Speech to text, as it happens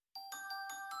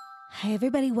Hi,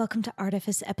 everybody. Welcome to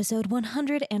Artifice episode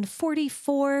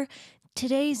 144.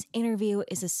 Today's interview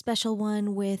is a special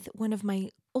one with one of my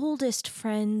oldest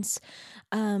friends,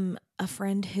 a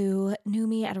friend who knew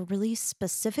me at a really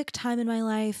specific time in my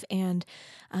life. And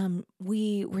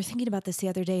we were thinking about this the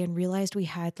other day and realized we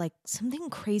had like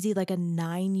something crazy, like a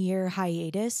 9-year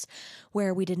hiatus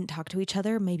where we didn't talk to each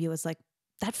other. Maybe it was like,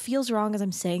 that feels wrong as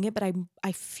I'm saying it, but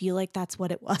I feel like that's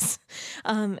what it was.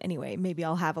 Anyway, maybe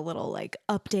I'll have a little like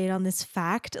update on this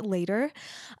fact later.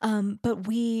 But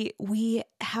we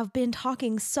have been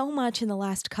talking so much in the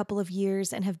last couple of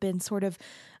years and have been sort of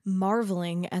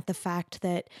marveling at the fact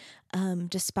that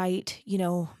despite,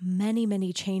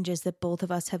 many changes that both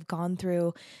of us have gone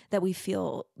through, that we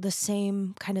feel the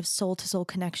same kind of soul to soul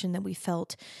connection that we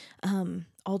felt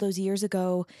all those years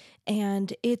ago.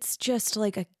 And it's just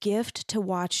like a gift to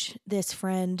watch this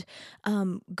friend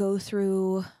go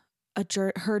through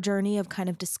her journey of kind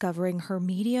of discovering her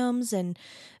mediums and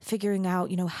figuring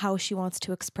out, how she wants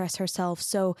to express herself.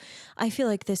 So I feel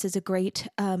like this is a great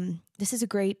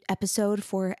episode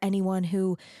for anyone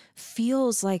who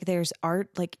feels like there's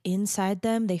art like inside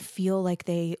them. They feel like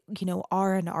they,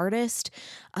 are an artist,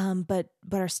 but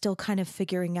are still kind of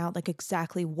figuring out like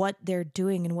exactly what they're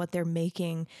doing and what they're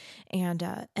making.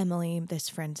 And Emily, this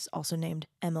friend's also named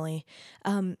Emily.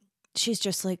 She's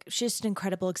just an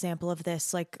incredible example of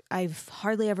this. Like, I've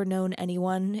hardly ever known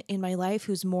anyone in my life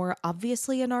who's more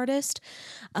obviously an artist.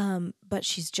 But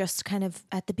she's just kind of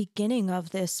at the beginning of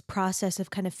this process of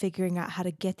kind of figuring out how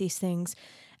to get these things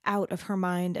out of her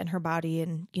mind and her body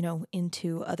and,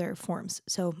 into other forms.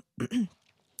 So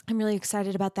I'm really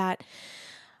excited about that.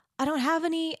 I don't have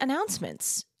any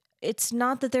announcements. It's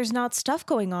not that there's not stuff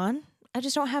going on. I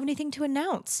just don't have anything to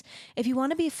announce. If you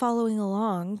want to be following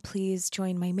along, please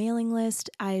join my mailing list.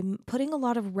 I'm putting a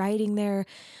lot of writing there.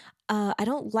 I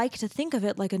don't like to think of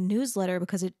it like a newsletter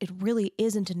because it really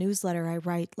isn't a newsletter. I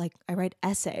write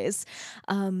essays,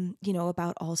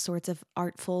 about all sorts of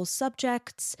artful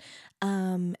subjects,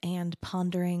 and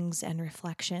ponderings and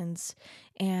reflections.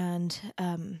 And,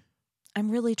 I'm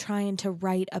really trying to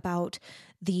write about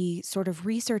the sort of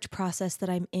research process that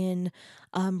I'm in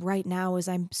right now as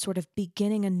I'm sort of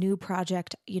beginning a new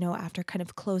project, after kind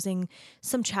of closing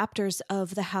some chapters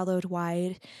of The Hallowed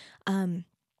Wide.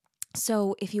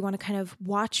 So if you want to kind of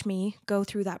watch me go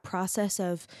through that process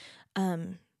of,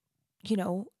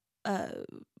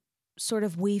 sort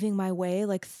of weaving my way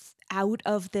like out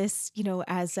of this,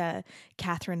 as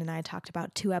Catherine and I talked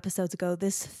about 2 episodes ago,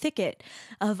 this thicket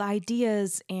of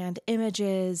ideas and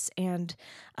images and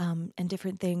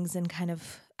different things, and kind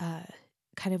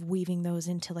of weaving those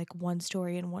into like one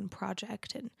story and one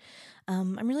project. And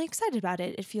I'm really excited about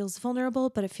it. It feels vulnerable,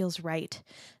 but it feels right.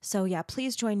 So yeah,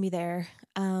 please join me there.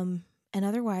 And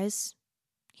otherwise,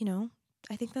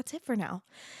 I think that's it for now.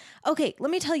 Okay, let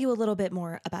me tell you a little bit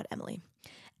more about Emily.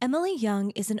 Emily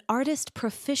Young is an artist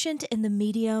proficient in the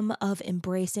medium of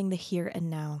embracing the here and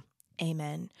now.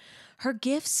 Amen. Her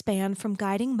gifts span from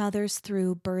guiding mothers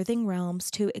through birthing realms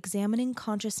to examining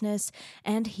consciousness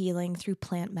and healing through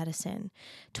plant medicine.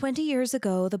 20 years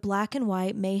ago, the Black and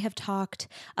White may have talked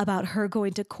about her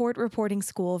going to court reporting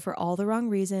school for all the wrong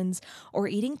reasons, or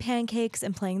eating pancakes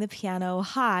and playing the piano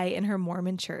high in her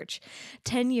Mormon church.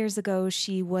 10 years ago,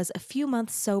 she was a few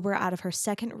months sober out of her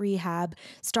second rehab,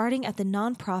 starting at the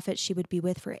nonprofit she would be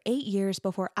with for 8 years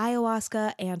before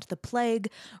ayahuasca and the plague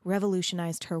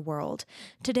revolutionized her world.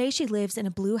 Today, she lives in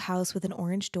a blue house with an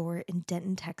orange door in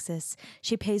Denton, Texas.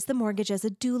 She pays the mortgage as a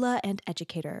doula and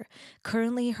educator.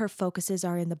 Currently, her focuses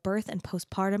are in the birth and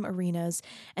postpartum arenas,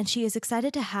 and she is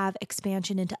excited to have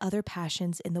expansion into other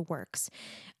passions in the works.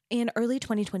 In early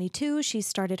 2022, she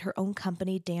started her own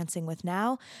company, Dancing with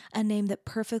Now, a name that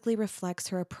perfectly reflects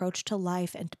her approach to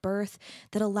life and birth,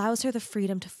 that allows her the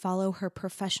freedom to follow her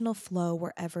professional flow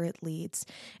wherever it leads.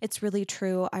 It's really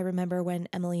true. I remember when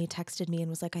Emily texted me and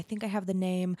was like, I think I have the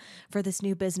name for this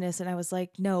new business. And I was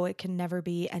like, no, it can never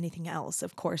be anything else.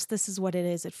 Of course, this is what it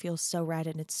is. It feels so right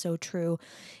and it's so true.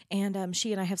 And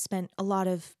she and I have spent a lot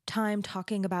of time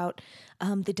talking about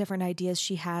the different ideas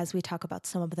she has. We talk about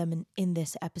some of them in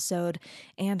this episode,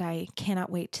 and I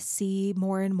cannot wait to see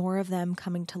more and more of them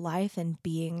coming to life and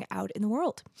being out in the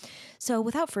world. So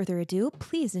without further ado,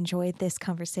 please enjoy this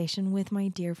conversation with my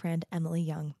dear friend Emily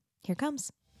Young. Here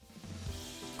comes.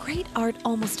 Great art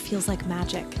almost feels like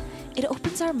magic. It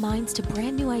opens our minds to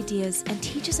brand new ideas and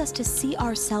teaches us to see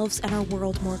ourselves and our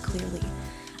world more clearly.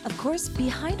 Of course,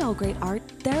 behind all great art,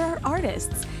 there are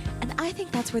artists, and I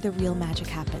think that's where the real magic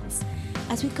happens.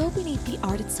 As we go beneath the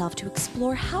art itself to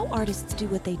explore how artists do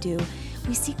what they do,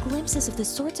 we see glimpses of the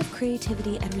sorts of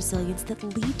creativity and resilience that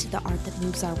lead to the art that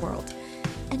moves our world.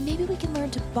 and maybe we can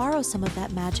learn to borrow some of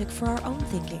that magic for our own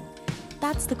thinking.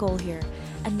 That's the goal here.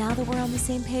 And now that we're on the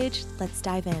same page, let's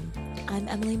dive in. I'm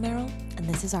Emily Merrill, and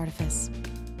this is Artifice.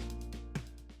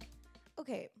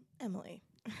 Okay, Emily,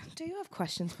 do you have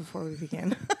questions before we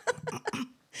begin?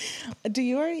 Do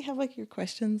you already have like your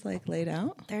questions like laid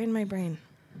out? They're in my brain.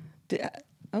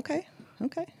 Okay.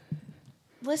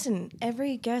 Listen,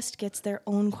 every guest gets their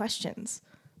own questions.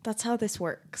 That's how this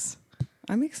works.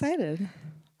 I'm excited.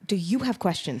 Do you have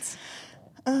questions?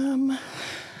 No,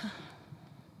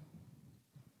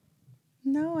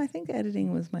 I think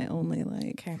editing was my only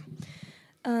Okay.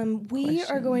 We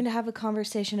are going to have a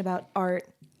conversation about art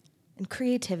and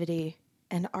creativity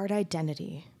and art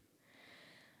identity.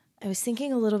 I was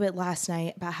thinking a little bit last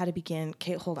night about how to begin.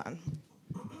 Okay, hold on.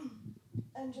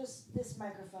 This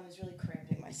microphone is really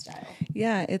cramping my style.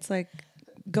 Yeah, it's like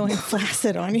going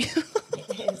flaccid on you.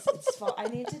 It is. It's fall. I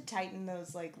need to tighten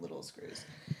those like little screws.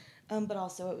 But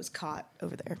also it was caught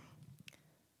over there.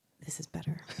 This is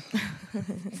better.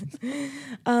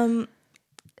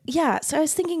 Yeah, so I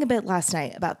was thinking a bit last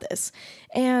night about this.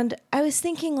 And I was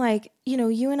thinking like,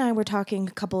 you and I were talking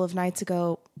a couple of nights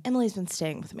ago. Emily's been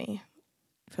staying with me,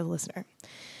 for the listener.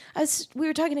 We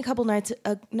were talking a couple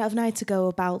of nights ago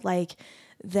about like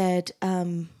that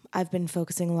I've been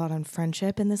focusing a lot on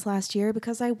friendship in this last year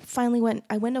because I went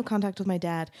no contact with my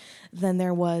dad. Then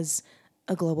there was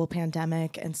a global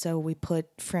pandemic, and so we put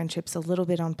friendships a little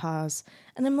bit on pause.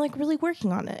 And I'm like really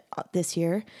working on it this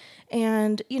year,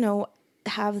 and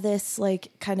have this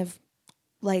like kind of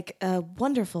like a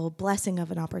wonderful blessing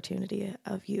of an opportunity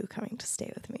of you coming to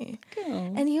stay with me.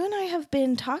 Cool. And you and I have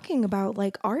been talking about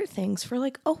like art things for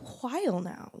like a while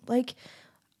now. Like,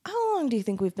 how long do you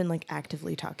think we've been like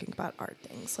actively talking about art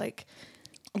things? Like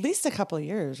At least a couple of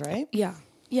years, right?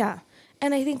 Yeah.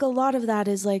 And I think a lot of that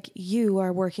is like you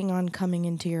are working on coming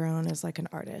into your own as like an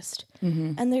artist.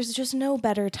 Mm-hmm. And there's just no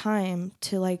better time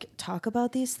to like talk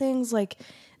about these things. Like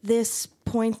this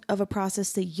point of a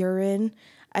process that you're in,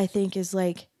 I think is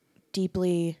like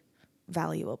deeply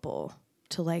valuable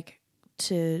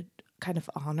to kind of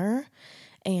honor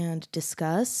and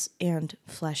discuss and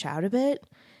flesh out a bit.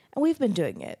 And we've been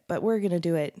doing it, but we're going to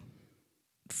do it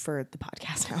for the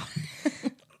podcast now.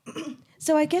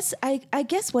 So I guess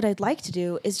what I'd like to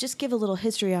do is just give a little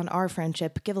history on our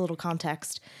friendship, give a little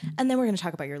context, and then we're going to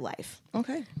talk about your life.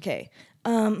 Okay. Okay.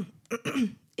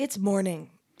 It's morning,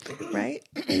 Right?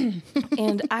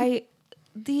 and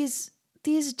these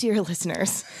dear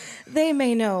listeners, they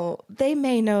may know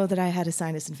that I had a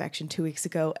sinus infection 2 weeks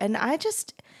ago, and it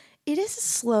is a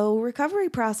slow recovery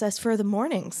process for the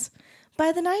mornings.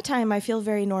 By the nighttime, I feel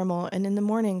very normal, and in the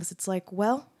mornings, it's like,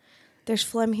 well, there's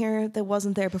phlegm here that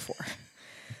wasn't there before.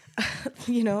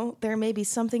 There may be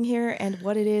something here, and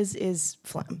what it is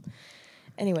phlegm.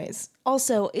 Anyways,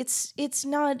 also, it's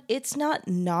not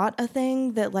a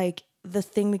thing that like the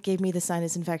thing that gave me the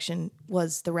sinus infection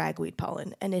was the ragweed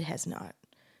pollen, and it has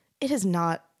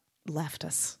not left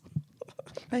us.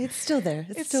 But it's still there.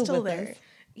 It's still there. Us.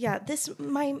 Yeah,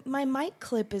 my mic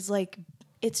clip is like,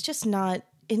 it's just not,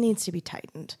 it needs to be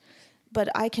tightened. But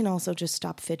I can also just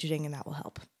stop fidgeting and that will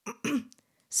help.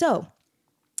 So,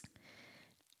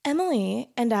 Emily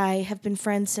and I have been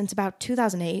friends since about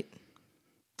 2008.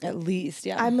 At least,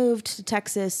 yeah. I moved to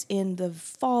Texas in the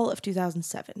fall of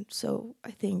 2007. So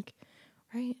I think,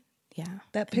 right? Yeah.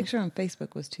 That picture on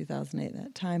Facebook was 2008,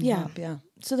 that time hop, yeah.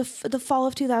 So the fall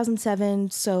of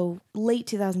 2007, so late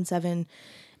 2007.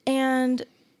 And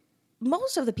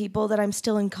most of the people that I'm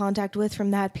still in contact with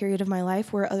from that period of my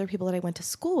life were other people that I went to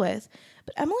school with.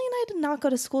 But Emily and I did not go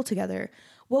to school together.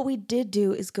 What we did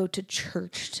do is go to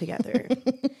church together.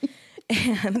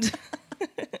 And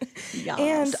yes.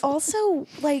 And also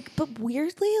but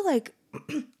weirdly,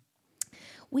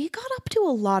 we got up to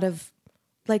a lot of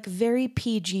very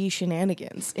PG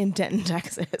shenanigans in Denton,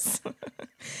 Texas.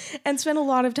 And spent a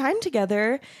lot of time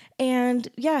together, and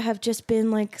have just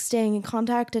been staying in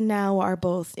contact, and now are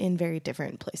both in very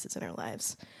different places in our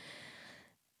lives.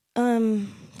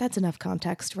 That's enough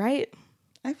context, right?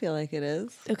 I feel like it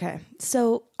is. Okay.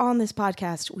 So on this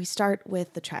podcast, we start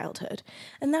with the childhood.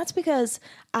 And that's because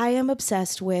I am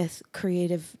obsessed with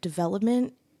creative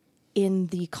development in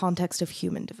the context of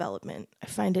human development. I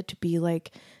find it to be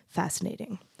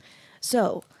fascinating.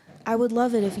 So I would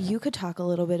love it if you could talk a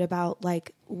little bit about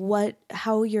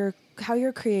how your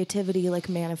creativity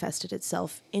manifested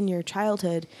itself in your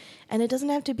childhood. And it doesn't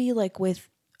have to be with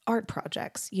art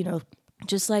projects,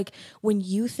 just when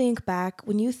you think back,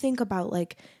 when you think about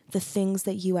the things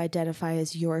that you identify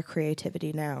as your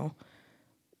creativity now,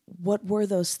 what were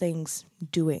those things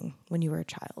doing when you were a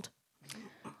child?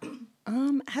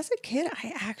 As a kid,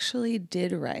 I actually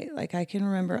did write. Like, I can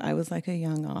remember I was like a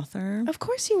young author. Of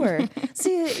course you were.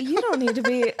 See, you don't need to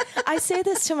be. I say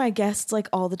this to my guests like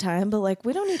all the time, but like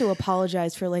we don't need to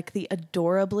apologize for like the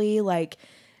adorably like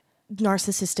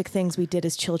narcissistic things we did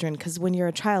as children, because when you're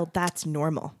a child, that's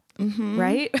normal,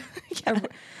 right? Yeah.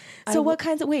 So what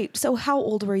kinds of so how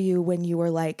old were you when you were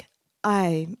like,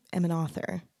 I am an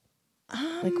author?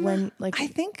 Like when I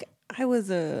think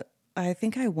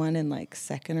I won in like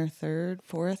second or third,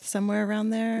 fourth, somewhere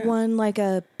around there. won like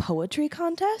a poetry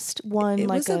contest? It Like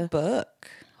was a book.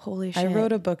 Holy shit. I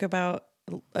wrote a book about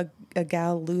a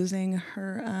gal losing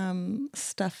her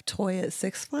stuffed toy at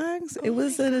Six Flags. It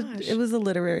was a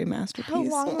literary masterpiece. How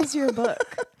long was your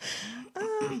book?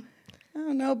 I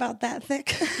don't know about that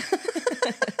thick.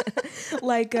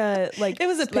 like it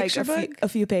was a picture book, a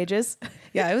few pages.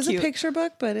 Yeah, it was Cute. a picture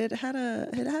book, but it had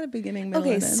a beginning, middle,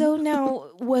 Okay, and end. so now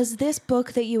was this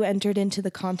book that you entered into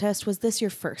the contest? Was this your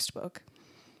first book?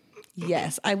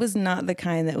 Yes, I was not the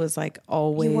kind that was like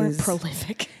always. You weren't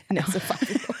prolific as a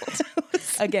 5-year-old.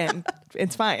 Again,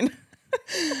 it's fine.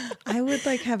 I would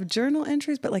like have journal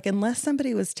entries, but like unless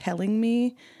somebody was telling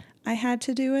me I had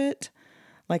to do it,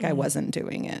 like I wasn't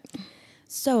doing it.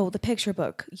 So the picture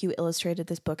book, you illustrated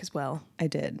this book as well. I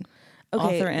did.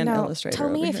 Okay, Author and now illustrator. tell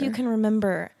me over if you here. can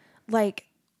remember, like,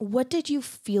 what did you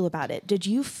feel about it? Did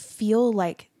you feel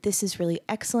like this is really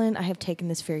excellent? I have taken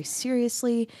this very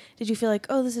seriously. Did you feel like,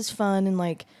 oh, this is fun, and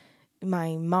like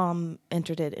my mom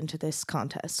entered it into this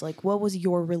contest? Like, what was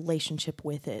your relationship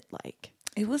with it like?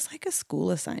 It was like a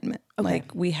school assignment. Okay.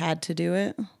 Like we had to do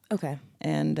it. Okay.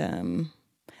 And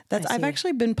I've see.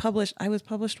 actually been published. I was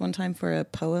published one time for a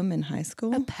poem in high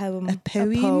school. A poem. A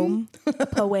poem. A poem.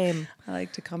 Poem. I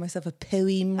like to call myself a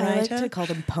poem I like writer. to call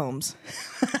them poems.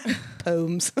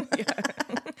 Poems.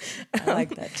 I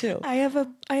like that too. I have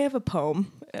a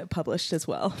poem published as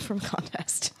well from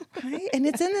contest. Right? And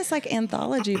it's in this like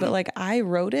anthology, but like I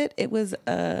wrote it. It was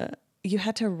you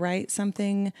had to write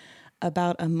something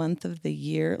about a month of the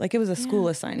year. Like it was a school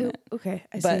assignment. Okay,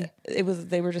 I But see.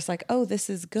 they were just like, oh, this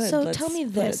is good. So Let's tell me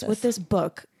put this, with this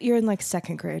book, you're in like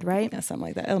second grade, right? Yeah, something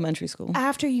like that. Elementary school.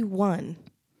 After you won,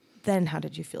 then how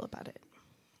did you feel about it?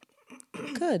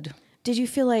 Good. Did you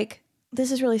feel like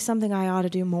this is really something I ought to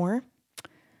do more?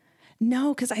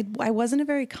 No, because I wasn't a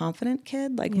very confident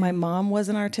kid. Like my mom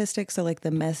wasn't artistic. So like the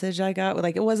message I got,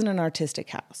 like it wasn't an artistic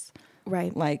house.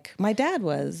 Right. Like my dad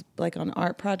was like on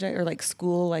art project or like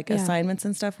school, like assignments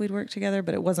and stuff. We'd work together,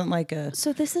 but it wasn't like a.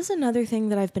 So this is another thing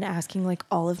that I've been asking like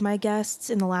all of my guests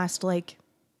in the last like,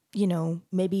 you know,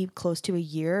 maybe close to a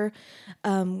year.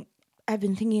 I've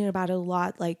been thinking about it a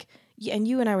lot. Like, and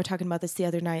you and I were talking about this the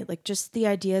other night, like just the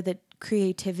idea that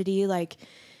creativity, like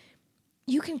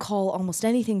you can call almost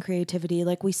anything creativity.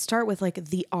 Like we start with like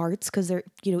the arts because they're,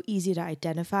 you know, easy to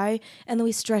identify. And then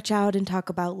we stretch out and talk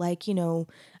about like, you know,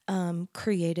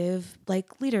 creative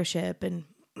like leadership, and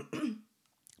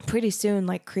pretty soon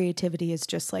like creativity is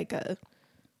just like a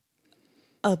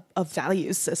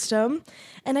value system.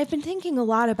 And I've been thinking a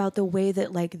lot about the way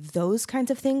that like those kinds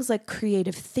of things like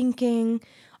creative thinking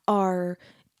are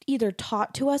either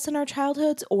taught to us in our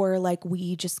childhoods or like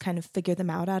we just kind of figure them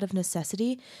out of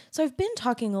necessity. So I've been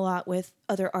talking a lot with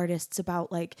other artists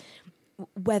about like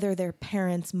whether their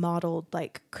parents modeled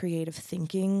like creative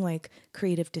thinking, like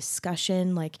creative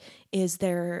discussion, like is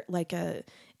there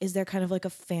kind of like a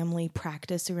family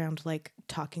practice around like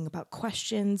talking about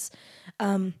questions?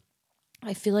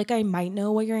 I feel like I might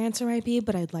know what your answer might be,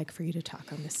 but I'd like for you to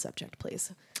talk on this subject,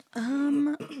 please.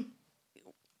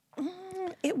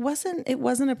 It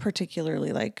wasn't a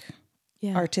particularly like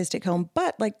artistic home,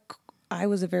 but like I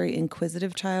was a very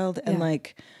inquisitive child and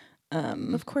like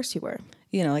of course you were.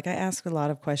 You know, like I asked a lot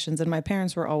of questions, and my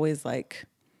parents were always like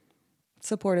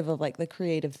supportive of like the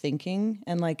creative thinking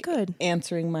and like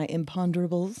answering my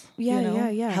imponderables. Yeah, you know?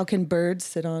 yeah. How can birds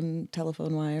sit on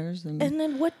telephone wires? And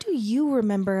then what do you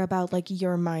remember about like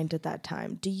your mind at that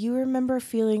time? Do you remember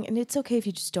feeling, and it's okay if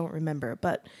you just don't remember,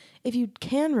 but if you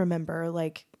can remember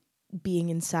like being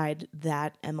inside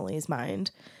that Emily's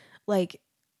mind, like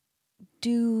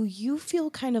do you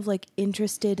feel kind of like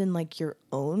interested in like your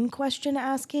own question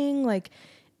asking? Like,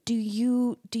 do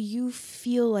you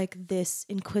feel like this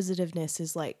inquisitiveness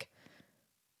is like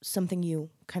something you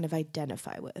kind of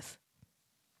identify with?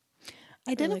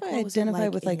 Identify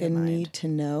with like a need to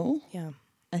know. Yeah.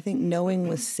 I think knowing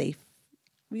was safe,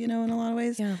 you know, in a lot of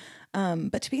ways. Yeah.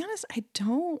 But to be honest, I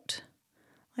don't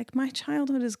like my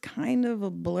childhood is kind of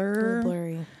a blur. A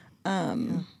blurry.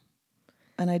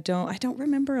 And I don't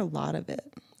remember a lot of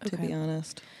it, to be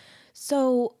honest.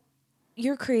 So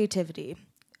your creativity,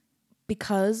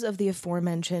 because of the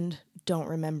aforementioned don't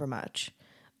remember much,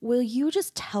 will you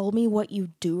just tell me what you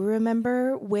do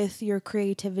remember with your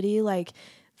creativity, like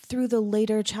through the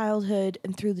later childhood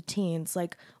and through the teens?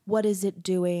 Like, what is it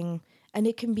doing? And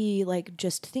it can be like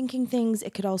just thinking things.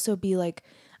 It could also be like,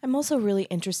 I'm also really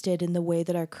interested in the way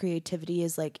that our creativity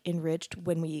is like enriched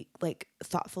when we like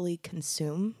thoughtfully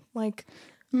consume like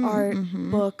art,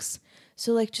 books.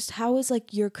 So like just how is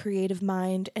like your creative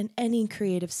mind and any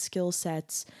creative skill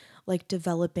sets like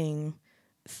developing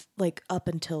like up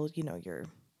until, you know, you're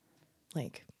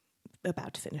like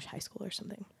about to finish high school or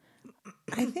something?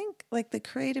 I think like the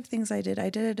creative things I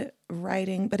did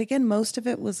writing, but again, most of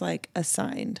it was like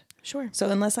assigned. Sure. So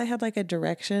unless I had like a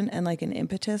direction and like an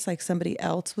impetus, like somebody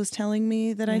else was telling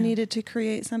me that I needed to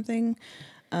create something,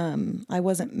 I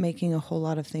wasn't making a whole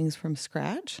lot of things from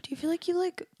scratch. Do you feel like you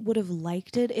like would have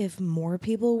liked it if more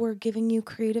people were giving you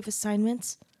creative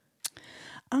assignments?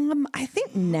 I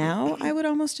think now I would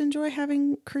almost enjoy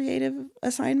having creative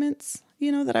assignments,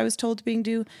 you know, that I was told to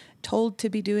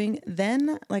be doing.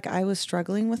 Then, like, I was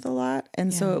struggling with a lot,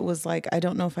 and so it was like I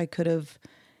don't know if I could have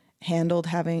handled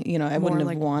having, you know, I wouldn't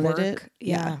have wanted it.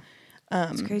 Yeah.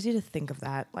 It's crazy to think of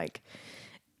that. Like,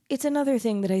 it's another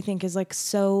thing that I think is like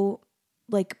so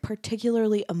like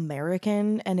particularly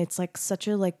American, and it's like such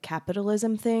a like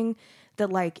capitalism thing that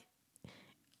like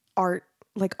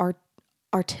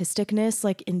artisticness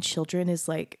like in children is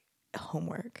like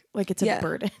homework. Like it's a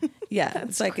burden. Yeah.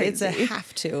 It's like, crazy. it's a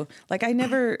have to. Like I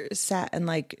never sat and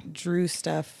like drew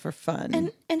stuff for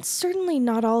fun. And certainly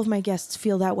not all of my guests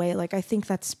feel that way. Like I think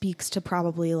that speaks to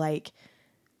probably like,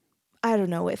 I don't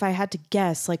know, if I had to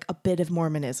guess, like a bit of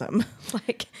Mormonism,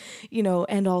 like, you know,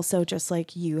 and also just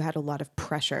like you had a lot of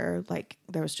pressure, like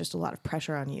there was just a lot of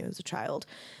pressure on you as a child.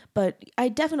 But I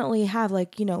definitely have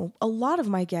like, you know, a lot of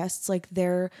my guests, like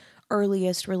their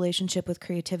earliest relationship with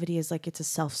creativity is like it's a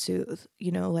self-soothe, you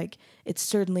know, like it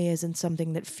certainly isn't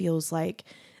something that feels like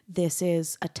this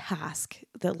is a task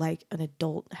that like an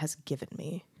adult has given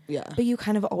me. Yeah. But you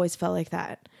kind of always felt like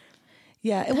that.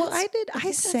 Yeah. Well,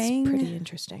 I sang. That's pretty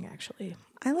interesting, actually.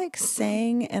 I like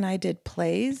sang and I did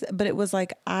plays, but it was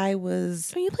like I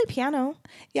was. Oh, you play piano?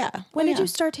 Yeah. When did you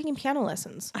start taking piano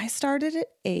lessons? I started at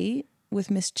 8 with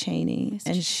Miss Cheney,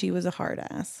 and she was a hard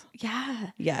ass.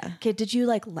 Yeah. Yeah. Okay. Did you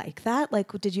like that?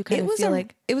 Like, did you kind of feel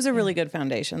like it was a really good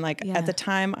foundation? Like at the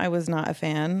time, I was not a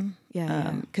fan.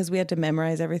 Because we had to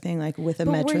memorize everything like with a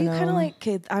metronome. Were you kind of like,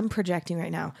 okay, I'm projecting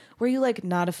right now. Were you like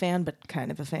not a fan, but kind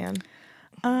of a fan?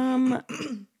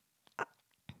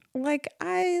 Like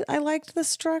I liked the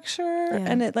structure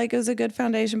and it was a good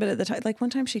foundation, but at the time, like one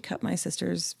time she cut my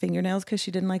sister's fingernails because she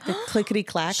didn't like the clickety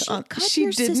clack. She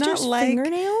did not like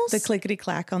fingernails? the clickety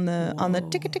clack on the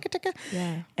ticka ticka ticka.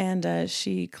 Yeah. And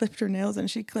she clipped her nails and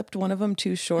she clipped one of them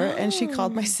too short and she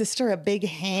called my sister a big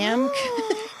ham.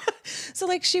 So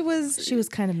like she was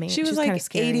kind of mean. She was like kind of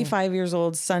 85 years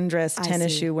old, sundress,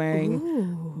 tennis shoe wearing.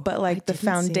 Ooh, but like the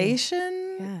foundation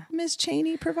Miss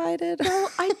Cheney provided.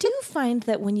 Well, I do find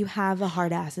that when you have a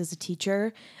hard ass as a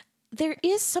teacher, there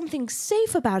is something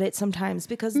safe about it sometimes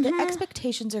because the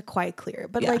expectations are quite clear.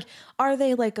 But like, are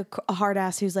they like a hard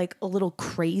ass who's like a little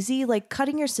crazy? Like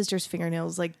cutting your sister's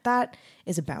fingernails, like that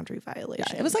is a boundary violation.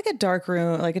 Yeah, it was like a dark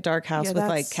room, like a dark house with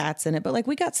like cats in it. But like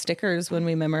we got stickers when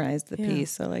we memorized the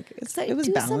piece. So like it was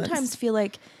balanced. I sometimes feel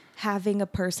like having a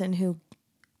person who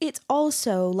it's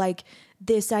also like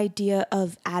this idea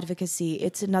of advocacy.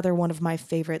 It's another one of my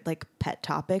favorite like pet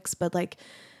topics, but like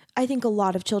I think a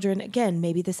lot of children, again,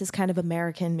 maybe this is kind of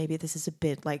American, maybe this is a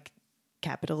bit like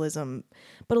capitalism,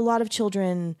 but a lot of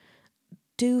children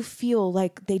do feel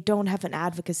like they don't have an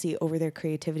advocacy over their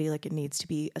creativity. Like it needs to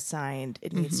be assigned.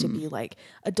 It needs to be like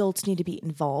adults need to be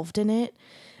involved in it.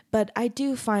 But I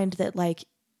do find that like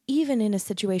even in a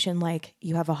situation like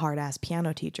you have a hard ass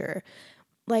piano teacher,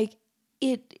 like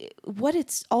what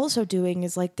it's also doing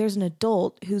is like there's an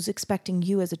adult who's expecting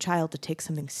you as a child to take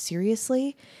something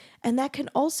seriously. And that can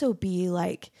also be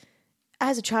like,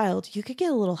 as a child, you could get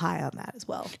a little high on that as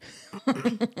well.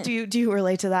 Do you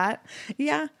relate to that?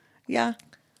 Yeah. Yeah.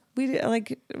 We did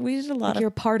a lot of.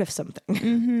 You're part of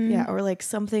something. Yeah. Or like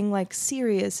something like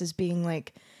serious is being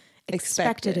like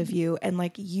expected of you. And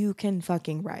like you can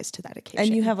fucking rise to that occasion.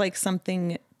 And you have like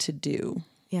something to do.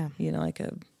 Yeah. You know, like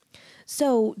a.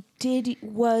 So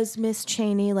was Miss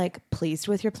Cheney like pleased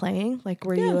with your playing? Like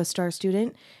were you a star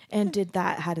student? And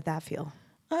how did that feel?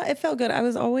 It felt good. I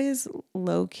was always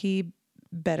low key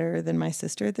better than my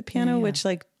sister at the piano, which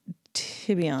like,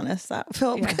 to be honest, that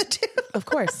felt good too. Of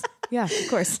course. Yeah, of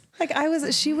course. Like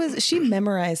she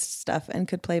memorized stuff and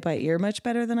could play by ear much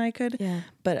better than I could. Yeah.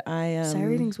 But Sight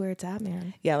reading's where it's at,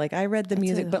 man. yeah, like I read the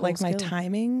music, but like my skill.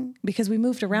 timing, because we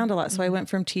moved around a lot. So I went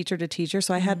from teacher to teacher.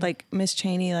 So I had like Miss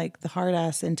Cheney, like the hard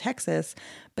ass in Texas.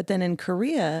 But then in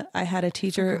Korea, I had a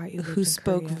teacher forgot you lived who in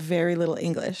spoke Korea. very little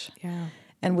English. Yeah.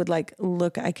 And would like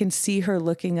look, I can see her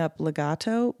looking up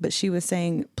legato, but she was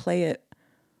saying play it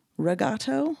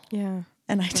regato. Yeah.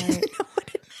 And I didn't know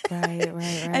what it meant.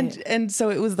 Right. And so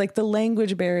it was like the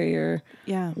language barrier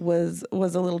Yeah. was a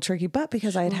little tricky, but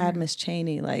because I had Miss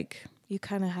Cheney, like, You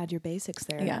kind of had your basics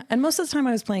there. yeah. And most of the time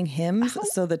I was playing hymns.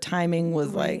 So the timing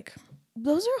was like,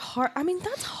 Those are hard. I mean,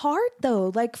 that's hard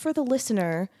though. Like for the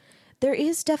listener, there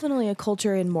is definitely a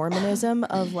culture in Mormonism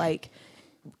of like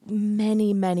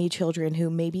many children who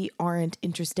maybe aren't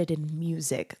interested in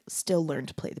music still learn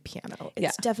to play the piano.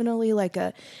 It's definitely like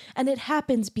and it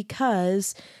happens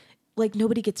because like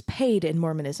nobody gets paid in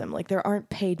Mormonism. Like there aren't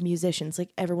paid musicians, like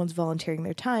everyone's volunteering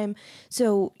their time.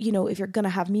 So, you know, if you're going to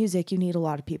have music, you need a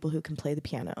lot of people who can play the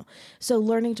piano. So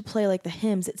learning to play like the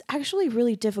hymns, it's actually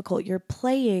really difficult. You're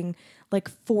playing like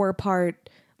 4-part,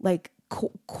 like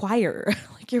choir,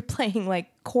 like you're playing like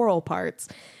choral parts,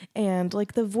 and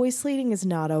like the voice leading is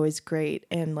not always great.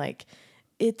 And like,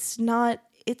 it's not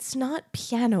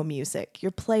piano music.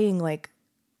 You're playing like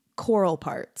choral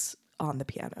parts on the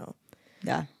piano.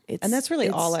 yeah. And that's really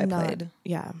all I played.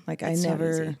 Yeah. Like I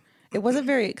never, it wasn't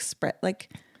very like,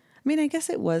 I mean, I guess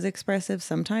it was expressive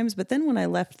sometimes, but then when I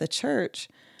left the church,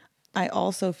 I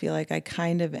also feel like I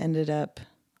kind of ended up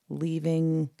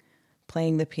leaving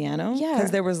playing the piano. Yeah.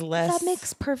 Because there was less. That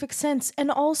makes perfect sense. And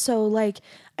also like,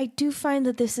 I do find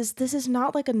that this is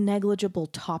not like a negligible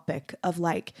topic of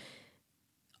like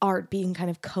art being kind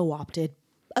of co-opted.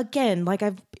 Again, like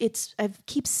I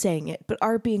keep saying it, but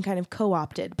art being kind of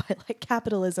co-opted by like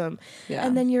capitalism. Yeah.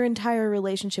 And then your entire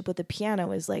relationship with the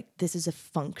piano is like, this is a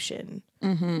function.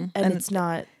 Mm-hmm. And it's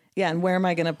not. Yeah. And where am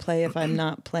I going to play if I'm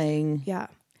not playing? Yeah.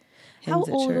 Hymns How at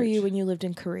old were church? you when you lived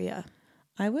in Korea?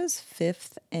 I was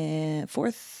fourth and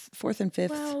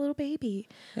fifth. Wow, little baby.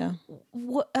 Yeah.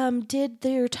 What did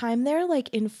your time there like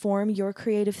inform your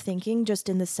creative thinking, just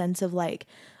in the sense of like,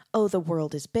 oh, the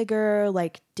world is bigger?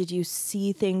 Like, did you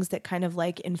see things that kind of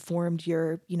like informed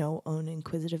your, you know, own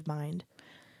inquisitive mind?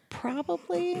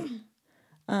 Probably.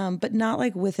 But not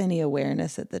like with any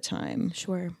awareness at the time.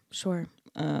 Sure.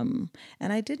 And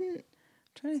I didn't,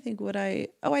 I'm trying to think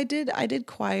I did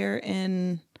choir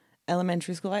in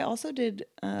elementary school. I also did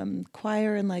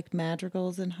choir in like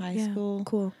madrigals in high school.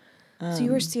 Cool. So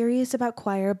you were serious about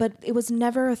choir, but it was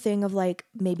never a thing of like,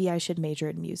 maybe I should major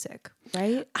in music,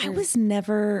 right? I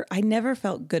never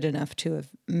felt good enough to have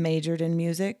majored in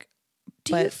music.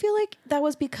 Do you feel like that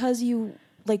was because you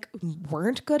like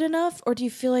weren't good enough, or do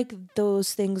you feel like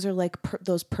those things are like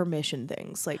those permission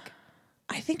things? Like,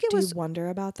 I think do you wonder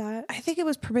about that? I think it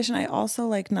was permission. I also,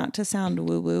 like, not to sound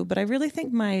woo-woo, but I really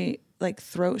think my like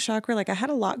throat chakra, like I had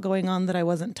a lot going on that I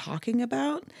wasn't talking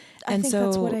about. I think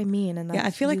that's what I mean. And yeah, I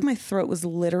feel like my throat was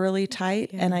literally tight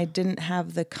and I didn't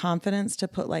have the confidence to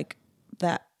put like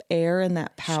that air and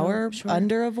that power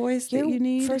under a voice that you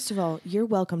need. First of all, you're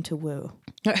welcome to woo.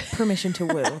 Permission to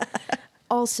woo.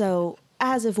 Also,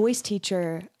 as a voice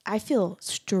teacher, I feel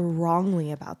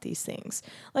strongly about these things.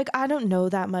 Like, I don't know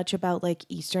that much about like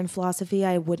Eastern philosophy.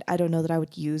 I don't know that I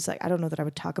would use, like, I don't know that I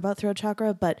would talk about throat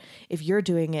chakra, but if you're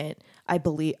doing it, I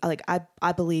believe, like,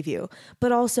 I believe you.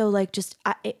 But also like, just,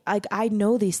 I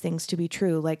know these things to be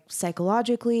true. Like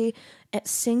psychologically,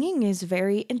 singing is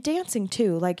very, and dancing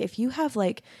too. Like if you have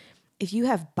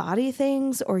body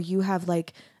things or you have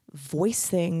like voice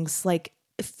things, like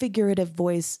figurative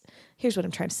voice, here's what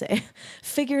I'm trying to say.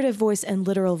 Figurative voice and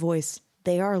literal voice,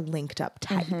 they are linked up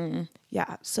tight. Mm-hmm.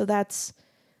 Yeah. So that's,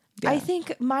 I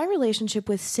think my relationship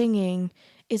with singing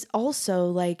is also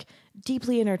like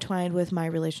deeply intertwined with my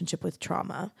relationship with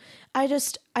trauma. I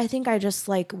think I just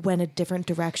like went a different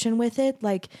direction with it.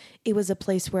 Like it was a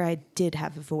place where I did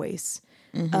have a voice,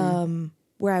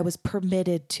 where I was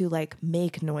permitted to like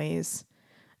make noise.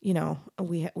 You know,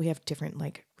 we have different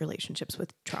like relationships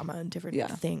with trauma and different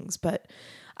things, but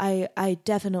I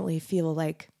definitely feel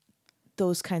like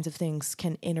those kinds of things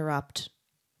can interrupt,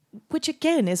 which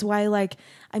again is why like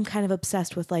I'm kind of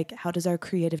obsessed with like, how does our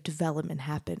creative development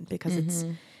happen? Because it's,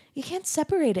 you can't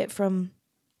separate it from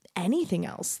anything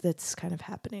else that's kind of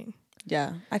happening.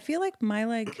 Yeah. I feel like my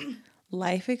like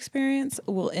life experience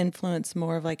will influence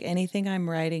more of like anything I'm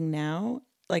writing now.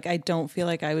 Like, I don't feel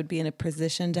like I would be in a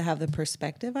position to have the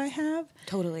perspective I have.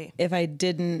 Totally. If I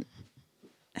didn't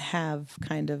have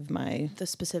kind of the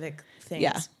specific things.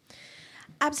 Yeah.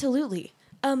 Absolutely.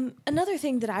 Another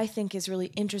thing that I think is really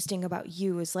interesting about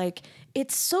you is like,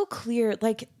 it's so clear,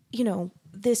 like, you know,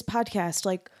 this podcast,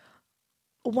 like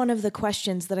one of the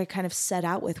questions that I kind of set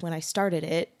out with when I started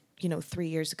it, you know, 3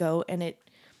 years ago, and it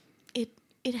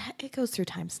goes through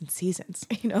times and seasons,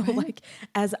 you know, like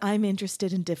as I'm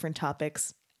interested in different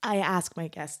topics, I ask my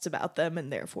guests about them,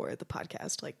 and therefore the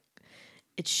podcast, like,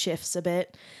 it shifts a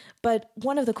bit. But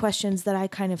one of the questions that I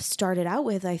kind of started out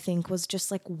with, I think, was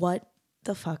just like, what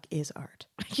the fuck is art?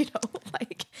 You know,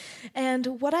 like,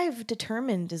 and what I've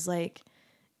determined is like,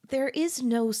 there is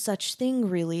no such thing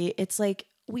really. It's like,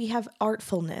 we have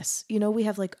artfulness, you know, we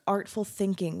have like artful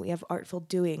thinking, we have artful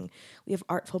doing, we have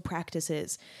artful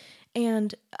practices.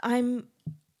 And I'm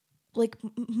like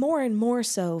more and more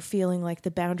so feeling like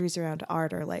the boundaries around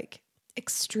art are like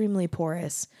extremely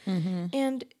porous.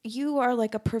 And you are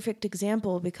like a perfect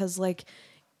example because like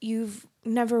you've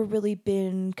never really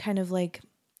been kind of like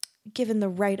given the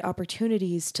right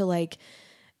opportunities to like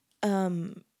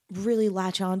really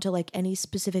latch on to like any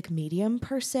specific medium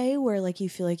per se where like you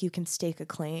feel like you can stake a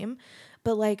claim.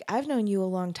 But like I've known you a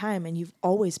long time and you've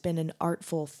always been an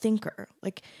artful thinker.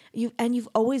 Like you've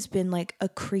always been like a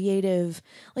creative,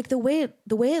 like the way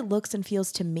it looks and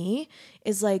feels to me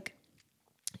is like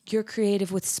you're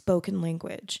creative with spoken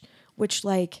language, which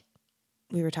like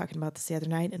we were talking about this the other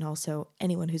night, and also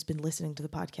anyone who's been listening to the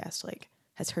podcast like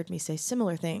has heard me say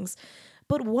similar things.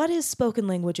 But what is spoken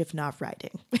language if not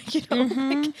writing? You know,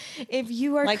 like if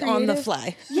you are like creative, on the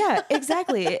fly. Yeah,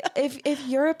 exactly. If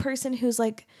you're a person who's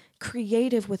like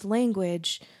creative with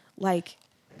language, like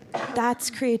that's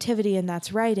creativity and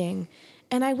that's writing.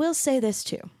 And I will say this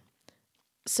too.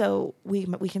 So we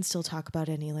can still talk about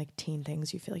any like teen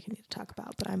things you feel like you need to talk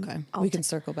about, but We can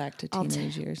circle back to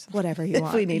teenage years. Whatever you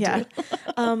want. If we need to.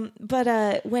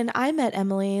 But when I met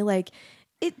Emily, like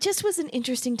it just was an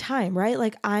interesting time, right?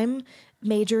 Like I'm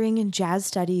majoring in jazz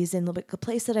studies in a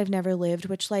place that I've never lived,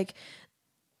 which like,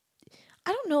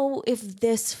 I don't know if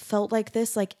this felt like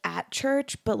this like at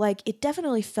church, but like it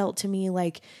definitely felt to me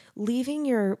like leaving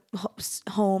your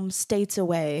home states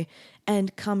away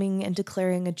and coming and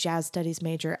declaring a jazz studies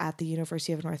major at the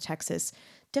University of North Texas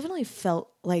definitely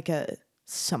felt like a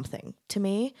something to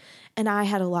me. And I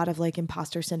had a lot of like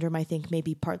imposter syndrome, I think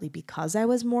maybe partly because I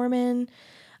was Mormon.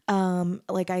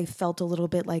 Like I felt a little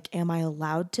bit like, am I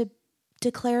allowed to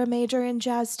declare a major in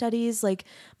jazz studies? Like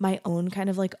my own kind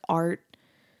of like art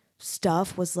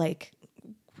stuff was like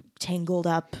tangled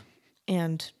up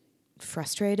and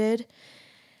frustrated.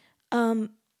 And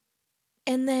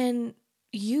then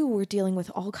you were dealing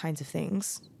with all kinds of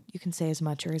things. You can say as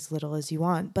much or as little as you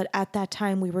want. But at that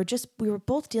time we were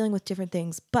both dealing with different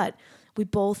things, but we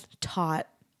both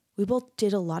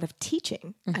did a lot of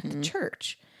teaching at the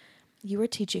church. You were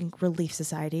teaching Relief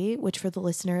Society, which for the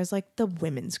listener is like the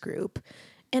women's group.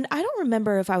 And I don't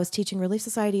remember if I was teaching Relief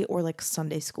Society or like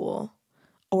Sunday school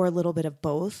or a little bit of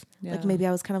both. Yeah. Like maybe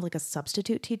I was kind of like a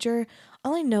substitute teacher.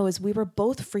 All I know is we were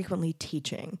both frequently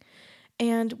teaching.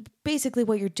 And basically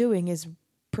what you're doing is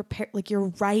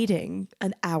you're writing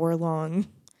an hour-long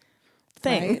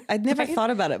thing. Right? I'd never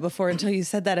thought about it before until you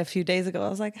said that a few days ago. I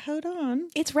was like, hold on.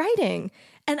 It's writing.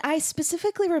 And I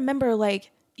specifically remember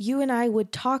like you and I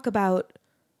would talk about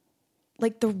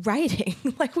like the writing,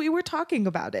 like we were talking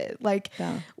about it, like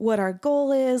what our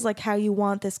goal is, like how you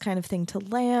want this kind of thing to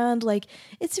land. Like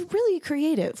it's really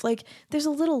creative. Like there's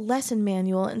a little lesson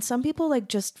manual and some people like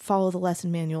just follow the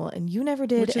lesson manual and you never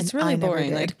did. Which is and really I never boring.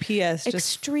 did. Like PS.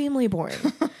 Extremely boring.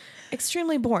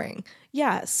 Extremely boring.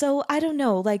 Yeah. So I don't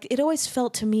know, like it always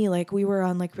felt to me like we were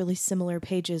on like really similar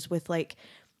pages with like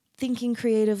thinking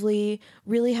creatively,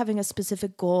 really having a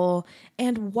specific goal.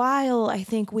 And while I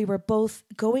think we were both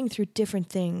going through different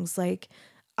things, like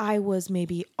I was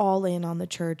maybe all in on the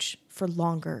church for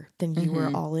longer than you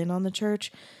were all in on the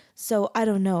church. So I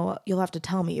don't know, you'll have to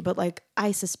tell me, but like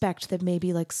I suspect that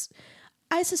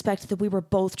we were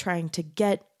both trying to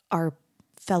get our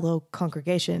fellow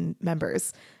congregation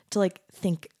members to like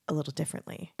think a little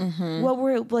differently.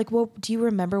 What do you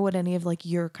remember what any of like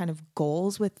your kind of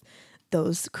goals with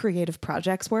those creative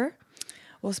projects were?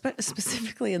 Well,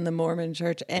 specifically in the Mormon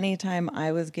church, anytime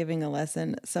I was giving a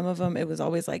lesson, some of them, it was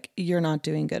always like, you're not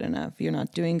doing good enough. You're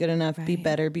not doing good enough. Right.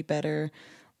 Be better.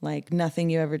 Like nothing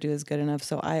you ever do is good enough.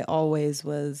 So I always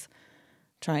was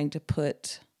trying to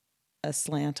put a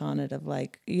slant on it of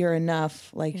like, you're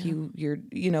enough. Like you're,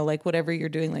 like whatever you're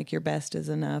doing, like your best is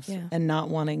enough and not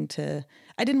wanting to,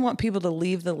 I didn't want people to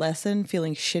leave the lesson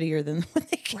feeling shittier than when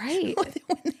they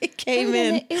came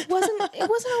in. It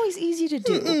wasn't always easy to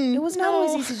do. It was not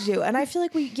always easy to do. And I feel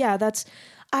like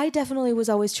I definitely was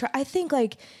always I think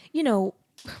like,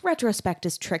 retrospect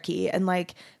is tricky, and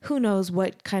like who knows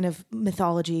what kind of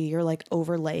mythology you're like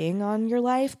overlaying on your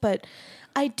life. But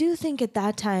I do think at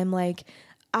that time, like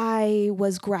I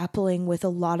was grappling with a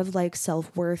lot of like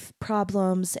self-worth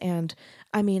problems, and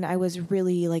I mean, I was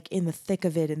really like in the thick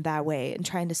of it in that way and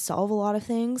trying to solve a lot of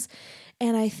things.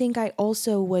 And I think I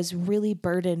also was really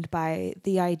burdened by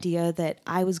the idea that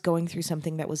I was going through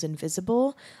something that was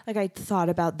invisible. Like I thought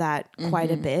about that quite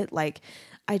a bit. Like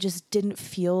I just didn't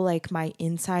feel like my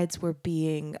insides were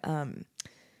being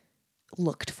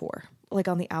looked for. Like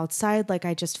on the outside, like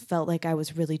I just felt like I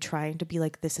was really trying to be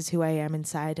like, this is who I am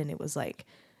inside. And it was like,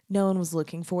 no one was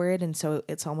looking for it. And so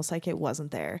it's almost like it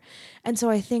wasn't there. And so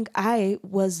I think I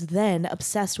was then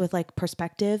obsessed with like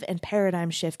perspective and paradigm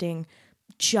shifting,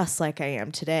 just like I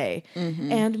am today.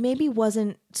 And maybe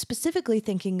wasn't specifically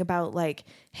thinking about like,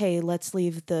 hey, let's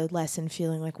leave the lesson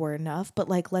feeling like we're enough, but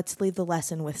like, let's leave the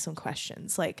lesson with some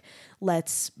questions. Like,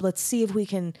 let's see if we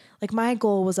can, like, my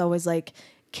goal was always like,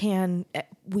 can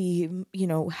we, you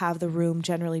know, have the room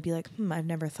generally be like, I've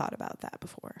never thought about that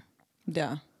before.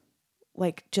 Yeah.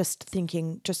 Like just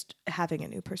thinking, just having a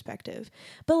new perspective.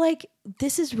 But like,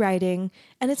 this is writing,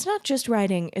 and it's not just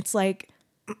writing. It's like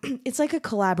a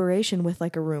collaboration with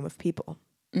like a room of people,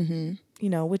 you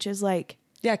know, which is like,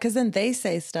 yeah. Cause then they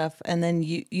say stuff and then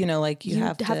you know, like you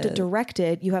have to direct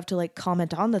it. You have to like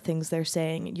comment on the things they're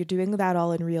saying. You're doing that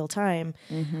all in real time.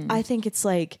 I think it's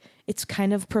like, it's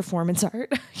kind of performance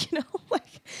art, you know,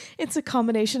 like it's a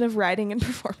combination of writing and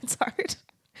performance art.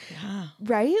 Yeah.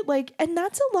 Right? Like, and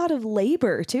that's a lot of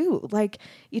labor too. Like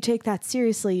you take that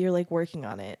seriously, you're like working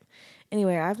on it.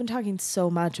 Anyway, I've been talking so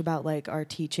much about like our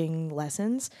teaching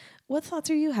lessons. What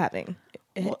thoughts are you having,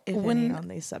 if any, on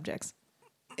these subjects?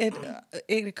 It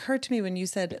occurred to me when you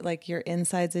said like your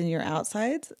insides and your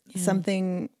outsides,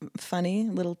 something funny,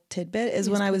 little tidbit is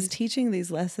when I was teaching these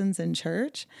lessons in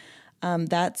church.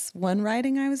 That's one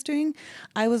writing I was doing.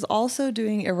 I was also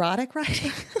doing erotic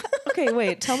writing. Okay,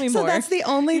 wait, tell me more. So that's the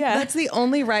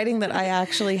only writing that I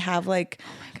actually have like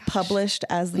published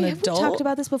as an adult. Have we talked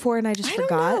about this before and I just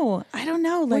forgot? I don't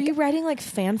know. Were you writing like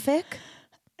fanfic?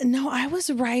 No, I was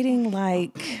writing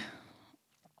like,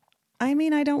 I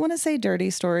mean, I don't want to say dirty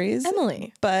stories,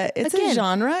 Emily, but it's a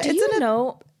genre.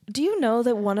 Do you know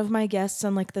that one of my guests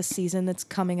on like the season that's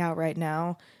coming out right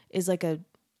now is like a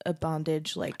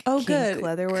bondage like kink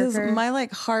leather worker? Because my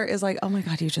like heart is like, oh my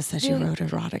God, you just said you wrote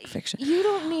erotic fiction. You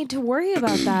don't need to worry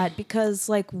about that because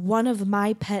like one of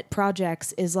my pet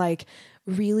projects is like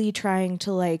really trying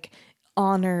to like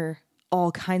honor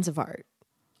all kinds of art,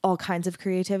 all kinds of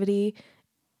creativity,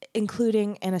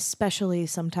 including and especially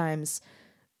sometimes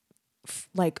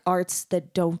like arts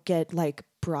that don't get like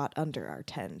brought under our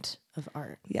tent of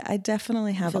art. Yeah, I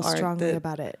definitely have art strongly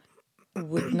about it.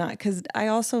 Would not, because I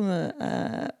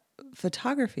also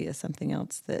photography is something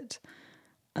else that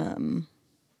I'm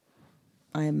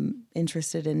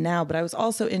interested in now, but I was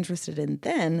also interested in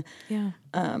then. Yeah.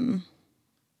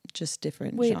 Just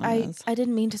different genres. I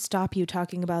didn't mean to stop you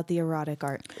talking about the erotic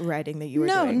art writing that you were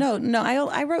doing. No.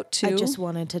 I wrote two. I just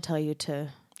wanted to tell you to.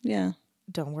 Yeah.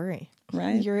 Don't worry.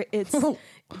 Right.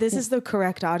 This is the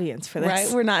correct audience for this.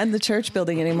 Right. We're not in the church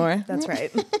building anymore. That's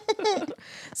right.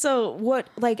 So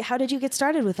how did you get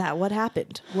started with that? What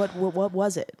happened? What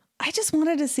was it? I just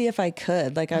wanted to see if I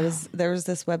could. Like there was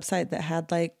this website that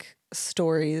had like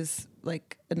stories,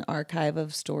 like an archive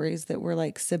of stories that were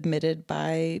like submitted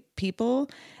by people.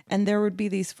 And there would be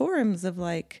these forums of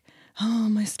like, oh,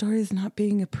 my story is not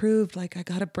being approved. Like I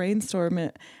got to brainstorm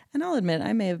it. And I'll admit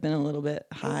I may have been a little bit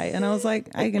high. And I was like,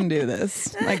 I can do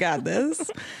this. I got this.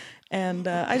 And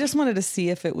I just wanted to see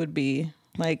if it would be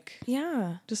like,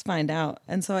 just find out.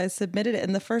 And so I submitted it.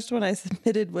 And the first one I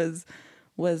submitted was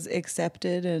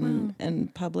accepted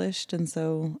and published. And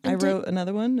so I wrote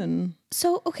another one. And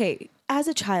so, okay, as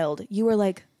a child, you were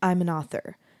like, I'm an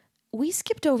author. We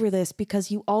skipped over this because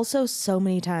you also so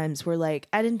many times were like,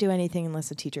 I didn't do anything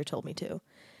unless a teacher told me to.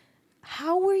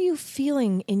 How were you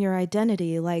feeling in your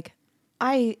identity? Like,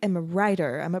 I am a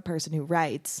writer. I'm a person who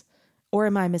writes. Or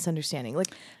am I misunderstanding?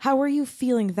 Like, how were you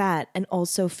feeling that and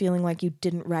also feeling like you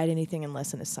didn't write anything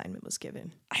unless an assignment was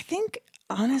given? I think,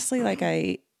 honestly, like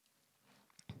I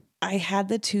had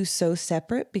the two so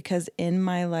separate because in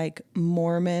my like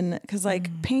Mormon, because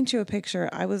like paint you a picture,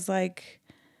 I was like,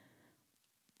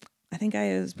 I think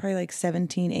I was probably like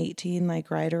 17, 18,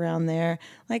 like right around there,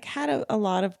 like had a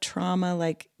lot of trauma.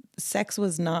 Like sex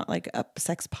was not like a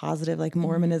sex positive, like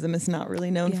Mormonism is not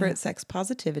really known for its sex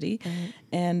positivity.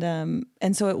 And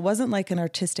so it wasn't like an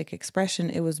artistic expression.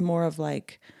 It was more of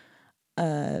like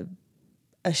a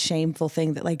shameful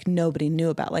thing that like nobody knew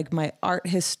about. Like my art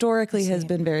historically has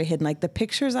been very hidden. Like the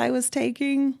pictures I was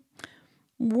taking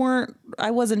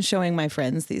I wasn't showing my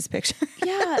friends these pictures.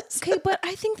 Yeah. Okay. But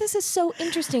I think this is so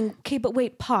interesting. Okay. But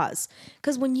wait, pause.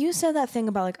 Because when you said that thing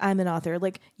about like, I'm an author,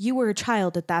 like you were a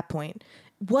child at that point.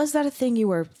 Was that a thing you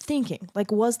were thinking?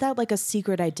 Like, was that like a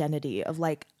secret identity of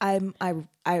like, I'm a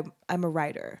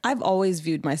writer? I've always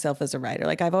viewed myself as a writer.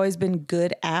 Like I've always been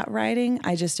good at writing.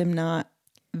 I just am not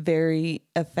very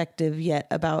effective yet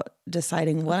about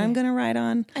deciding what I'm going to write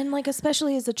on. And like,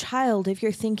 especially as a child, if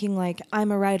you're thinking like,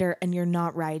 I'm a writer and you're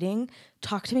not writing,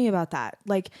 talk to me about that.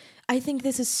 Like, I think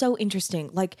this is so interesting.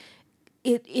 Like,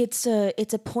 it's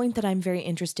a point that I'm very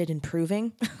interested in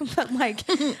proving. But like,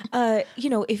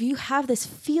 if you have this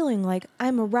feeling like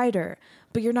I'm a writer,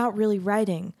 but you're not really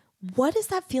writing, what is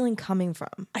that feeling coming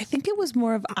from? I think it was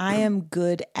more of I am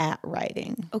good at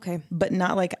writing. Okay. But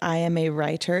not like I am a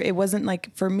writer. It wasn't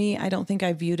like, for me, I don't think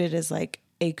I viewed it as like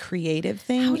a creative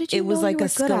thing. How did you it was know like you a were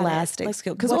good at it? scholastic Like,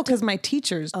 skill. what Because my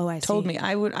teachers I told see. me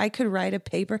I could write a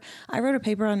paper. I wrote a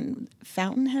paper on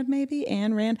Fountainhead, maybe,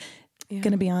 Ayn Rand.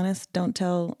 Gonna be honest, don't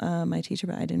tell my teacher,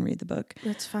 but I didn't read the book.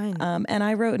 That's fine. And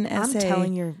I wrote an essay. I'm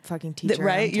telling your fucking teacher.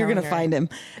 Right? You're gonna find him.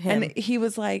 Him. And he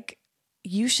was like,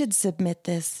 you should submit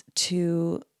this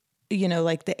to,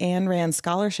 like the Ayn Rand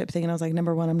scholarship thing. And I was like,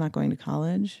 number one, I'm not going to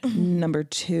college. Number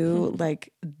two,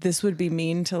 like this would be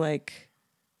mean to like,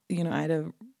 I had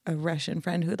a Russian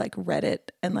friend who had like read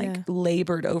it and like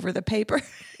labored over the paper.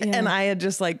 And I had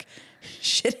just like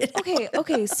shit it out.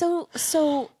 Okay. So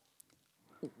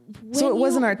it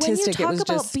wasn't artistic. When you talk it was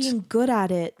about just being good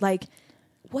at it, like,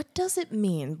 what does it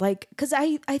mean? Like, because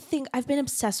I think I've been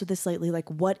obsessed with this lately. Like,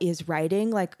 what is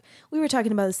writing? Like, we were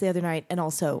talking about this the other night, and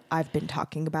also I've been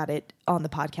talking about it on the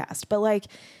podcast. But like,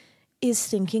 is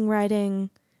thinking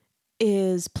writing?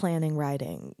 Is planning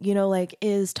writing? Like,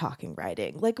 is talking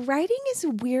writing? Like, writing is a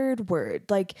weird word.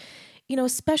 Like,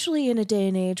 especially in a day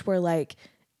and age where like,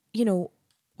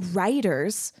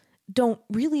 writers don't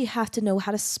really have to know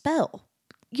how to spell.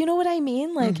 You know what I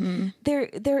mean? Like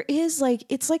there is like,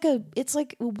 it's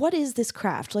like what is this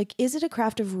craft? Like, is it a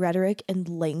craft of rhetoric and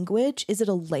language? Is it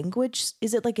a language?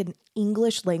 Is it like an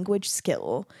English language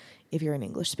skill if you're an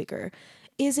English speaker?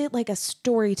 Is it like a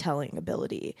storytelling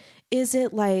ability? Is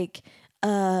it like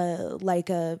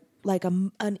an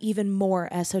even more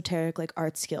esoteric like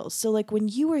art skills? So like when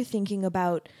you were thinking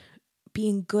about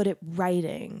being good at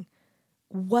writing,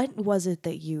 what was it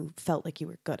that you felt like you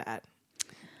were good at?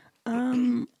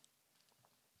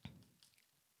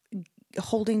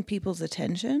 Holding people's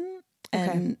attention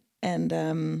and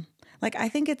like I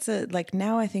think it's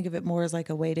now I think of it more as like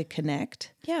a way to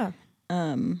connect. Yeah.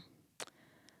 But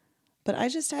I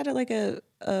just had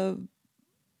a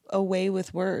way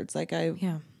with words. Like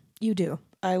you do.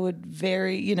 I would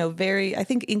I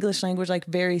think English language, like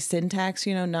very syntax,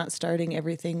 not starting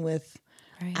everything with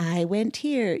right. I went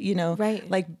here, right.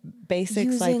 Like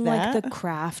basics using like that. Like the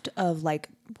craft of like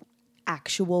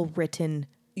actual written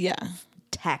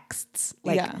texts,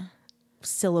 like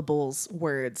syllables,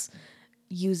 words,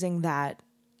 using that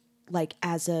like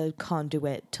as a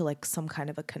conduit to like some kind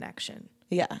of a connection.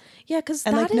 Yeah. Yeah, because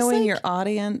and like knowing your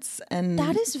audience, and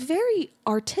that is very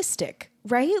artistic,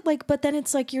 right? Like, but then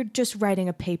it's like you're just writing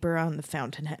a paper on the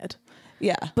Fountainhead.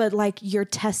 Yeah. But like you're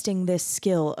testing this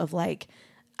skill of like,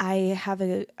 I have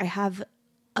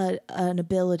an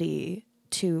ability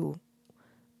to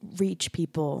reach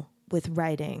people with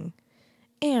writing.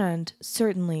 And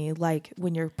certainly like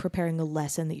when you're preparing a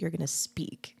lesson that you're going to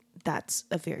speak, that's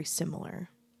a very similar.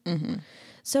 Mm-hmm.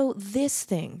 So this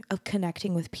thing of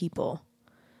connecting with people,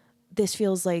 this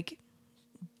feels like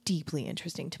deeply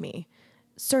interesting to me.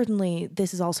 Certainly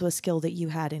this is also a skill that you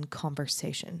had in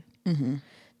conversation. Mm-hmm.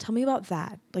 Tell me about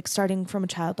that. Like starting from a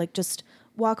child, like just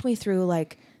walk me through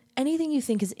like anything you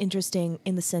think is interesting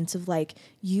in the sense of like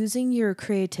using your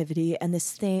creativity and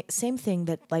this same thing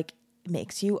that like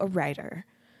makes you a writer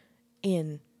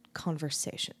in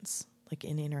conversations, like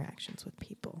in interactions with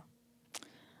people.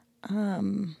 I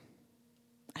don't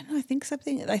know. I think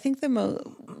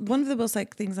one of the most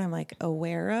like things I'm like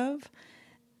aware of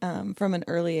from an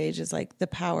early age is like the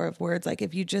power of words. Like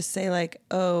if you just say like,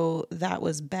 oh, that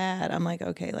was bad, I'm like,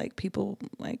 okay, like people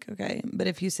like, okay. But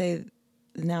if you say,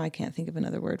 now I can't think of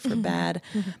another word for bad,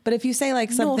 but if you say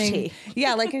like something, naughty.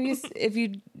 Yeah, like if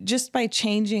you just by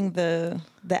changing the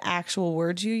actual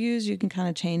words you use, you can kind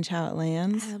of change how it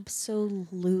lands.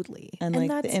 Absolutely. And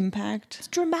like the impact. It's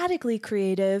dramatically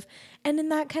creative. And in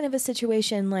that kind of a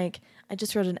situation, like I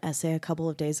just wrote an essay a couple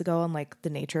of days ago on like the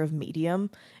nature of medium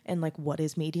and like what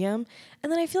is medium.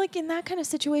 And then I feel like in that kind of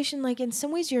situation, like in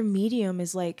some ways your medium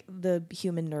is like the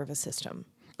human nervous system.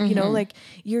 You know, like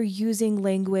you're using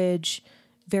language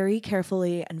very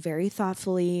carefully and very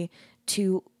thoughtfully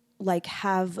to like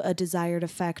have a desired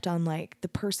effect on like the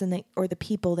person that or the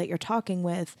people that you're talking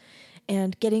with,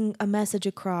 and getting a message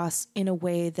across in a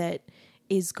way that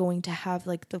is going to have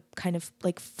like the kind of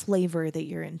like flavor that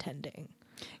you're intending.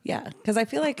 Yeah, because I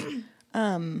feel like,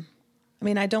 I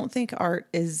mean, I don't think art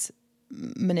is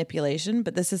manipulation,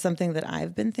 but this is something that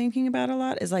I've been thinking about a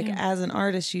lot. Is like as an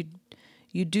artist,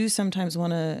 you do sometimes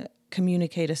want to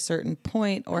communicate a certain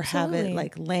point or have it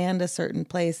like land a certain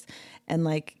place, and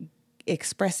like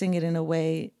expressing it in a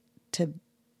way to,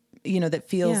 that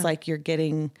feels like you're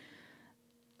getting.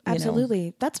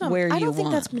 Absolutely. That's not where I you don't think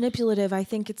want. that's manipulative. I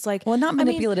think it's like, Well, not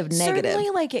manipulative, negative.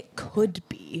 Certainly like it could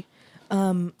be.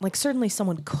 Like certainly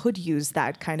someone could use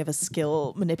that kind of a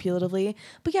skill manipulatively.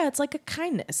 But yeah, it's like a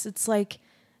kindness. It's like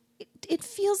it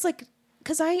feels like,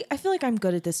 because I feel like I'm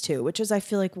good at this too, which is I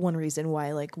feel like one reason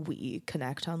why like we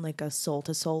connect on like a soul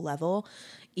to soul level,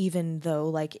 even though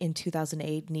like in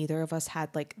 2008 neither of us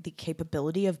had like the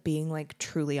capability of being like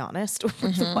truly honest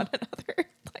with one another.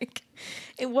 Like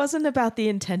it wasn't about the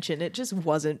intention, it just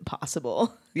wasn't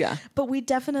possible. Yeah. But we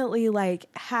definitely like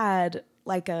had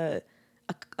like a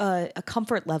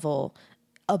comfort level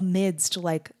amidst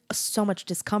like so much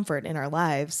discomfort in our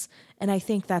lives. And I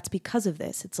think that's because of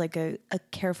this. It's like a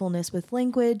carefulness with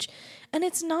language, and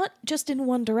it's not just in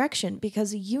one direction,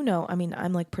 because I mean,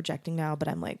 I'm like projecting now, but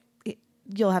I'm like,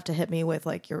 you'll have to hit me with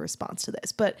like your response to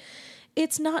this. But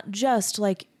it's not just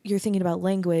like you're thinking about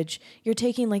language, you're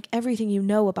taking like everything you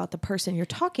know about the person you're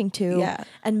talking to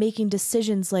and making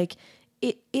decisions. Like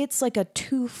it's like a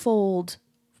twofold.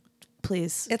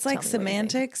 Please. It's like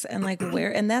semantics and like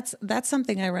where, and that's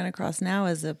something I run across now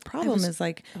as a problem, is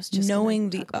like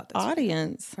knowing the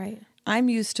audience. Right. I'm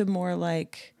used to more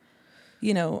like,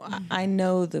 I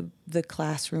know the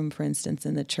classroom, for instance,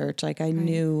 in the church. Like I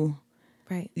knew,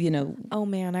 right. Oh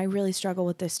man, I really struggle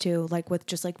with this too. Like with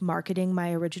just like marketing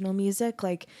my original music.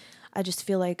 Like I just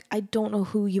feel like I don't know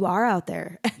who you are out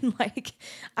there. And like,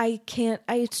 I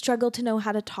struggle to know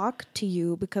how to talk to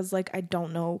you because like, I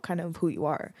don't know kind of who you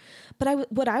are. But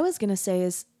what I was going to say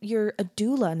is you're a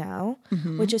doula now,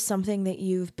 which is something that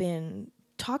you've been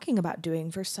talking about doing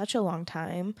for such a long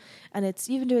time. And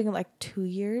you've been doing it like 2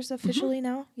 years officially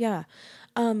now. Yeah.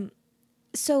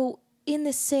 So in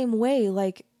the same way,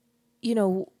 like,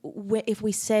 if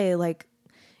we say like,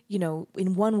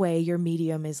 in one way, your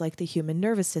medium is like the human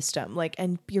nervous system, like,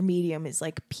 and your medium is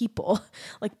like people,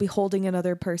 like beholding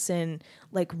another person,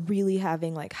 like really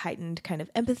having like heightened kind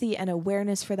of empathy and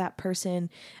awareness for that person,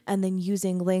 and then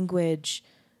using language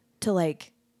to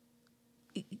like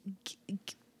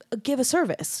give a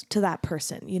service to that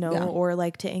person, or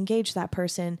like to engage that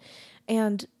person.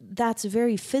 And that's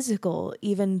very physical,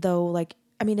 even though like,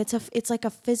 I mean, it's like a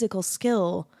physical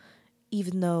skill,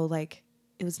 even though like,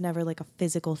 it was never like a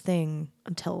physical thing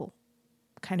until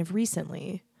kind of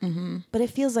recently, but it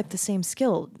feels like the same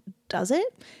skill. Does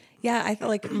it? Yeah. I feel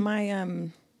like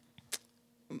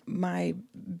my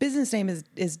business name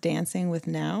is Dancing with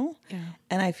Now. Yeah.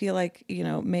 And I feel like,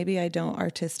 maybe I don't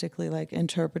artistically like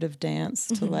interpretive dance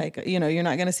to like, you're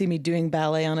not going to see me doing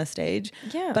ballet on a stage.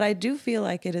 Yeah. But I do feel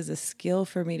like it is a skill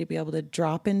for me to be able to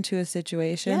drop into a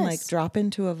situation, like drop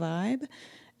into a vibe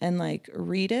and like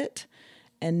read it.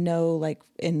 And know, like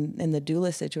in the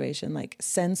doula situation, like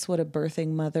sense what a birthing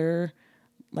mother,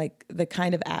 like the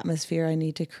kind of atmosphere I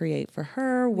need to create for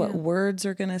her, what words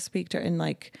are going to speak to her, and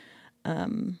like,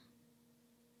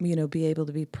 be able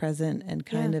to be present and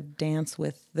kind of dance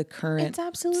with the current. It's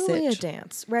absolutely a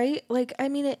dance, right? Like, I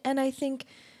mean, and I think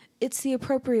it's the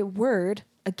appropriate word,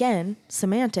 again,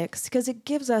 semantics, because it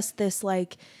gives us this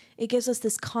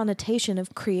connotation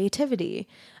of creativity.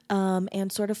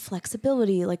 And sort of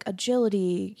flexibility, like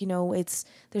agility,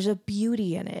 there's a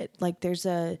beauty in it. Like there's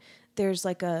a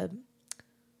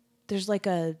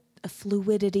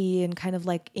fluidity and kind of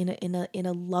like in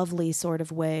a lovely sort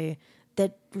of way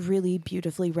that really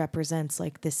beautifully represents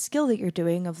like this skill that you're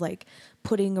doing of like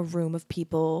putting a room of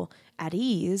people at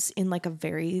ease in like a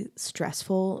very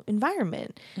stressful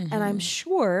environment. And I'm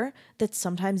sure that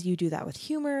sometimes you do that with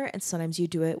humor, and sometimes you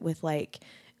do it with like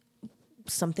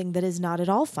something that is not at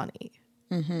all funny.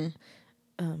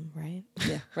 Right?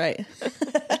 Yeah, right.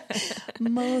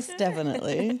 Most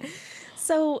definitely.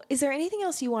 So is there anything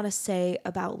else you want to say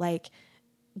about like,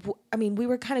 I mean, we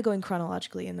were kind of going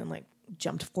chronologically and then like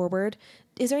jumped forward.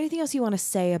 Is there anything else you want to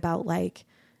say about like,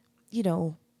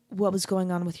 what was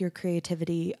going on with your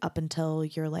creativity up until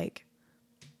you're like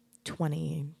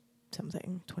 20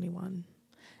 something, 21?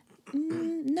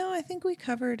 No, I think we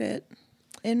covered it.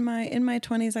 In my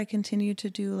 20s, I continued to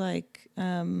do like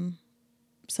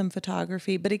some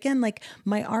photography. But again, like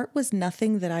my art was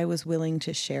nothing that I was willing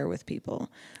to share with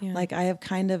people. Yeah. Like I have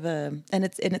kind of and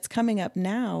it's coming up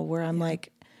now where I'm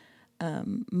like,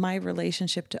 my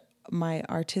relationship to my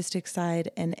artistic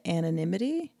side and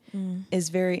anonymity is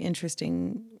very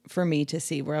interesting for me to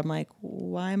see, where I'm like,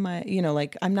 why am I,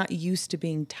 like I'm not used to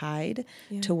being tied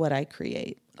to what I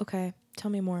create. Okay.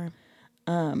 Tell me more.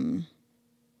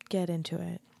 Get into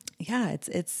it. Yeah,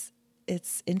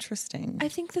 it's interesting. I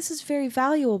think this is very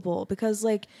valuable because,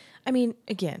 like, I mean,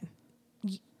 again,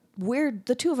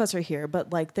 the two of us are here,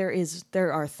 but like there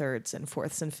are thirds and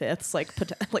fourths and fifths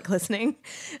like listening.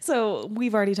 So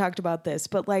we've already talked about this,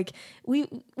 but like we've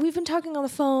been talking on the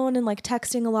phone and like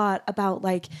texting a lot about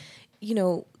like,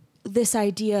 this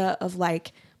idea of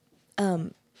like,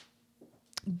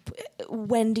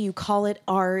 when do you call it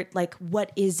art? Like,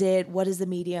 what is it? What is the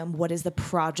medium? What is the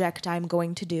project I'm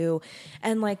going to do?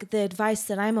 And like the advice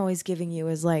that I'm always giving you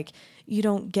is like, you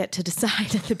don't get to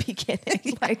decide at the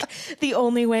beginning. Like the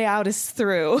only way out is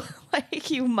through. Like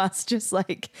you must just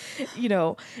like,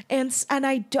 and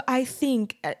I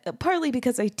think partly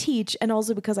because I teach and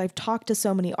also because I've talked to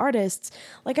so many artists,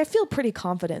 like I feel pretty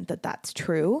confident that that's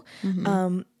true.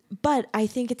 Mm-hmm. But I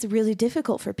think it's really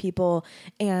difficult for people,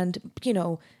 and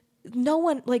no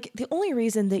one, like the only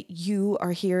reason that you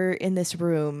are here in this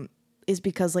room is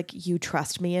because like you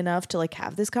trust me enough to like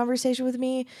have this conversation with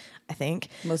me, I think.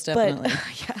 Most definitely.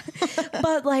 But, yeah.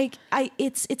 But like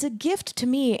it's a gift to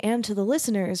me and to the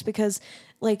listeners, because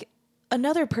like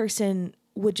another person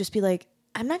would just be like,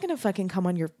 I'm not going to fucking come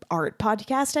on your art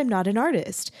podcast. I'm not an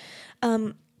artist.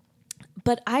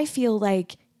 But I feel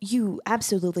like you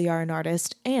absolutely are an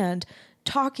artist, and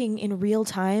talking in real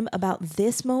time about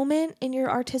this moment in your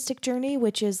artistic journey,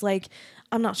 which is like,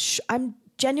 I'm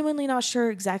genuinely not sure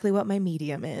exactly what my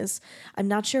medium is. I'm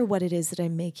not sure what it is that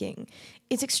I'm making.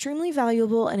 It's extremely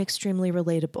valuable and extremely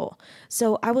relatable.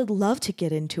 So I would love to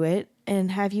get into it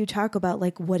and have you talk about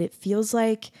like what it feels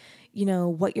like,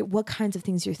 what kinds of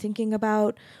things you're thinking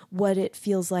about, what it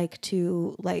feels like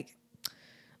to like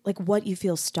what you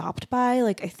feel stopped by.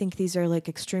 Like, I think these are like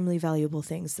extremely valuable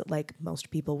things that like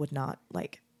most people would not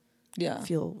like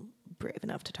feel brave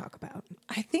enough to talk about.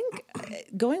 I think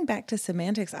going back to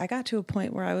semantics, I got to a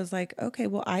point where I was like, okay,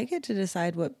 well, I get to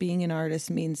decide what being an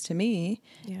artist means to me.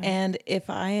 Yeah. And if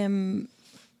I am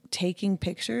taking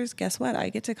pictures, guess what? I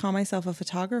get to call myself a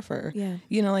photographer. Yeah.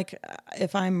 Like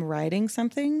if I'm writing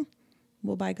something,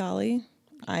 well, by golly,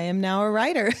 I am now a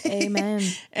writer. Amen.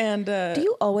 And do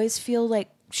you always feel like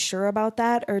sure about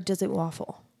that, or does it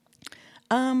waffle?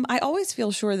 I always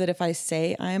feel sure that if I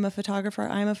say I am a photographer,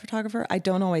 I'm a photographer. I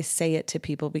don't always say it to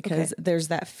people because there's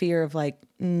that fear of like,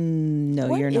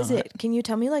 no, you're not. What is it? Can you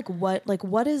tell me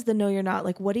what is the no, you're not?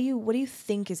 Like, what do you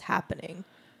think is happening?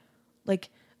 Like,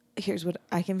 here's what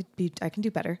I can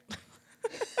do better.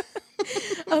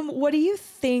 What do you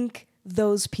think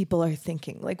those people are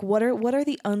thinking? Like, what are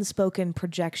the unspoken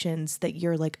projections that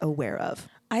you're like aware of?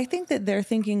 I think that they're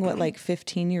thinking what like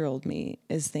 15-year-old me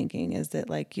is thinking, is that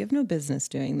like, you have no business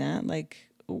doing that. Like,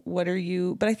 what are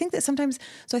you? But I think that sometimes,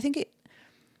 so I think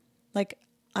like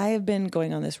I have been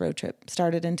going on this road trip,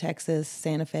 started in Texas,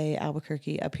 Santa Fe,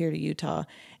 Albuquerque, up here to Utah.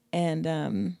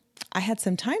 And I had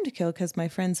some time to kill because my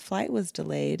friend's flight was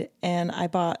delayed. And I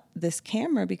bought this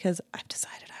camera because I've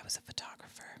decided I was a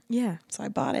photographer. Yeah. So I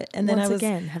bought it. And then Once I was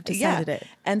again have decided it.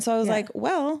 And so I was like,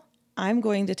 well, I'm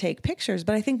going to take pictures.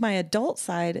 But I think my adult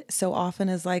side so often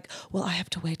is like, well, I have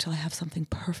to wait till I have something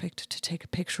perfect to take a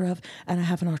picture of. And I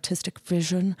have an artistic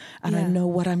vision and I know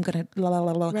what I'm going to blah, blah,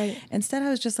 blah, blah. Right. Instead, I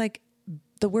was just like,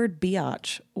 the word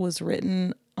biatch was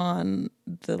written on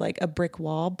the like a brick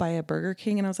wall by a Burger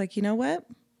King. And I was like, you know what?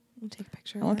 I'll take a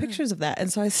picture. I want pictures of that.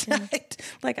 And so I said,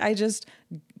 like, I just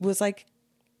was like,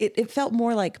 it felt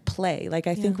more like play. Like,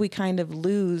 I think we kind of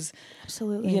lose,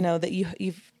 absolutely,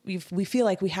 that we feel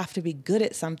like we have to be good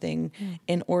at something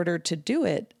in order to do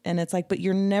it. And it's like, but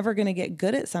you're never going to get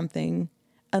good at something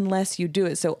unless you do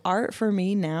it. So art for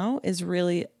me now is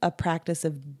really a practice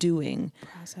of doing.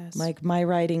 Process. Like my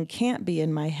writing can't be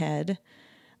in my head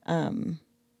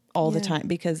all the time,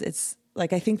 because it's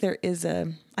like, I think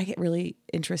I get really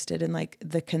interested in like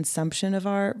the consumption of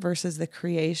art versus the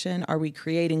creation. Are we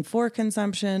creating for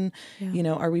consumption?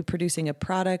 Yeah. Are we producing a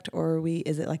product, or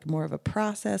is it like more of a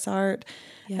process art?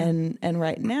 Yeah. And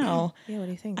right now, what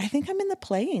do you think? I think I'm in the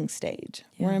playing stage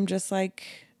where I'm just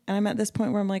like, and I'm at this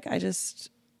point where I'm like, I just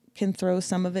can throw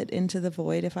some of it into the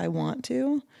void if I want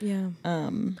to. Yeah.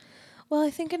 Well, I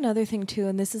think another thing too,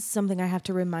 and this is something I have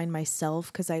to remind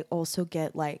myself, because I also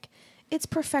get like, it's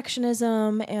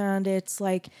perfectionism, and it's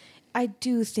like, I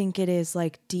do think it is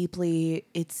like deeply,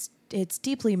 it's it's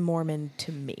deeply Mormon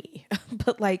to me,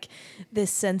 but like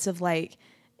this sense of like,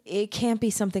 it can't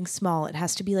be something small. It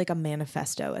has to be like a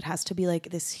manifesto. It has to be like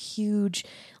this huge,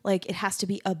 like it has to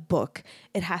be a book.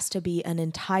 It has to be an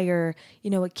entire,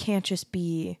 it can't just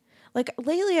be like,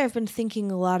 lately I've been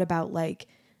thinking a lot about like,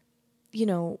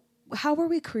 how are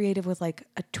we creative with like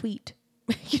a tweet,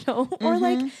 or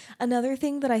like another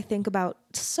thing that I think about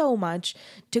so much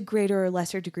to greater or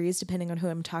lesser degrees, depending on who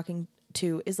I'm talking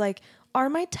to, is like, are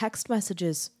my text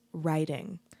messages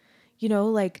writing?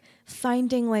 Like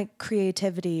finding like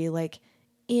creativity, like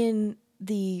in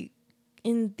the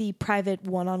private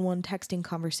one-on-one texting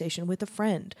conversation with a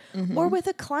friend or with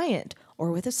a client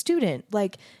or with a student.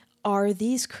 Like, are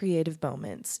these creative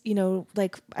moments,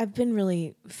 like I've been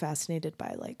really fascinated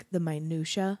by like the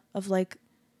minutia of like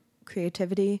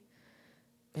creativity.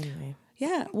 Anyway.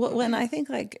 Yeah. Well, when I think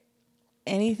like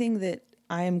anything that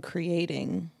I am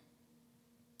creating,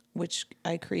 which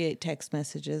I create text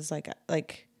messages,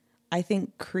 like I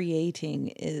think creating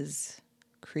is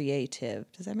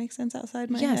creative. Does that make sense outside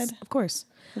my head? Yes, of course.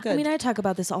 Good. I mean, I talk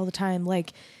about this all the time.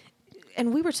 Like,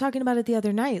 and we were talking about it the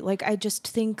other night. Like, I just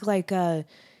think like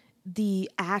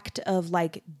the act of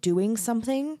like doing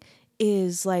something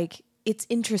is like, it's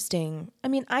interesting. I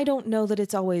mean, I don't know that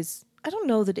it's always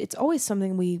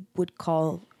something we would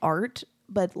call art,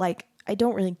 but like, I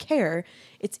don't really care.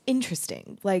 It's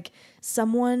interesting. Like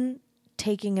someone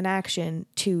taking an action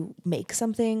to make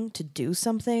something, to do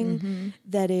something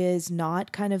that is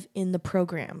not kind of in the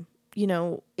program,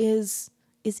 is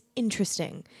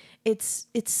interesting. It's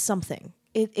something.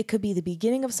 It could be the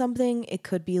beginning of something. It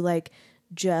could be like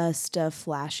just a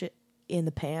flash in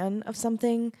the pan of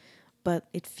something, but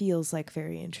it feels like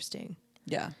very interesting.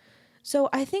 Yeah. So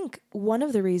I think one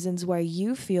of the reasons why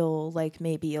you feel like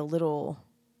maybe a little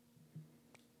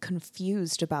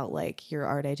confused about like your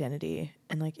art identity,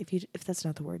 and like if that's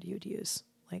not the word you would use,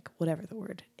 like whatever the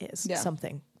word is,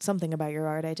 something about your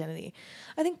art identity,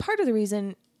 I think part of the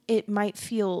reason it might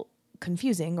feel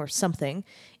confusing or something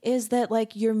is that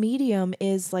like your medium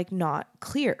is like not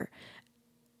clear.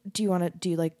 Do you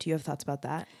have thoughts about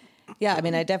that? Yeah, I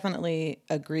mean, I definitely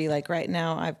agree. Like right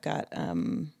now I've got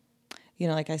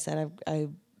like I said, I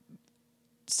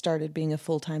started being a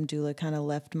full-time doula, kind of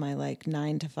left my like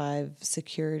 9-to-5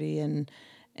 security and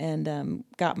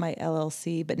got my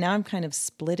LLC, but now I'm kind of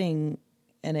splitting,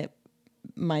 and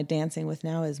my Dancing with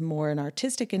Now is more an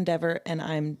artistic endeavor, and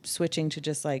I'm switching to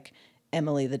just like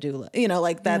Emily the doula,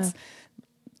 like that's,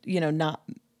 not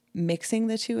mixing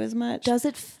the two as much. Does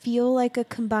it feel like a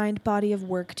combined body of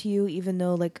work to you, even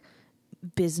though like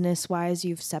business wise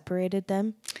you've separated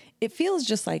them? It feels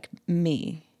just like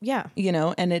me. Yeah.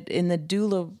 And it in the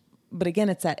doula, but again,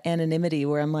 it's that anonymity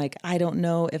where I'm like, I don't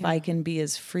know if I can be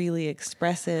as freely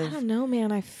expressive. I don't know,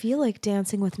 man. I feel like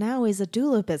Dancing with Now is a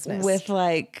doula business. With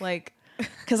like,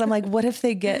 because I'm like, what if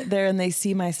they get there and they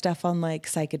see my stuff on like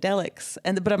psychedelics?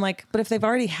 But I'm like, but if they've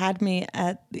already had me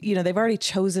at, they've already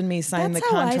chosen me, signed the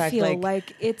contract. How I feel.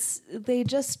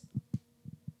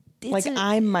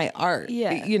 I'm my art.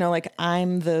 Yeah. Like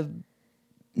I'm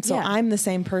I'm the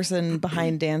same person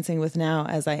behind Dancing with Now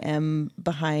as I am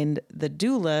behind the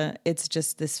doula. It's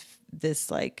just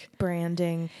this like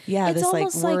branding. Yeah, it's this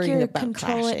almost like worrying you're about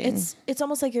controlling. crashing. It's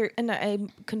almost like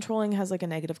controlling has like a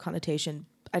negative connotation.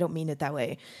 I don't mean it that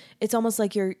way. It's almost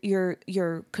like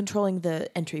you're controlling the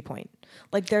entry point.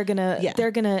 Like they're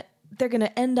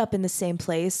gonna end up in the same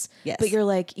place. Yes. But you're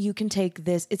like, you can take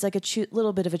this. It's like a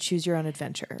little bit of a choose your own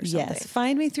adventure or something. Yes.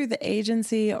 Find me through the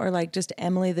agency or like just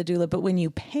Emily the doula. But when you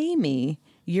pay me,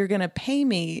 you're going to pay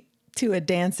me to a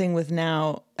Dancing with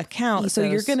Now account. Ethos, so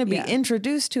you're going to be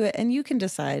introduced to it, and you can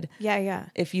decide. Yeah.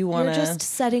 If you want to. You're just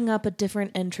setting up a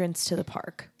different entrance to the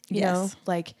park. You know?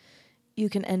 Like you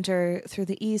can enter through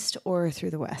the east or through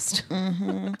the west.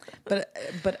 Mm-hmm.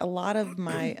 But a lot of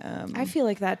my I feel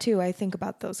like that too. I think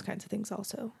about those kinds of things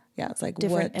also. Yeah, it's like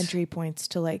different entry points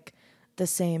to like the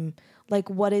same, like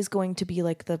what is going to be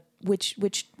like the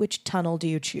which tunnel do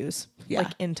you choose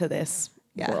like into this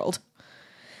world?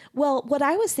 Well, what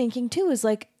I was thinking too is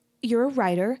like you're a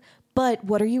writer, but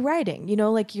what are you writing?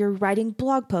 Like you're writing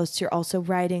blog posts. You're also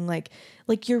writing like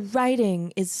your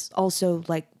writing is also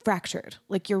like fractured.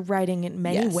 Like you're writing in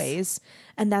many ways,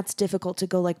 and that's difficult to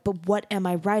go like, but what am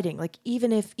I writing? Like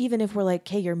even if we're like,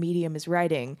 hey, your medium is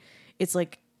writing, it's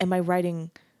like, am I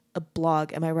writing a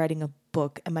blog? Am I writing a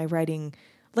book? Am I writing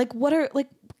like what are like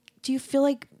Do you feel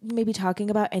like maybe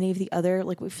talking about any of the other,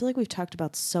 like, we feel like we've talked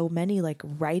about so many like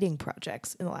writing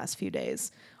projects in the last few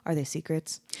days. Are they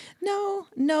secrets? No,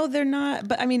 they're not.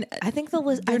 But I mean, I think the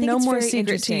list, they're I think no it's more very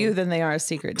secret to you interesting. than they are a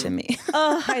secret to me.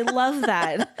 Oh, I love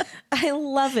that. I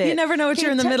love it. You never know what you're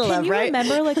in the middle of, right? Can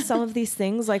you remember like some of these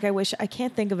things? Like I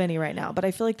can't think of any right now, but I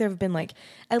feel like there have been like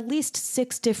at least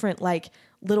 6 different like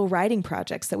little writing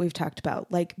projects that we've talked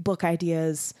about, like book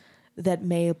ideas that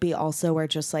may be also are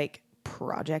just like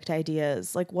project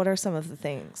ideas. Like what are some of the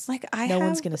things? Like no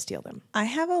one's going to steal them. I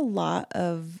have a lot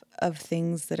of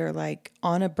things that are like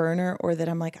on a burner or that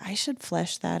I'm like, I should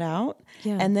flesh that out.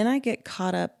 Yeah. And then I get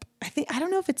caught up. I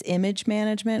don't know if it's image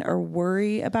management or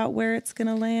worry about where it's going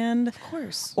to land. Of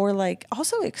course. Or like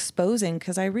also exposing,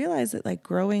 because I realized that like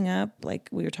growing up, like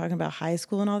we were talking about high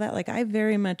school and all that, like I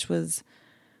very much was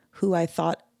who I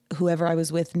thought whoever I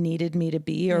was with needed me to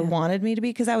be or wanted me to be,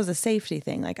 because that was a safety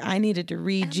thing. Like I needed to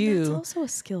read And you. that's also a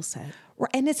skill set.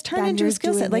 And it's turned Then into a you're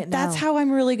skill set. doing Like it that's now. how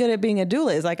I'm really good at being a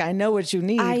doula, is like I know what you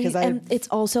need And it's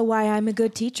also why I'm a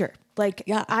good teacher. Like,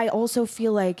 Yeah. I also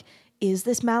feel like, is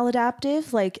this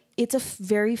maladaptive? Like, it's a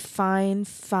very fine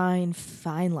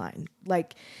line.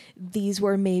 Like, these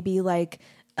were maybe like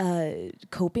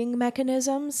coping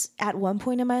mechanisms at one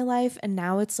point in my life, and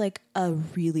now it's like a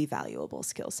really valuable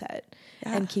skill set.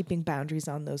 Yeah. And keeping boundaries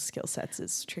on those skill sets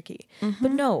is tricky.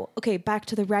 But no, okay, back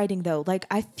to the writing though. Like,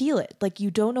 I feel it. Like,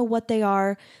 you don't know what they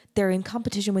are. They're in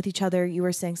competition with each other. You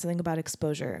were saying something about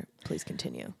exposure. Please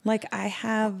continue. like I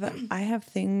have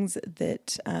things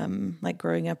that like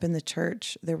growing up in the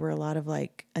church, there were a lot of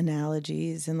like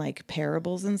analogies and like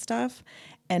parables and stuff.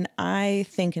 And I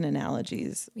think in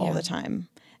analogies all the time.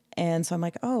 And so I'm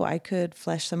like, oh, I could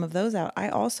flesh some of those out. I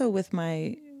also with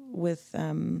like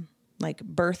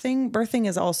birthing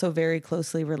is also very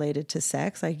closely related to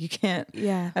sex. Like you can't,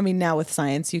 I mean, now with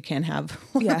science, you can't have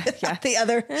the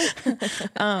other,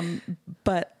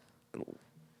 but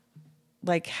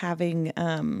like having,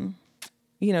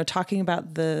 talking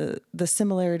about the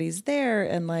similarities there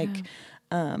and like,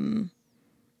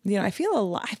 I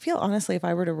feel honestly, if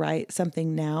I were to write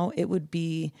something now, it would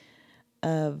be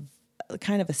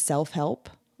kind of a self-help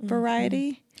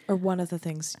variety. Or one of the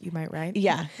things you might write.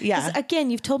 Yeah. 'Cause again,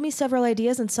 you've told me several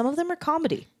ideas and some of them are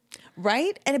comedy.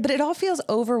 Right. But it all feels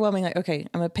overwhelming. Like, okay,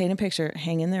 I'm going to paint a picture.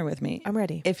 Hang in there with me. I'm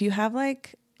ready. If you have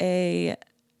like a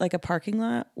parking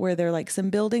lot where there are like some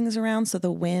buildings around, so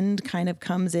the wind kind of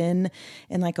comes in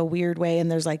like a weird way,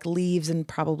 and there's like leaves and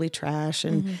probably trash,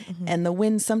 and and the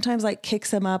wind sometimes like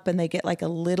kicks them up and they get like a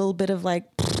little bit of like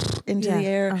into the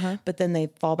air, but then they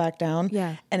fall back down.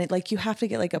 Yeah. And it like you have to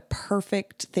get like a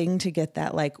perfect thing to get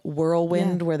that like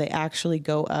whirlwind where they actually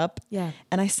go up. Yeah.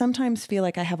 And I sometimes feel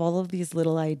like I have all of these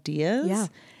little ideas. Yeah.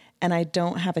 And I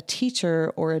don't have a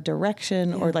teacher or a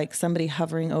direction or like somebody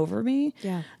hovering over me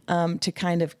to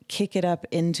kind of kick it up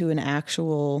into an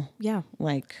actual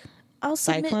like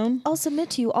cyclone. I'll submit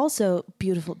to you also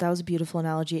beautiful. That was a beautiful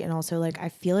analogy. And also like, I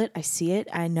feel it. I see it.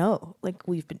 I know, like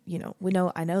we've been,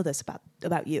 I know this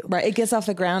about you. Right. It gets off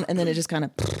the ground and then it just kind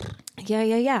of.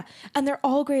 Yeah. And they're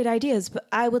all great ideas, but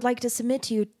I would like to submit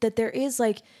to you that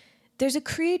there's a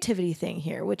creativity thing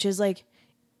here, which is like,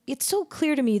 it's so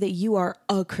clear to me that you are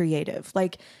a creative.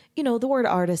 Like, the word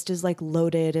artist is like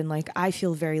loaded and like, I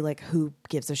feel very like, who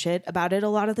gives a shit about it a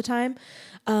lot of the time.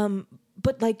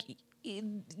 But like,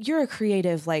 you're a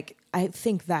creative. Like, I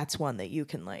think that's one that you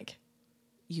can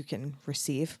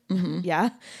receive. Yeah.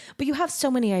 But you have so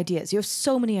many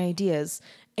ideas.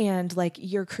 And like,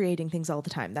 you're creating things all the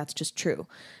time. That's just true.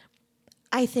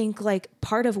 I think like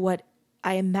part of what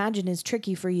I imagine is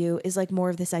tricky for you is like more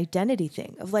of this identity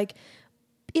thing of like,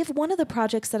 if one of the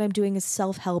projects that I'm doing is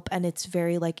self-help and it's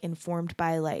very like informed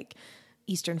by like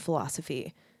Eastern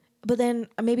philosophy, but then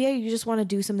maybe you just want to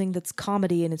do something that's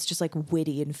comedy and it's just like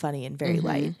witty and funny and very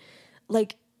light.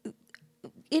 Like,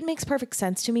 it makes perfect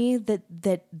sense to me that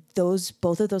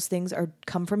both of those things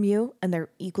come from you and they're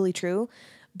equally true.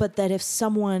 But that if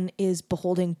someone is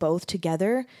beholding both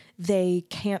together, they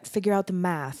can't figure out the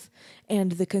math.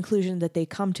 And the conclusion that they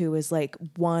come to is like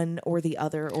one or the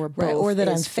other or both. Right, or that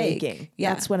is I'm fake. faking.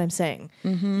 Yeah. That's what I'm saying.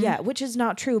 Yeah, which is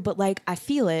not true. But like, I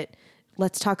feel it.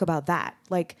 Let's talk about that.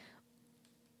 Like,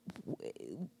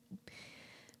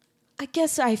 I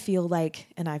guess I feel like,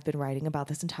 and I've been writing about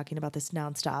this and talking about this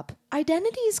nonstop,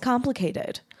 identity is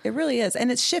complicated. It really is.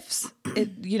 And it shifts.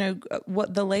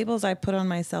 What the labels I put on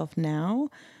myself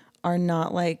now are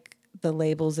not like the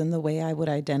labels in the way I would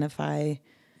identify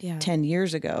 10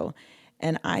 years ago.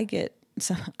 And I get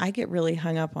really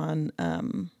hung up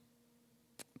on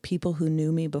people who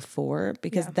knew me before,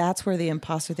 because that's where the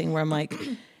imposter thing, where I'm like,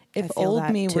 if feel old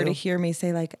that me were to too. hear me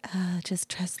say like, just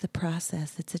trust the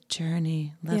process. It's a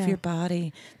journey. Love Yeah. your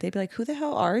body. They'd be like, who the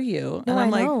hell are you? No, and I'm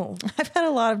I like, know. I've had a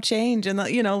lot of change and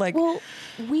like, Well,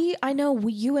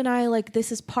 you and I, like,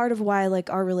 this is part of why, like,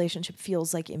 our relationship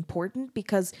feels like important,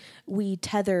 because we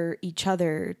tether each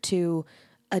other to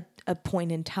a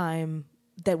point in time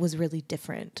that was really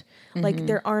different. Like,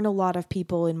 there aren't a lot of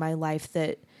people in my life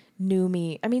that knew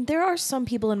me. I mean, there are some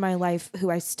people in my life who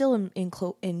I still am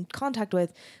in contact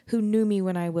with, who knew me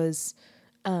when I was,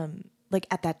 like,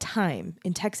 at that time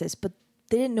in Texas, but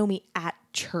they didn't know me at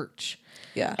church.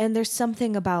 yeah. And there's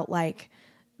something about, like,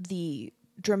 the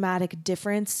dramatic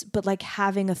difference, but like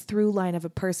having a through line of a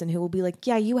person who will be like,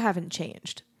 yeah, you haven't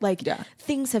changed. Like, Yeah.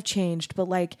 things have changed, but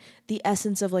like the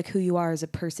essence of like who you are as a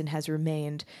person has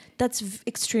remained. That's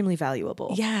extremely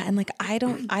valuable. Yeah. And like, I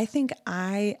think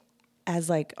I, as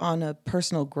like on a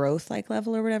personal growth like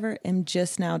level or whatever, am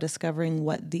just now discovering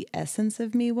what the essence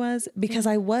of me was, because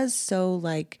I was so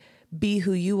like, be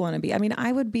who you want to be. I mean,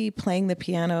 I would be playing the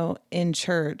piano in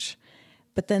church,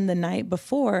 but then the night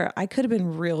before I could have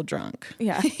been real drunk.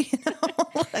 Yeah.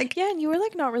 Like, Yeah. And you were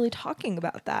like not really talking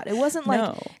about that. It wasn't like,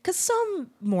 No. because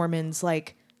some Mormons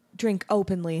like drink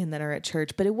openly and then are at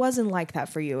church, but it wasn't like that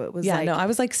for you. It was yeah, like, no, I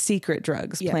was like secret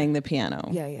drugs Yeah. playing the piano.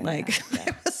 Yeah, yeah, Like, yeah,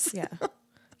 it was, yeah.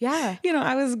 Yeah.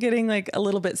 I was getting like a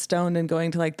little bit stoned and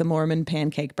going to like the Mormon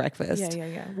pancake breakfast. Yeah,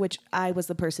 yeah, yeah. Which I was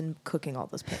the person cooking all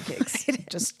those pancakes.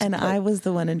 Just to And put- I was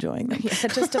the one enjoying them. yeah,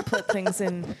 just to put things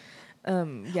in.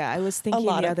 I was thinking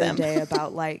lot the of other them. day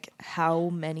about like how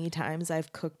many times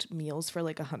I've cooked meals for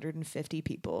like 150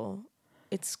 people.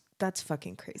 That's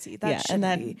fucking crazy. That Yeah, shouldn't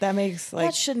and be. that makes like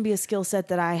That shouldn't be a skill set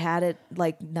that I had at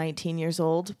like 19 years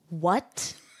old.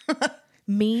 What?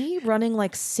 Me running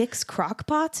like 6 crock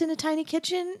pots in a tiny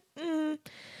kitchen?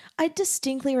 I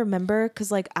distinctly remember,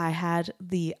 because like I had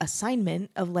the assignment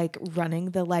of like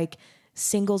running the like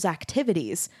singles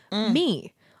activities.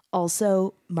 Me.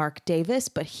 Also Mark Davis,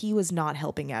 but he was not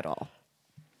helping at all.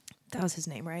 That was his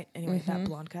name, right? Anyway, that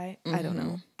blonde guy. I don't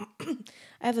know.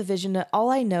 I have a vision that all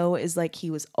I know is like he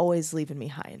was always leaving me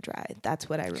high and dry. That's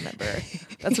what I remember.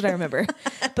 That's what I remember.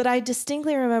 But I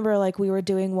distinctly remember like we were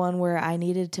doing one where I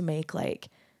needed to make like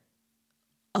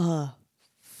a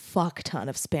fuck ton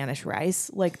of Spanish rice.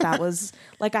 Like that was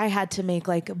like I had to make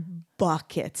like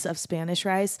buckets of Spanish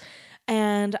rice.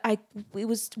 And we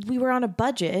were on a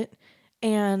budget,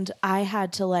 and I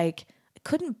had to like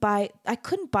couldn't buy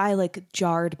like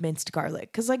jarred minced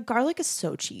garlic, because like garlic is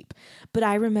so cheap. But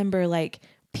I remember like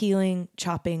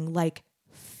chopping like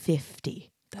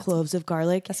 50 cloves of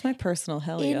garlic that's my personal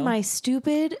hell, in my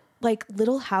stupid like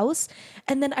little house.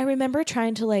 And then I remember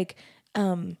trying to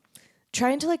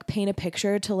paint a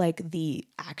picture to like the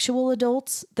actual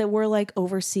adults that were like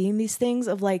overseeing these things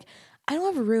of like, I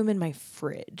don't have room in my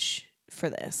fridge for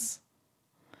this,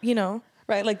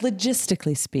 right? Like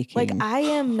logistically speaking, like I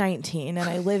am 19 and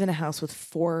I live in a house with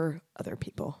 4 other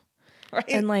people. right?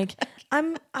 And like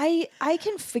I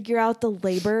can figure out the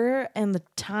labor and the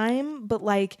time, but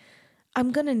like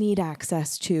I'm gonna need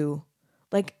access to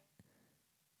like,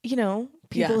 people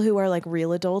Yeah. who are like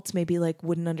real adults maybe like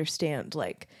wouldn't understand.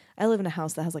 Like I live in a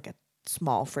house that has like a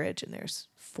small fridge and there's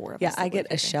 4 of yeah, us. that I live get a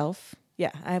here. shelf.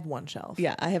 Yeah, I have 1 shelf.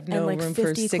 Yeah, I have And no like room for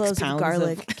 50 6 cloves pounds of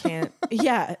garlic of can't.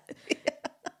 Yeah.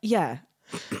 Yeah.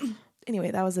 Anyway,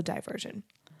 that was a diversion.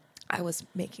 I was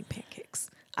making pancakes.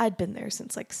 I'd been there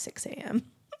since like 6 a.m.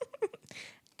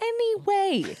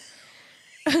 Anyway.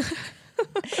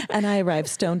 And I arrived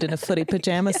stoned in a footy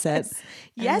pajama set.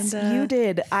 Yes, And, you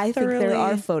did. I think there are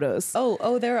thoroughly- photos.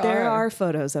 Oh, there There are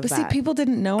photos of But that. see, people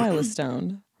didn't know I was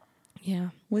stoned, Yeah.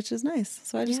 which is nice.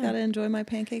 So I just Yeah. got to enjoy my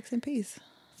pancakes in peace.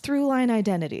 Through line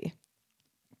identity.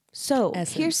 So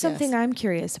Essence, here's something yes. I'm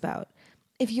curious about.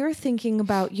 If you're thinking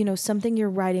about, something you're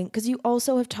writing, because you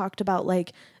also have talked about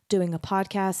like doing a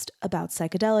podcast about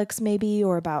psychedelics maybe,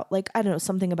 or about like, I don't know,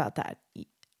 something about that.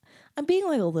 I'm being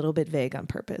like a little bit vague on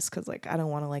purpose because like I don't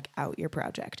want to like out your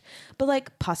project, but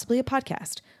like possibly a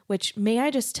podcast, which may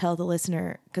I just tell the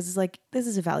listener, because it's like, this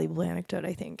is a valuable anecdote,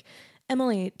 I think.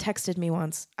 Emily texted me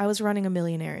once. I was running a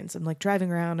million errands. I'm like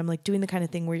driving around. I'm like doing the kind of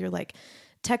thing where you're like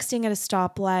texting at a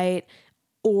stoplight,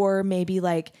 or maybe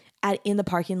like in the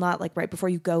parking lot, like right before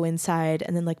you go inside,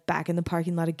 and then like back in the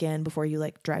parking lot again before you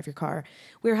like drive your car.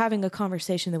 We were having a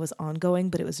conversation that was ongoing,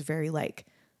 but it was very like,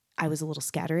 I was a little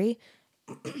scattery.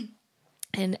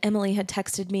 And Emily had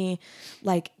texted me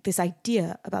like this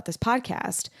idea about this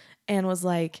podcast and was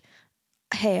like,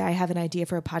 hey, I have an idea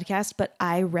for a podcast. But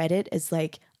I read it as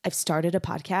like, I've started a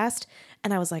podcast.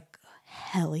 And I was like,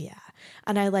 hell yeah.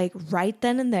 And I like right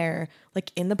then and there,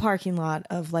 like in the parking lot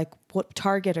of like what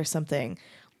Target or something,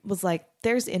 was like,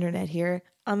 there's internet here.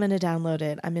 I'm going to download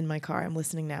it. I'm in my car. I'm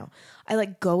listening now. I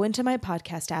like go into my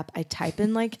podcast app. I type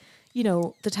in like, you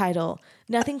know, the title.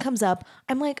 Nothing comes up.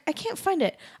 I'm like, I can't find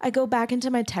it. I go back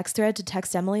into my text thread to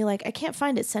text Emily, like, I can't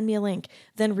find it. Send me a link.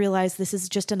 Then realize this is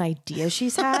just an idea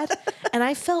she's had. And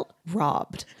I felt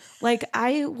robbed. Like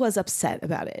I was upset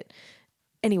about it.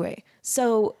 Anyway,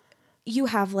 so you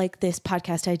have like this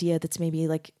podcast idea that's maybe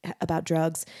like about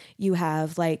drugs. You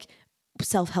have like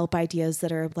self-help ideas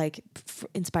that are like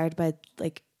inspired by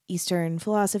like Eastern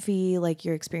philosophy, like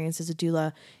your experience as a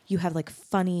doula. You have like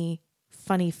fun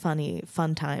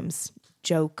times,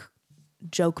 joke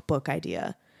book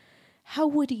idea. How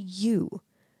would you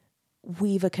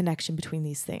weave a connection between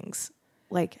these things?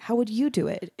 Like, how would you do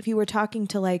it if you were talking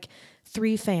to like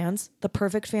 3 fans, the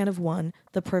perfect fan of one,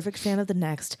 the perfect fan of the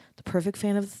next, the perfect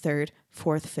fan of the third,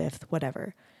 fourth, fifth,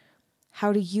 whatever?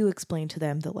 How do you explain to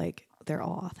them that like they're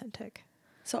all authentic?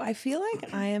 So I feel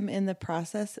like I am in the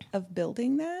process of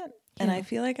building that. And I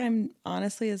feel like I'm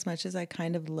honestly, as much as I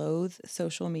kind of loathe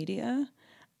social media,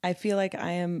 I feel like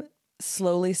I am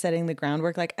slowly setting the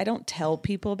groundwork. Like I don't tell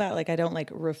people about, like I don't like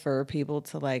refer people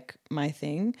to like my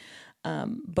thing.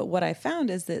 But what I found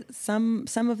is that some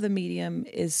of the medium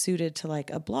is suited to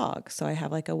like a blog. So I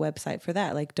have like a website for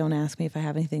that. Like, don't ask me if I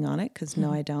have anything on it, because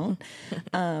no, I don't.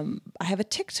 I have a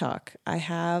TikTok. I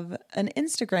have an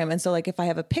Instagram. And so like if I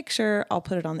have a picture, I'll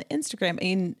put it on the Instagram.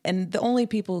 And the only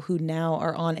people who now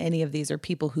are on any of these are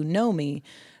people who know me.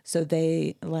 So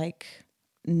they like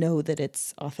know that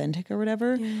it's authentic or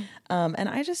whatever. Yeah. And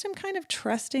I just am kind of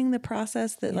trusting the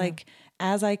process that like,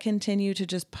 as I continue to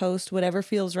just post whatever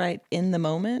feels right in the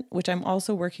moment, which I'm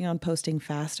also working on posting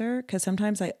faster, because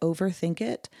sometimes I overthink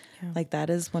it. Yeah. Like that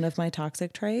is one of my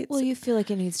toxic traits. Well, you feel like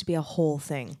it needs to be a whole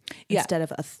thing instead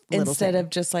of a little instead thing.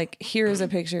 of just like, here's a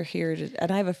picture here.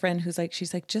 And I have a friend who's like,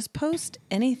 she's like, just post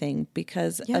anything,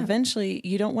 because eventually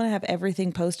you don't want to have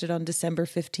everything posted on December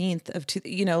 15th of,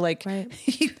 like, right.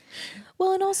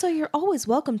 Well, and also you're always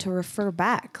welcome to refer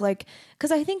back. Like,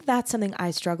 because I think that's something I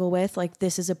struggle with. Like,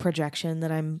 this is a projection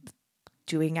that I'm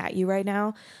doing at you right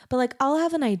now. But like, I'll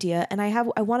have an idea and I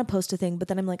want to post a thing, but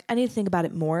then I'm like, I need to think about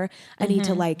it more. I need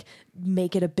to like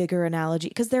make it a bigger analogy.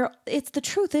 Because the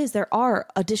truth is there are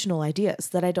additional ideas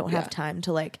that I don't have time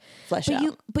to like flesh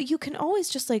out. But you can always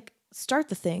just like start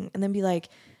the thing and then be like,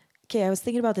 okay, I was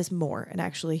thinking about this more. And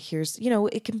actually here's,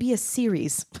 it can be a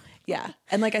series. Yeah.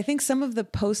 And like, I think some of the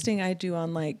posting I do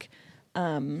on like,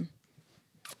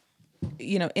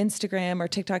 Instagram or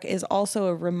TikTok is also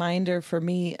a reminder for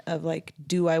me of like,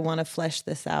 do I want to flesh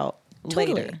this out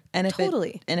later? And if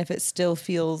it still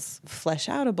feels flesh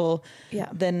outable,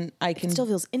 then I can. It still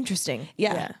feels interesting.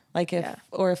 Yeah. Like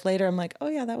if later I'm like, oh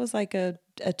yeah, that was like a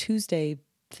Tuesday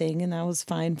thing and that was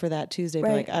fine for that Tuesday. Right.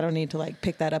 But like, I don't need to like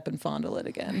pick that up and fondle it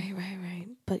again. Right.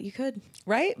 But you could.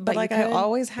 Right. But like I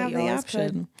always have the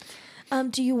option.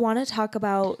 Do you want to talk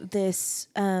about this,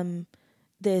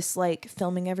 this like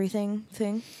filming everything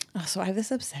thing? Oh, so I have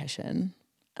this obsession.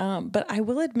 But I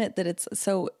will admit that it's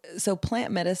so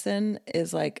plant medicine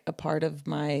is like a part of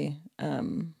my,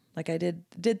 like I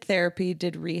did therapy,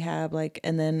 did rehab, like,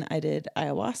 and then I did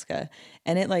ayahuasca,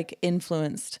 and it like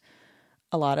influenced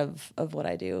a lot of what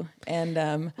I do. And,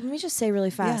 let me just say really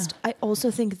fast. I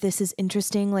also think this is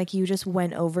interesting. Like you just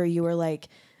went over, you were like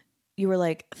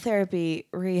therapy,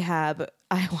 rehab,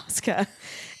 ayahuasca.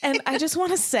 And I just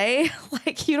want to say,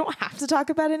 like, you don't have to talk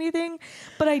about anything,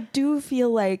 but I do feel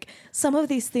like some of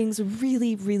these things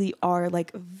really, really are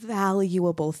like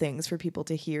valuable things for people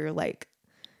to hear. Like,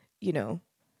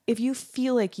 if you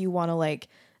feel like you want to like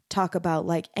talk about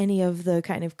like any of the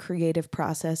kind of creative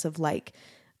process of like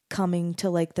coming to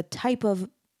like the type of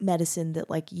medicine that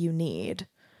like you need,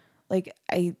 like,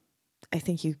 I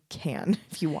think you can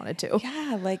if you wanted to.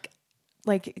 Yeah. Like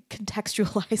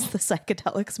contextualize the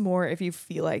psychedelics more if you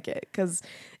feel like it, because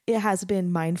it has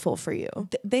been mindful for you.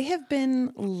 They have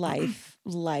been life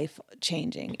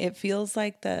changing. It feels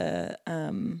like the,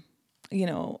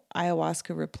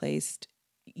 ayahuasca replaced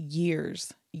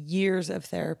years of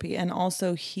therapy and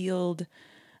also healed,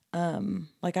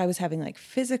 like I was having like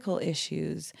physical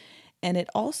issues, and it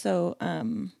also,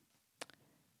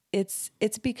 it's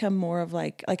become more of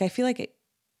like I feel like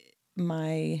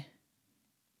my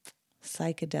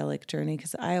psychedelic journey,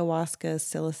 because ayahuasca,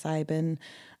 psilocybin,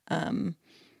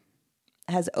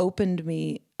 has opened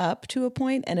me up to a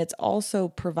point, and it's also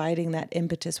providing that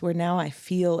impetus where now I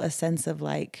feel a sense of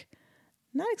like,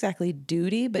 not exactly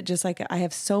duty, but just like I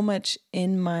have so much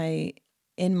in my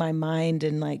mind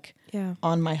and like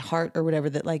on my heart or whatever,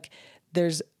 that like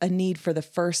there's a need for the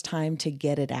first time to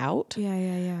get it out.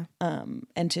 Yeah.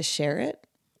 And to share it.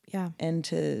 Yeah. And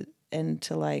to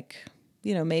like,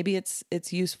 you know, maybe it's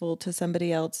useful to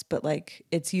somebody else, but like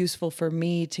it's useful for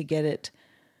me to get it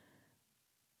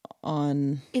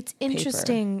on It's paper.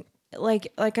 interesting.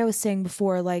 Like I was saying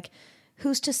before, like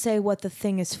who's to say what the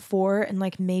thing is for, and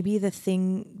like maybe the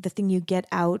thing you get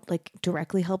out like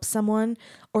directly helps someone,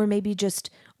 or maybe just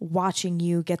watching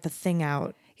you get the thing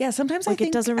out. Yeah, sometimes Like, I think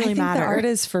it doesn't really I think matter. the art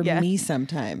is for Yeah. me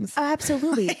sometimes.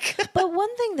 Absolutely. But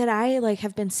one thing that I like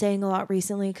have been saying a lot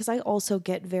recently, because I also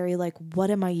get very like,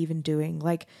 what am I even doing?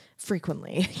 Like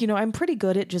frequently, you know, I'm pretty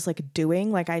good at just like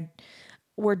doing, like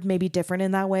we're maybe different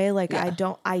in that way. Like I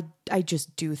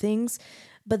just do things,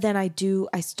 but then I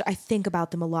think about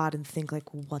them a lot and think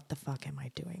like, what the fuck am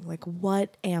I doing? Like,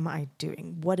 what am I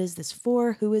doing? What is this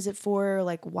for? Who is it for?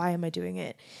 Like, why am I doing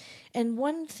it? And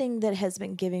one thing that has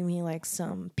been giving me like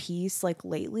some peace like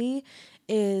lately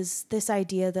is this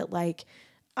idea that like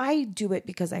I do it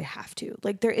because I have to.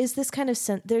 Like there is this kind of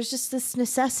there's just this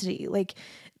necessity. Like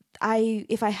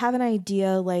if I have an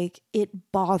idea, like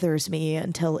it bothers me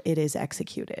until it is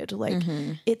executed. Like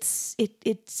it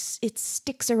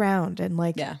sticks around and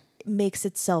like makes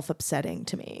itself upsetting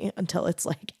to me until it's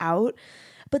like out.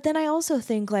 But then I also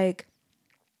think like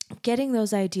getting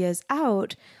those ideas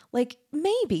out, like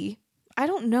maybe, I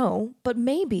don't know, but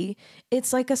maybe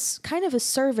it's like a kind of a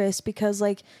service, because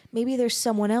like maybe there's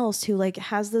someone else who like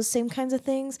has those same kinds of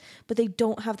things, but they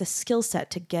don't have the skill set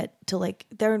to get to like,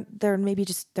 they're maybe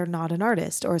just, they're not an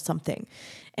artist or something.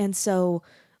 And so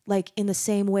like in the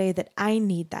same way that I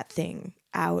need that thing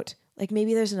out, like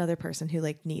maybe there's another person who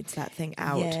like needs that thing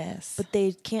out, Yes. but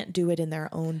they can't do it in their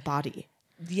own body.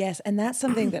 Yes. And that's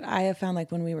something that I have found,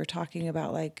 like when we were talking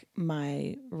about like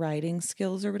my writing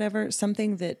skills or whatever,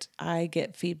 something that I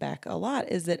get feedback a lot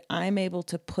is that I'm able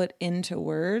to put into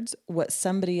words what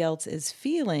somebody else is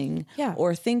feeling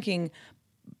or thinking,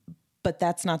 but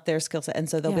that's not their skill set. And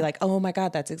so they'll be like, oh my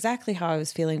God, that's exactly how I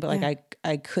was feeling. But like,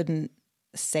 I couldn't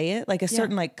say it, like a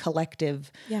certain like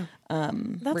collective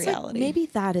That's reality. Like, maybe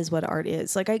that is what art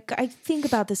is. Like I think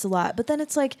about this a lot, but then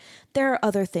it's like there are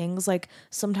other things. Like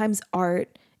sometimes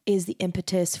art is the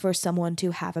impetus for someone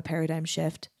to have a paradigm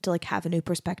shift, to like have a new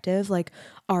perspective. Like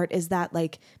art is that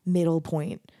like middle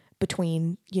point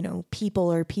between, you know,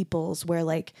 people or peoples where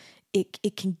like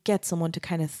it can get someone to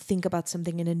kind of think about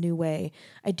something in a new way.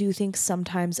 I do think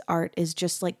sometimes art is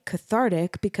just like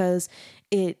cathartic because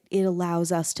it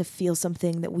allows us to feel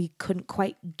something that we couldn't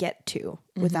quite get to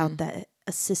without the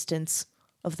assistance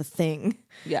of the thing.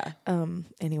 Yeah.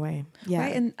 Anyway. Yeah.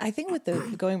 Right. And I think with the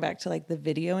going back to like the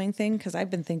videoing thing, because I've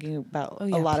been thinking about a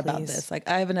lot about this. Like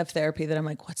I have enough therapy that I'm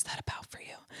like, what's that about for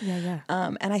you? Yeah.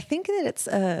 And I think that it's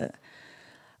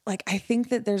like I think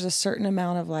that there's a certain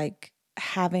amount of like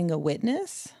having a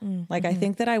witness. Like I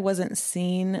think that I wasn't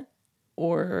seen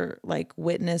or like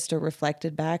witnessed or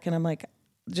reflected back. And I'm like,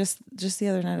 just the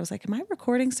other night I was like, am I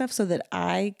recording stuff so that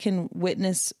I can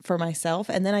witness for myself?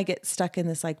 And then I get stuck in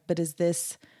this like, but is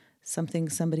this something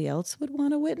somebody else would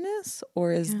want to witness,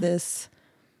 or is this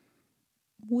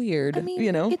weird? I mean,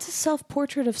 you know, it's a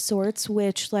self-portrait of sorts,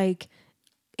 which like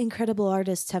incredible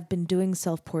artists have been doing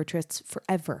self-portraits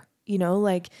forever, you know,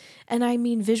 like, and I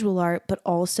mean visual art, but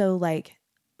also like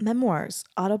memoirs,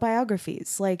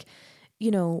 autobiographies, like,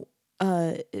 you know,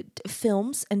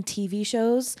 films and TV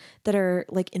shows that are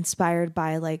like inspired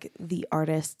by like the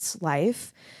artist's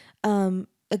life.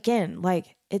 Again,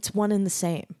 like it's one and the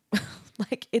same.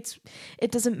 Like it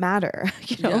doesn't matter,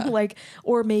 you know, like,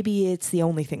 or maybe it's the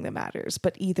only thing that matters,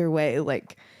 but either way,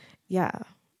 like, yeah.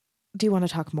 Do you want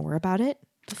to talk more about it?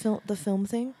 The film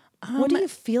thing? What do you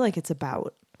feel like it's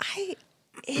about? I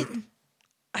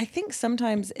think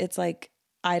sometimes it's like,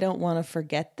 I don't want to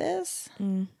forget this.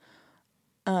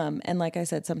 And like I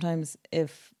said, sometimes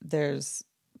if there's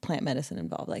plant medicine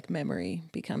involved, like memory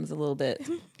becomes a little bit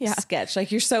sketch.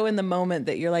 Like you're so in the moment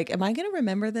that you're like, am I going to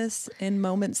remember this in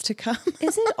moments to come?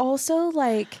 Is it also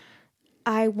like,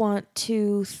 I want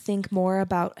to think more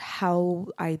about how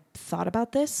I thought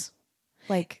about this?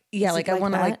 Like, yeah, like I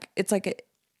want to that? like, it's like,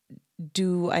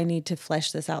 do I need to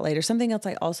flesh this out later? Something else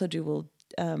I also do will,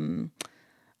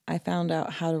 I found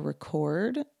out how to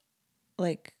record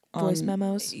like voice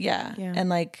memos. Yeah. And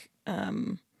like,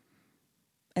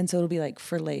 and so it'll be like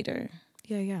for later.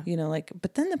 Yeah. You know, like,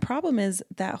 but then the problem is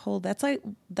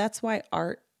that's why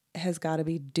art has got to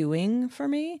be doing for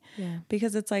me. Yeah.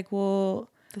 Because it's like, well,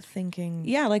 the thinking.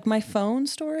 Yeah. Like my phone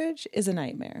storage is a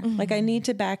nightmare. Like I need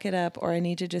to back it up, or I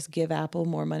need to just give Apple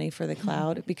more money for the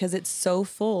cloud because it's so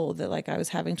full that like I was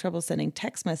having trouble sending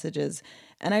text messages.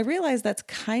 And I realized that's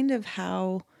kind of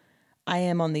how I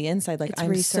am on the inside. Like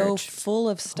I'm so full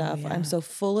of stuff. I'm so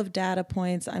full of data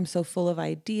points. I'm so full of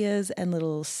ideas and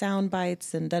little sound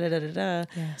bites and da da da da da.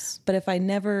 Yes. But if I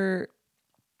never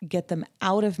get them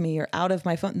out of me or out of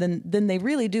my phone, then they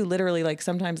really do literally, like,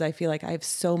 sometimes I feel like I have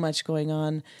so much going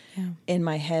on in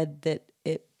my head that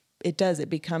it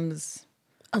becomes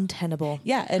untenable.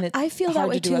 Yeah. And it's I feel that hard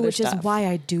way to do too, other which stuff. is why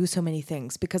I do so many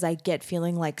things, because I get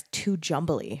feeling like too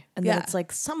jumbly. And then Yeah. it's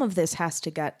like some of this has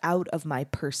to get out of my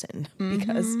person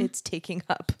because it's taking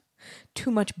up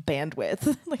too much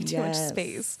bandwidth, like too much Yes.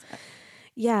 space.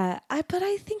 Yeah, but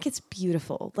I think it's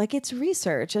beautiful. Like, it's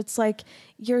research. It's like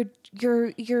you're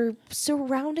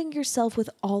surrounding yourself with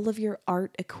all of your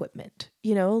art equipment,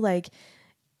 you know, like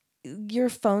your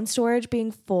phone storage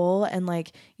being full and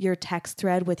like your text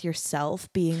thread with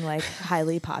yourself being like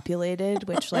highly populated,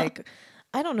 which, like,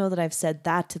 I don't know that I've said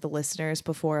that to the listeners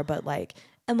before, but like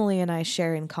Emily and I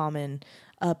share in common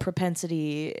a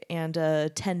propensity and a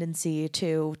tendency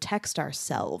to text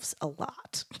ourselves a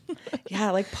lot.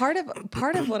 Yeah, like part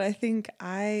of what I think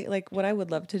what I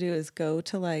would love to do is go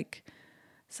to like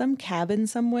some cabin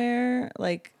somewhere,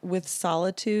 like with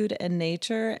solitude and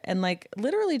nature, and like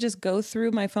literally just go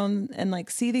through my phone and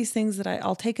like see these things that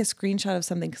I'll take a screenshot of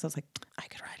something because I was like, I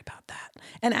could write about that,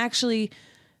 and actually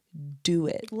do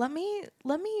it. Let me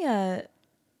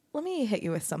hit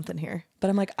you with something here. But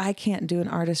I'm like, I can't do an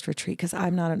artist retreat because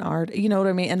I'm not an art. You know what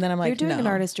I mean? And then I'm like, You're doing no. an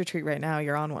artist retreat right now.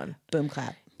 You're on one. Boom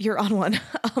clap. You're on one.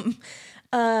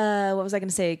 What was I going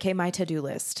to say? Okay, my to-do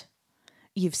list.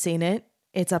 You've seen it.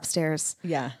 It's upstairs.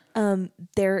 Yeah.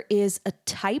 There is a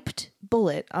typed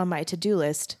bullet on my to-do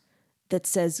list that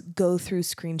says go through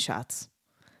screenshots,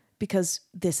 because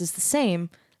this is the same.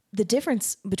 The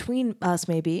difference between us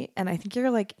maybe, and I think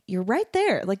you're right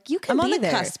there. Like, you can I'm be on the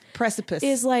there. precipice.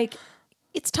 Is like,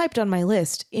 it's typed on my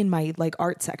list in my like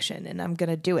art section, and I'm going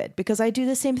to do it because I do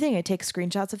the same thing. I take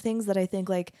screenshots of things that I think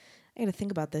like, I got to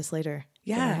think about this later.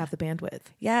 Yeah. When I have the bandwidth.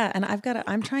 Yeah, and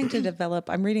I'm trying to develop.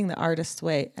 I'm reading The Artist's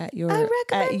Way at your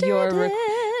recommended it.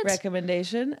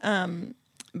 recommendation,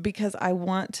 because I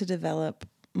want to develop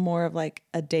more of like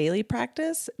a daily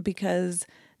practice, because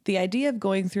the idea of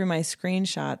going through my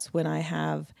screenshots when I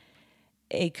have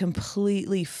a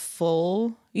completely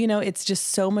full, you know, it's just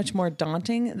so much more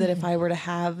daunting that if I were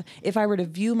to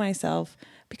view myself,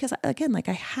 because again, like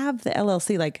I have the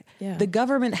LLC, like the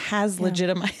government has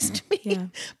legitimized me,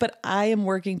 but I am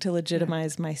working to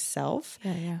legitimize myself.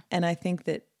 Yeah. And I think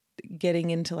that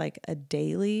getting into like a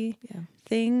daily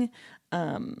thing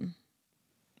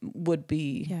would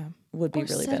be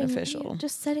really beneficial.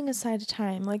 Just setting aside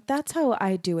time. Like, that's how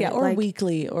I do it. Yeah. Or like,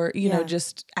 weekly, or, you know,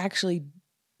 just actually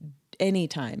any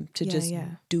time to just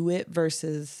do it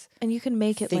versus. And you can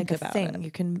make it like a thing.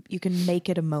 You can make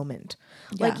it a moment.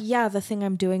 Like, the thing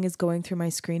I'm doing is going through my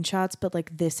screenshots, but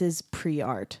like, this is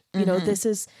pre-art. You know, this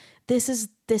is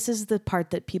the part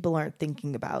that people aren't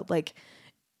thinking about. Like,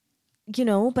 you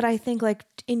know, but I think like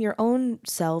in your own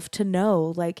self to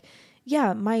know, like,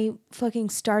 my fucking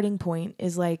starting point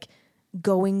is like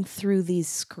going through these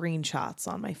screenshots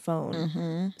on my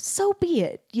phone. So be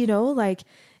it, you know, like,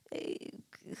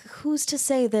 who's to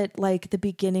say that like the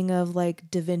beginning of like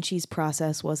Da Vinci's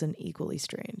process wasn't equally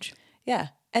strange? Yeah.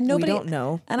 And nobody, we don't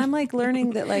know. And I'm like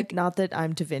learning that, like, not that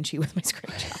I'm Da Vinci with my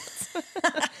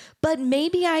screenshots, but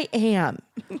maybe I am.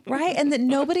 Right. And that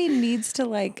nobody needs to,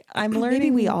 like, I'm learning.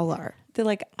 Maybe we all are. That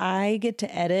like I get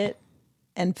to edit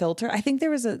and filter. I think there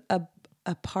was a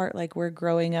part like where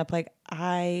growing up, like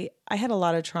I had a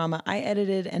lot of trauma. I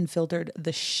edited and filtered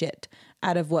the shit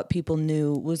out of what people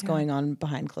knew was going on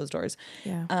behind closed doors.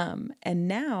 Yeah. And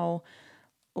now,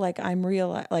 like, I'm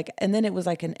and then it was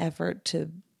like an effort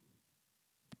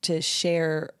to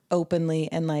share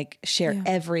openly and like share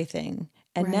everything.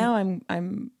 And now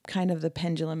I'm kind of, the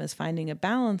pendulum is finding a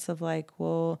balance of like,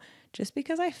 well, just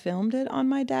because I filmed it on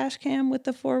my dash cam with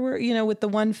the forward, you know, with the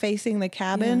one facing the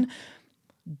cabin,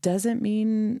 doesn't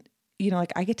mean, you know,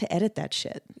 like I get to edit that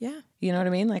shit. Yeah. You know what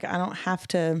I mean? Like I don't have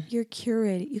to. You're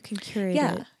curate. You can curate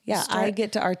it. Yeah. I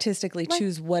get to artistically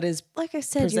choose what is like I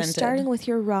said, presented. You're starting with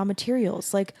your raw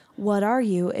materials. Like, what are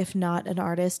you if not an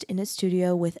artist in a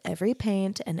studio with every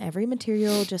paint and every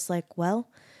material just like, well,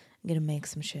 I'm going to make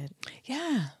some shit.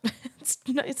 Yeah.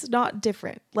 It's not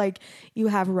different. Like, you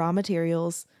have raw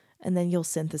materials and then you'll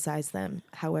synthesize them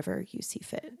however you see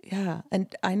fit. Yeah.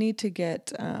 And I need to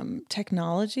get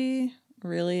technology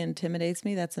really intimidates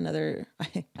me. That's another,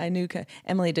 I knew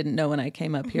Emily didn't know when I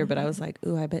came up here, but I was like,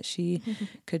 ooh, I bet she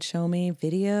could show me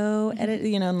video edit,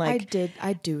 you know, and like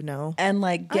I do know. And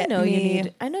like I know you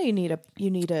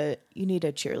need a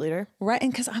cheerleader. Right.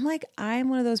 And cause I'm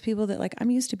one of those people that like, I'm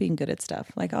used to being good at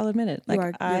stuff. Like I'll admit it. Like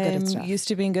you're I'm good at stuff. used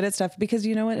to being good at stuff because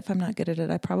you know what, if I'm not good at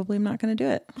it, I probably am not going to do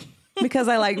it. because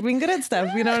I like being good at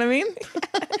stuff. You know what I mean?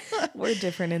 We're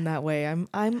different in that way.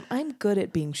 I'm good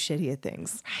at being shitty at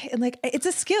things. Right. And like, it's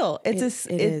a skill.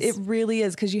 It really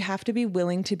is. Cause you have to be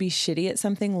willing to be shitty at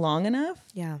something long enough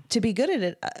to be good at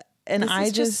it. And this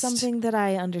is just something that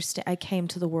I understand. I came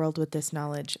to the world with this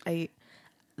knowledge.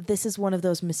 This is one of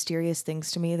those mysterious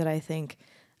things to me that I think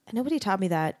nobody taught me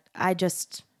that. I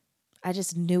just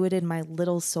knew it in my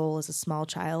little soul as a small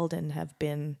child and have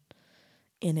been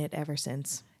in it ever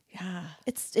since. Yeah.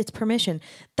 It's permission.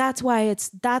 That's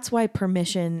why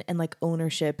permission and like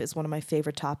ownership is one of my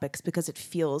favorite topics, because it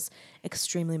feels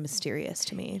extremely mysterious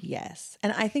to me. Yes.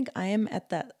 And I think I am at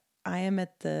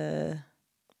the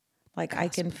like, I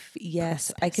can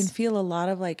feel a lot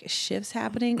of like shifts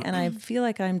happening, and I feel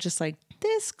like I'm just like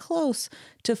this close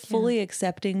to fully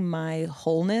accepting my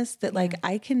wholeness, that like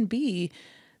I can be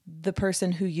the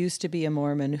person who used to be a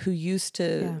Mormon, who used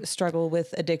to struggle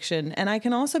with addiction. And I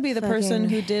can also be the person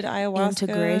who did ayahuasca.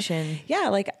 Integration. Yeah.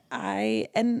 Like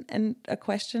and a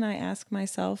question I ask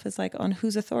myself is like, on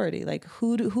whose authority? Like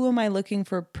who am I looking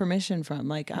for permission from?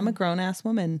 Like, I'm a grown ass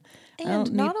woman. And I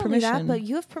don't not need permission. only that, but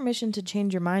you have permission to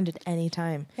change your mind at any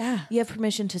time. Yeah. You have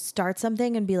permission to start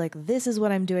something and be like, this is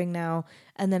what I'm doing now.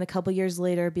 And then a couple years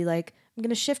later be like, I'm going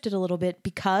to shift it a little bit,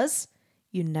 because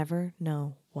you never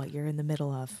know what you're in the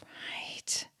middle of.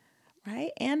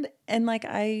 Right. And like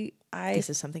I this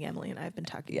is something Emily and I have been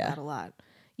talking about a lot.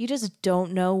 You just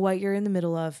don't know what you're in the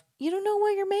middle of. You don't know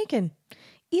what you're making.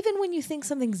 Even when you think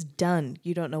something's done,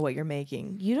 you don't know what you're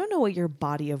making. You don't know what your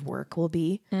body of work will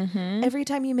be. Mm-hmm. Every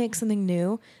time you make something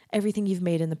new, everything you've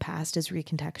made in the past is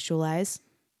recontextualized.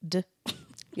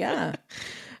 Yeah.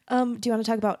 Do you want to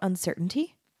talk about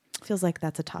uncertainty? Feels like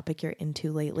that's a topic you're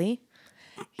into lately.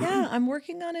 Yeah, I'm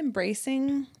working on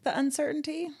embracing the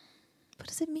uncertainty. What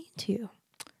does it mean to you?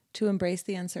 To embrace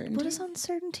the uncertainty. What does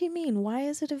uncertainty mean? Why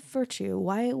is it a virtue?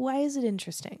 Why is it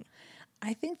interesting?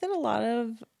 I think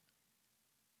that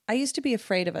I used to be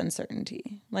afraid of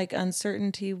uncertainty. Like,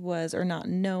 uncertainty was, or not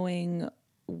knowing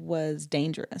was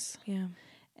dangerous. Yeah.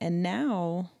 And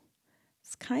now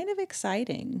it's kind of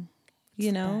exciting,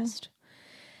 you know? Best.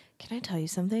 Can I tell you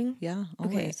something? Yeah,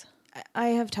 always. Okay. I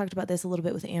have talked about this a little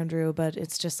bit with Andrew, but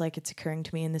it's just like it's occurring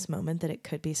to me in this moment that it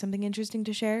could be something interesting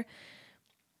to share.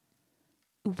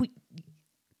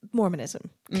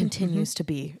 Mormonism continues to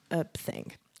be a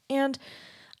thing. And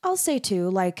I'll say too,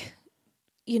 like,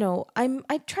 you know,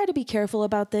 I try to be careful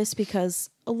about this because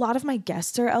a lot of my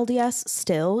guests are LDS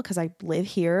still, because I live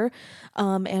here.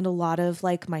 And a lot of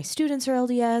like my students are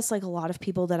LDS, like a lot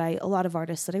of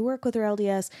artists that I work with are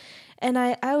LDS. And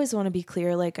I always want to be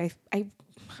clear, like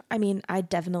I mean, I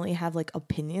definitely have like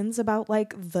opinions about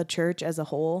like the church as a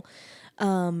whole,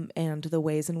 and the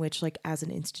ways in which like as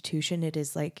an institution it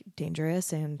is like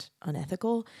dangerous and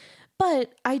unethical.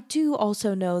 But I do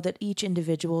also know that each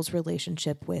individual's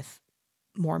relationship with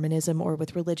Mormonism or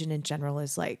with religion in general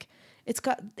is like,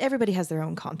 everybody has their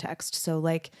own context. So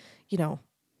like, you know,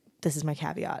 this is my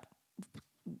caveat.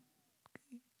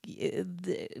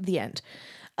 The end.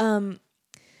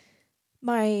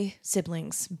 My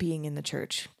siblings being in the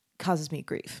church causes me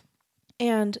grief.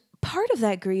 And part of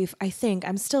that grief, I think,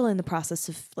 I'm still in the process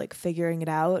of like figuring it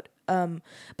out.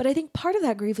 But I think part of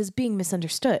that grief is being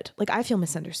misunderstood. Like, I feel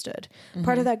misunderstood. Mm-hmm.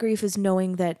 Part of that grief is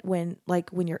knowing that when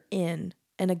you're in,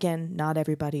 and again, not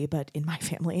everybody, but in my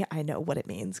family, I know what it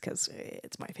means because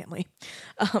it's my family.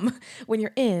 When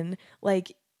you're in,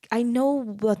 like, I know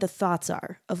what the thoughts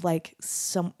are of like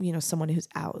someone who's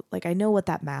out. Like, I know what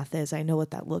that math is. I know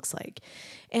what that looks like.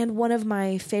 And one of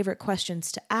my favorite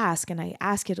questions to ask, and I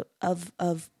ask it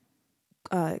of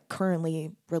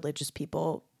currently religious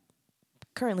people,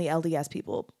 currently LDS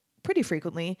people pretty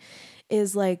frequently,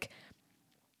 is like,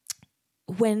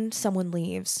 when someone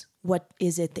leaves, what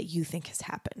is it that you think has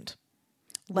happened?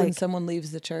 Like, when someone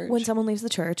leaves the church? When someone leaves the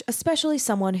church, especially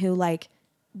someone who like,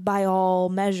 by all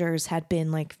measures had been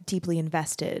like deeply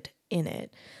invested in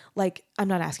it. Like, I'm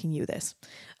not asking you this.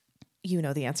 You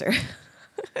know the answer.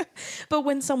 But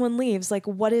when someone leaves, like,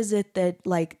 what is it that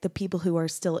like the people who are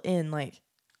still in, like,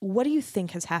 what do you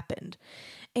think has happened?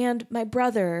 And my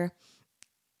brother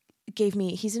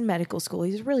he's in medical school.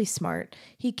 He's really smart.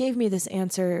 He gave me this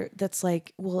answer that's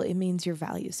like, well, it means your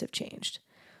values have changed.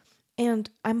 And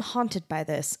I'm haunted by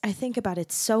this. I think about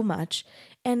it so much.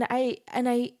 And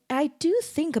I do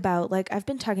think about, like, I've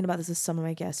been talking about this with some of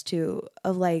my guests too,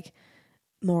 of like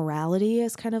morality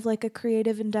as kind of like a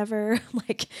creative endeavor,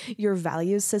 like your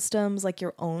value systems, like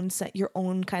your own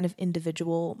kind of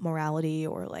individual morality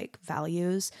or like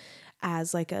values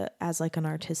as like an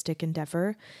artistic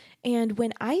endeavor. And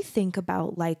when I think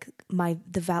about like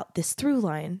this through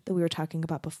line that we were talking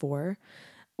about before,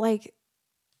 like,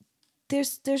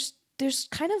 there's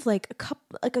kind of like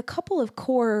a couple of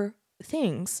core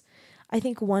things. I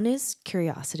think one is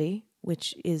curiosity,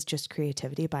 which is just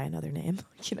creativity by another name,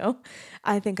 you know?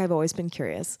 I think I've always been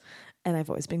curious and I've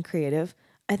always been creative.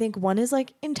 I think one is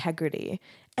like integrity.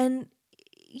 And,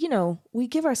 you know, we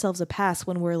give ourselves a pass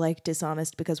when we're like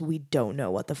dishonest because we don't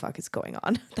know what the fuck is going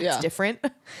on. That's different.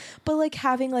 But like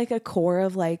having like a core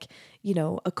of like, you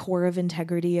know, a core of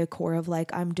integrity, a core of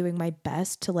like, I'm doing my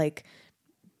best to like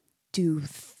do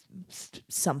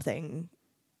something,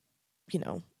 you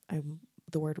know,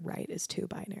 the word right is too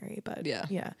binary, but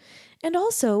yeah. And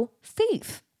also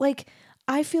faith. Like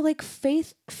I feel like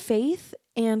faith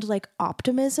and like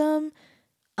optimism,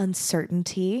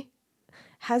 uncertainty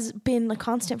has been a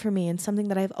constant for me and something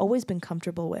that I've always been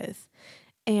comfortable with.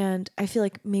 And I feel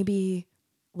like maybe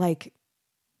like,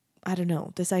 I don't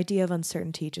know, this idea of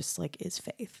uncertainty just like is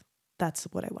faith. That's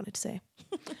what I wanted to say.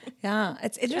 Yeah.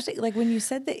 It's interesting. Like when you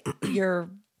said that your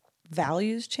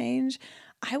values change,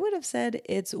 I would have said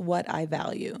it's what I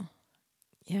value.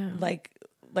 Yeah. Like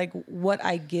what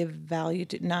I give value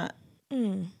to, not,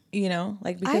 you know,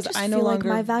 like because I no feel longer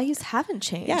like my values haven't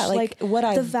changed. Yeah, like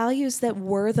what the values that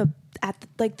were the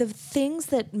things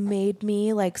that made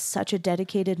me like such a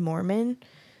dedicated Mormon,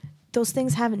 those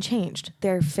things haven't changed.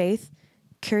 They're faith,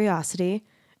 curiosity,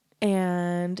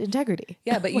 and integrity.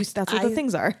 Yeah, but that's what the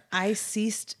things are. I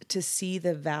ceased to see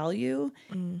the value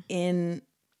in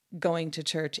going to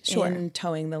church, in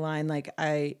towing the line. Like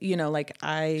I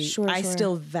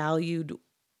still valued,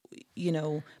 you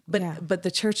know, but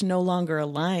the church no longer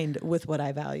aligned with what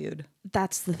I valued.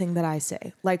 That's the thing that I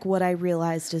say. Like what I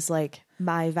realized is like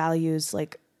my values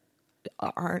like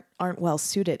aren't well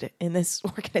suited in this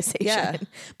organization. Yeah.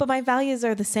 But my values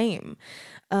are the same.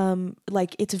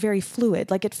 Like it's very fluid.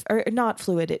 Like or not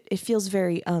fluid. It feels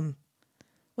very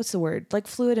what's the word? Like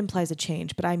fluid implies a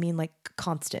change, but I mean like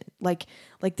constant. Like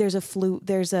it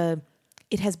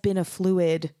has been a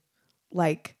fluid,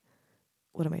 like,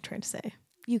 what am I trying to say?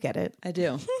 You get it. I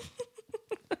do.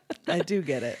 I do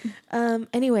get it.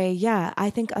 Anyway, yeah, I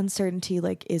think uncertainty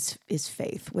like is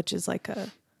faith, which is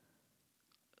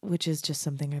just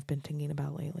something I've been thinking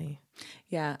about lately.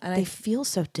 Yeah, and they feel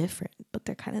so different, but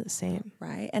they're kind of the same,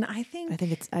 right? And I think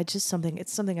it's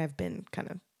something I've been kind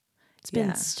of. It's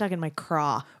been stuck in my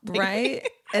craw. Right?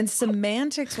 And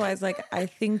semantics wise, like I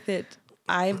think that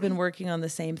I've been working on the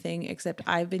same thing, except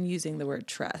I've been using the word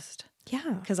trust.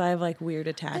 Yeah. Because I have like weird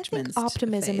attachments. I think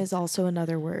optimism is also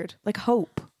another word. Like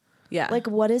hope. Yeah. Like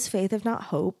what is faith if not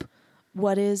hope?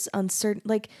 What is uncertain?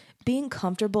 Like being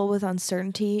comfortable with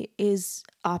uncertainty is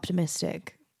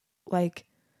optimistic. Like,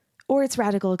 or it's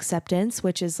radical acceptance,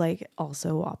 which is like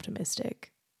also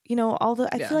optimistic. You know,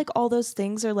 I feel like all those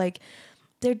things are like,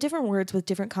 they're different words with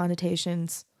different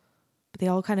connotations, but they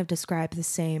all kind of describe the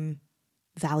same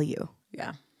value.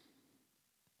 Yeah.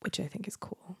 Which I think is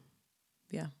cool.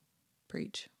 Yeah.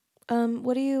 Preach.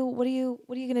 What are you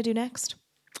going to do next?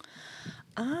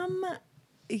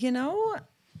 You know,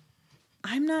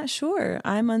 I'm not sure.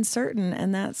 I'm uncertain,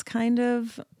 and that's kind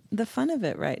of the fun of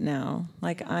it right now.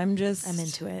 Like I'm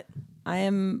into it. I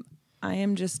am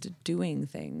just doing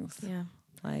things. Yeah.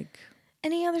 Like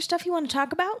any other stuff you want to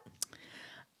talk about?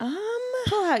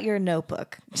 Pull out your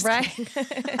notebook. Right.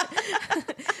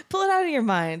 Pull it out of your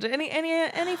mind.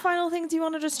 Any final things you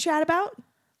want to just chat about?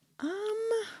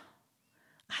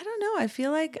 I don't know. I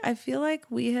feel like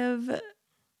we have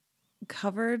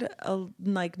covered a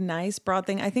like nice broad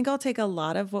thing. I think I'll take a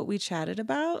lot of what we chatted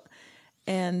about,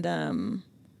 and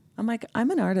I'm like, I'm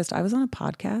an artist. I was on a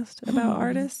podcast about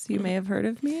artists. You may have heard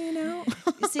of me now.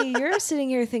 You see, you're sitting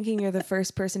here thinking you're the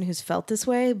first person who's felt this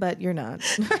way, but you're not.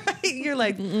 You're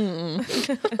like,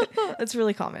 That's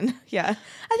really common. Yeah.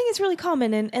 I think it's really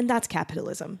common, and that's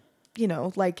capitalism. You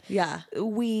know, like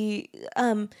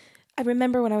I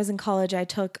remember when I was in college, I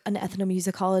took an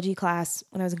ethnomusicology class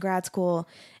when I was in grad school,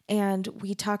 and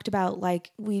we talked about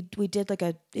like we did like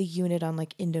a unit on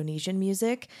like Indonesian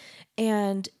music,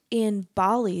 and in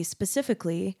Bali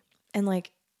specifically, and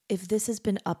like if this has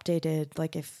been updated,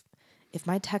 like if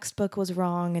my textbook was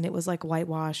wrong and it was like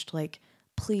whitewashed, like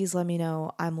please let me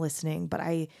know. I'm listening. But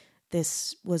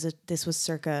this was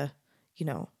circa,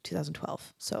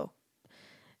 2012. So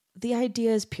the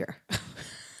idea is pure.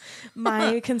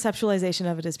 My conceptualization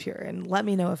of it is pure, and let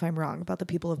me know if I'm wrong about the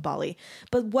people of Bali.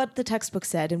 But what the textbook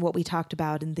said and what we talked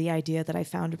about and the idea that I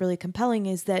found really compelling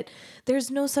is that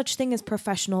there's no such thing as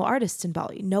professional artists in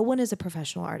Bali. No one is a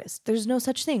professional artist. There's no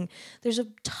such thing. There's a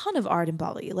ton of art in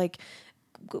Bali, like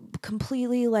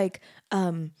completely like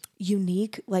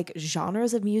unique like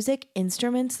genres of music,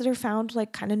 instruments that are found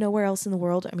like kind of nowhere else in the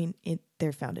world. I mean,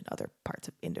 they're found in other parts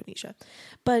of Indonesia,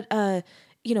 but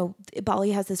you know,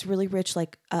 Bali has this really rich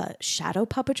like shadow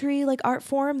puppetry like art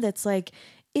form that's like,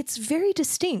 it's very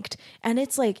distinct, and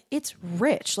it's like, it's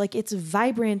rich, like it's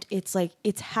vibrant, it's like,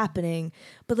 it's happening,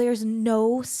 but there's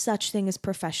no such thing as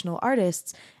professional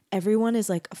artists. Everyone is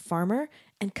like a farmer,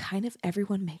 and kind of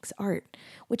everyone makes art,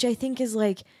 which I think is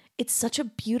like, it's such a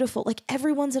beautiful, like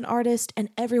everyone's an artist and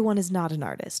everyone is not an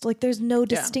artist. Like there's no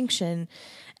distinction.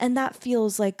 And that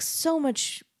feels like so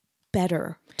much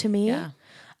better to me. Yeah.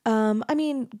 I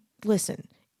mean, listen,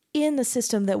 in the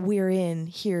system that we're in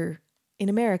here in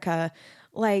America,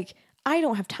 like I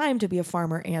don't have time to be a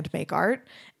farmer and make art,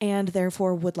 and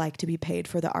therefore would like to be paid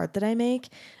for the art that I make.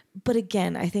 But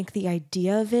again, I think the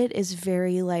idea of it is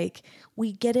very like,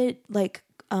 we get it like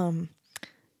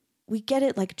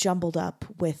jumbled up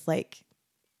with like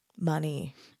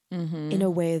money in a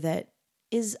way that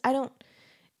is, I don't,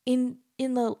 in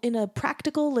a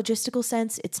practical logistical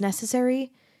sense, it's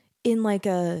necessary. In like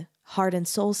a heart and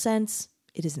soul sense,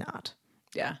 it is not.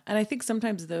 Yeah. And I think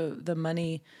sometimes the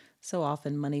money, so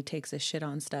often money takes a shit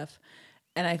on stuff.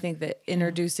 And I think that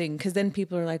introducing, because then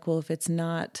people are like, well, if it's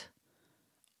not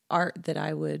art that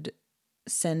I would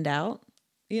send out,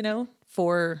 you know,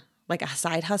 for like a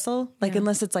side hustle, like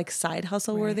unless it's like side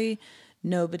hustle worthy,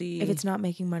 nobody. If it's not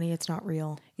making money, it's not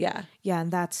real. Yeah. Yeah.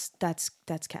 And that's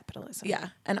capitalism. Yeah.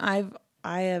 And I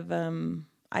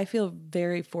feel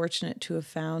very fortunate to have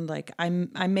found like I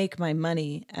make my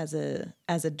money as a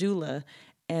doula.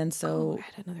 And so I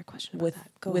had another question about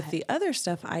that. With the other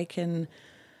stuff, I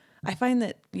find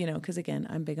that, you know, because again,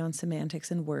 I'm big on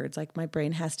semantics and words. Like my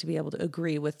brain has to be able to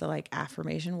agree with the like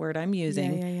affirmation word I'm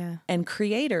using. Yeah. And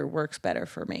creator works better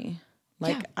for me.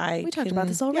 Like we talked about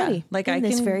this already. Yeah, like in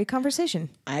this very conversation.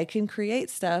 I can create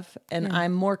stuff, and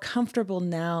I'm more comfortable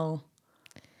now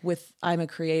with I'm a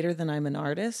creator than I'm an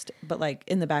artist. But like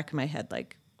in the back of my head,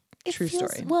 like true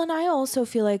story. Well, and I also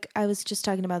feel like I was just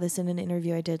talking about this in an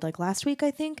interview I did like last week, I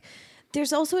think.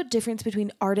 There's also a difference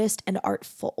between artist and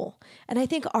artful. And I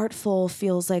think artful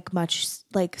feels like much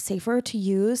like safer to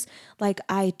use. Like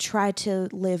I try to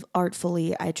live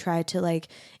artfully. I try to like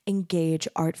engage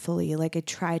artfully. Like I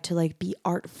try to like be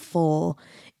artful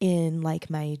in like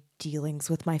my dealings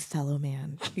with my fellow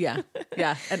man. Yeah.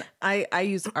 Yeah. And I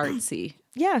use artsy.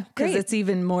 Yeah, because great. it's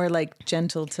even more like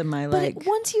gentle to my like. But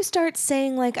once you start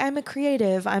saying like I'm a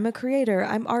creative, I'm a creator,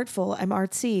 I'm artful, I'm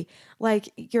artsy, like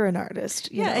you're an artist.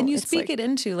 You know? And you it's speak like, it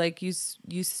into like you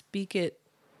speak it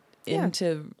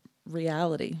into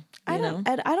reality. You know,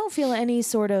 I don't feel any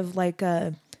sort of like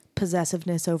a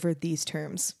possessiveness over these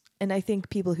terms. And I think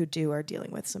people who do are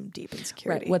dealing with some deep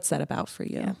insecurity. Right. What's that about for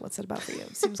you? Yeah, what's that about for you?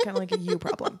 Seems kind of like a you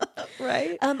problem.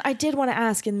 Right. I did want to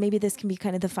ask, and maybe this can be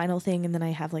kind of the final thing, and then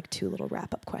I have like 2 little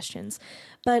wrap-up questions.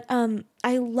 But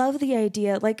I love the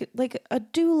idea, like a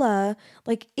doula,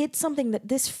 like it's something that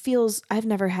this feels, I've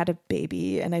never had a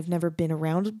baby and I've never been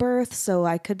around birth, so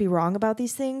I could be wrong about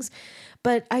these things.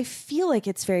 But I feel like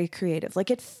it's very creative. Like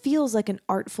it feels like an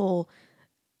artful,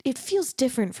 it feels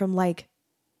different from like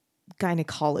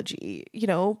gynecology, you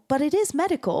know, but it is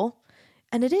medical,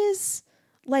 and it is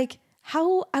like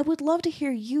how I would love to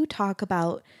hear you talk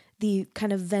about the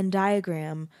kind of Venn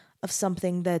diagram of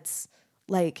something that's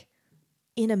like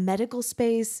in a medical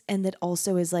space and that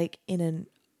also is like in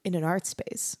an art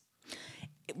space.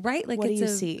 Right. Like what do you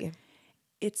see?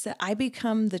 I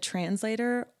become the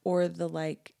translator or the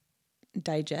like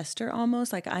digester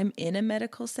almost. Like I'm in a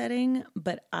medical setting,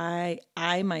 but I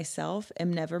myself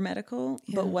am never medical.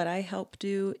 Yeah. But what I help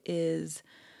do is,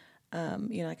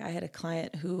 you know, like I had a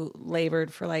client who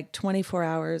labored for like 24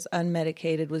 hours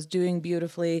unmedicated, was doing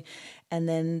beautifully. And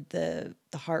then the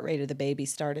heart rate of the baby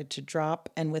started to drop.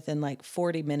 And within like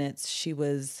 40 minutes, she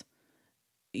was,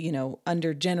 you know,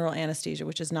 under general anesthesia,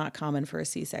 which is not common for a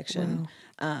C-section.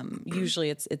 Wow. Usually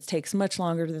it takes much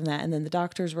longer than that. And then the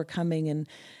doctors were coming and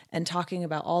talking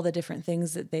about all the different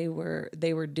things that they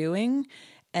were doing.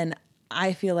 And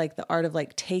I feel like the art of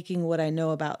like taking what I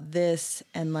know about this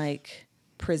and like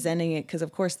presenting it, because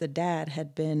of course the dad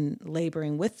had been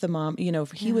laboring with the mom, you know,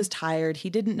 he was tired, he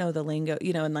didn't know the lingo,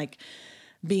 you know, and like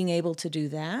being able to do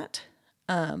that,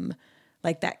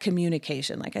 like that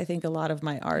communication. Like I think a lot of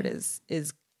my art is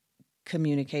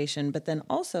communication, but then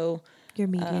also your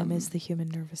medium is the human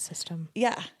nervous system.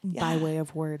 Yeah. By way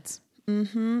of words.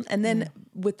 Mm-hmm. And then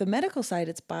with the medical side,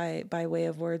 it's by way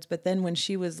of words. But then when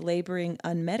she was laboring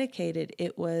unmedicated,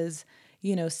 it was,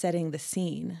 you know, setting the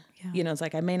scene. Yeah. You know, it's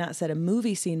like I may not set a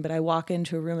movie scene, but I walk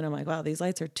into a room and I'm like, wow, these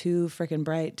lights are too freaking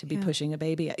bright to be pushing a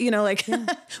baby. You know, like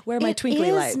where are my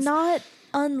twinkly lights? It's not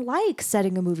unlike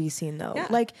setting a movie scene though. Yeah.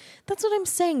 Like that's what I'm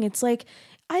saying. It's like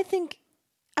I think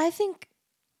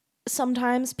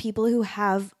sometimes people who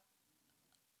have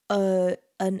a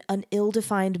an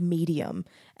ill-defined medium,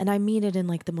 and I mean it in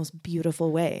like the most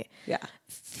beautiful way, Yeah.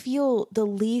 feel the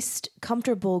least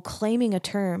comfortable claiming a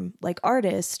term like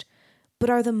artist, but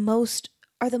are the most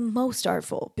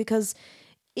artful, because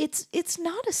it's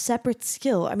not a separate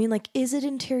skill. I mean, like, is it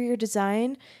interior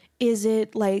design? Is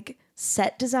it like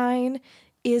set design?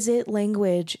 Is it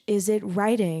language? Is it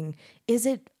writing? Is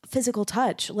it physical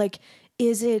touch? Like,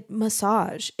 is it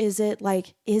massage? Is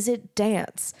it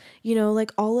dance? You know,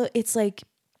 like it's like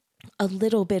a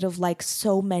little bit of like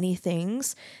so many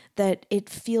things that it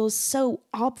feels so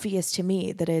obvious to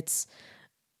me that it's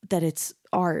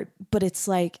art, but it's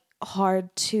like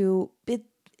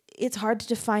it's hard to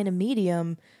define a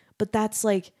medium, but that's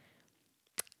like,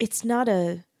 it's not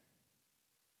a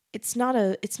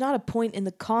point in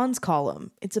the cons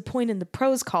column. It's a point in the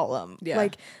pros column. Yeah.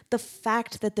 Like, the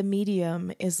fact that the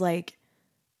medium is like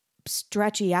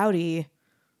stretchy outy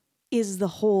is the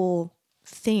whole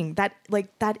thing. That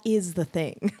is the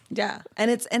thing. Yeah. And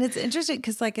it's interesting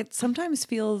because like it sometimes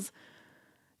feels,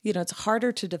 you know, it's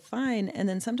harder to define. And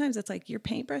then sometimes it's like your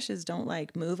paintbrushes don't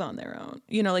like move on their own.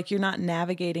 You know, like you're not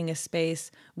navigating a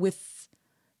space with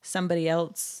somebody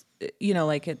else. You know,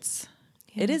 like it's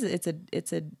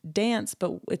a dance,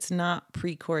 but it's not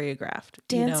pre-choreographed.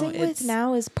 Dancing you know, with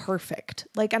Now is perfect.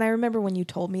 Like, and I remember when you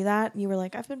told me that, and you were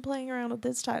like, I've been playing around with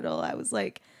this title. I was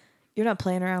like, you're not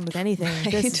playing around with anything.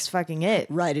 Right. This is fucking it.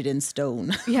 Write it in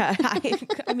stone. Yeah.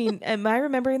 I mean, am I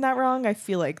remembering that wrong? I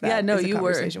feel like that. Yeah, no, is a you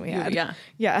conversation were. we had. Yeah.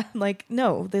 Yeah. Like,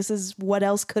 no, this is, what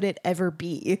else could it ever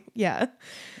be? Yeah.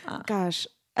 Gosh.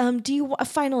 Do you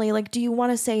finally, like, do you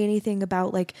want to say anything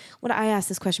about, like, when I asked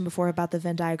this question before about the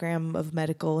Venn diagram of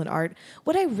medical and art,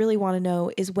 what I really want to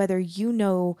know is whether you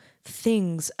know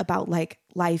things about like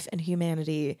life and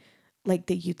humanity, like,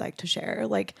 that you'd like to share.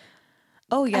 Like,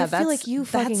 oh yeah, I feel like you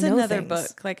fucking that's know another things.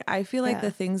 book. Like I feel like Yeah.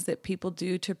 the things that people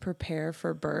do to prepare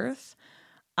for birth,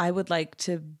 I would like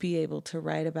to be able to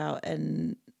write about,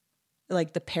 and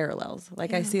like the parallels.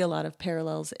 Like I see a lot of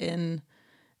parallels in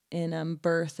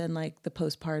birth and like the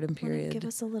postpartum period. Give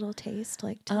us a little taste.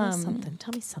 Like, tell us something.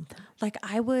 Tell me something. Like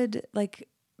I would like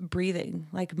breathing,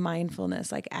 like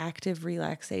mindfulness, like active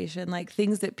relaxation, like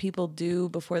things that people do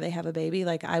before they have a baby.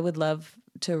 Like I would love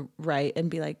to write and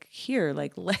be like, here,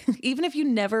 like even if you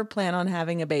never plan on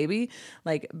having a baby,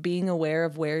 like being aware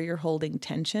of where you're holding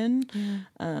tension.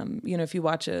 You know, if you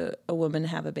watch a woman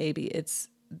have a baby,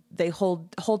 they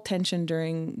hold tension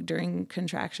during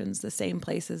contractions, the same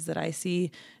places that I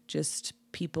see just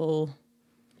people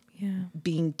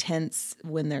being tense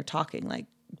when they're talking. Like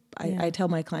I tell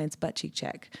my clients, butt cheek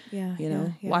check. Yeah. You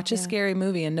know, watch a scary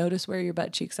movie and notice where your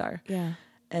butt cheeks are. Yeah.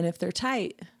 And if they're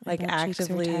tight, My like butt cheeks are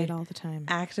actively tight all the time.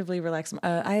 actively relax them.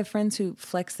 I have friends who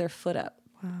flex their foot up,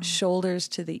 shoulders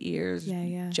to the ears,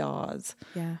 jaws.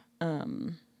 Yeah.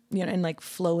 You know, and like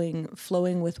flowing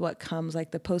with what comes,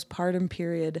 like the postpartum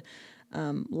period,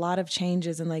 a lot of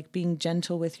changes, and like being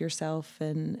gentle with yourself,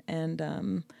 and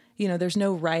you know, there's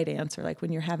no right answer. Like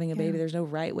when you're having a baby, there's no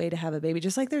right way to have a baby.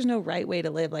 Just like there's no right way to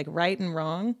live. Like right and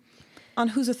wrong, on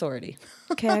whose authority?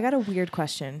 Okay, I got a weird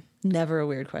question. Never a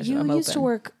weird question. You I'm used open. to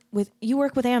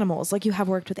work with animals, like you have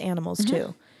worked with animals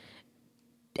too,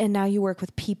 and now you work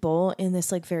with people in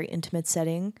this like very intimate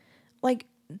setting. Like,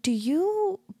 do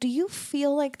you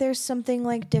feel like there's something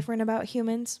like different about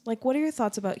humans? Like, what are your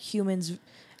thoughts about humans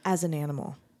as an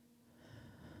animal?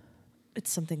 It's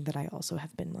something that I also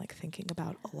have been like thinking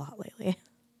about a lot lately.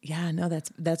 Yeah, no,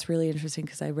 that's really interesting,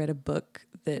 because I read a book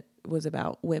that was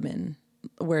about women,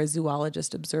 where a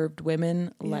zoologist observed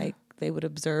women like they would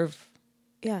observe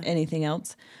anything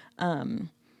else. And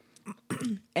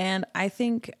I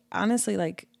think honestly,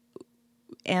 like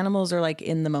animals are like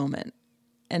in the moment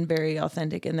and very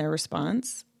authentic in their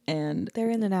response. And They're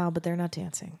in the now, but they're not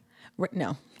dancing.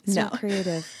 no, It's no, not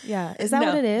creative. Yeah. Is that No,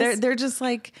 what it is? They're just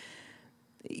like,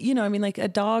 you know, I mean, like a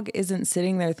dog isn't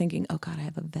sitting there thinking, oh God, I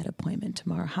have a vet appointment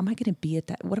tomorrow. How am I going to be at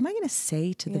that? What am I going to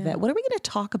say to the vet? What are we going to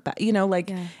talk about? You know,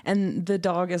 like, and the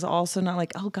dog is also not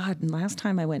like, oh God, last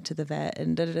time I went to the vet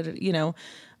and you know.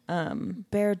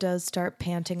 Bear does start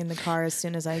panting in the car as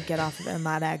soon as I get off of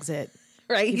that exit.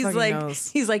 Right. He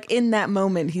He's like in that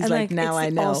moment. He's and like, now I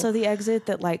know. Also the exit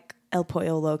that like El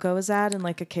Pollo Loco is at. And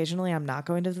like occasionally I'm not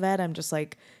going to the vet. I'm just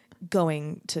like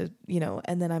going to, you know,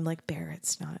 and then I'm like, Bear,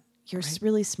 it's not. You're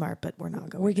really smart, but we're not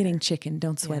going. We're getting chicken.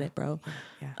 Don't sweat it, bro.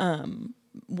 Yeah.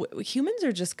 Humans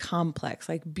are just complex,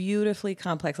 like beautifully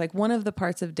complex. Like one of the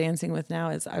parts of Dancing with Now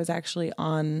is I was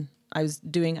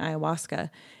doing ayahuasca,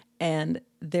 And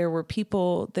there were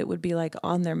people that would be like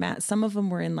on their mat. Some of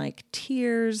them were in like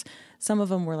tears. Some of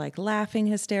them were like laughing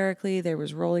hysterically. There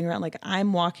was rolling around. Like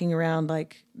I'm walking around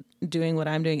like doing what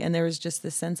I'm doing. And there was just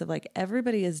this sense of like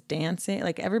everybody is dancing.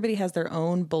 Like everybody has their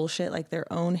own bullshit, like their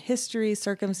own history,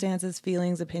 circumstances,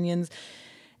 feelings, opinions.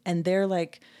 And they're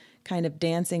like kind of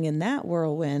dancing in that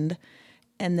whirlwind.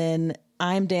 And then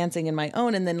I'm dancing in my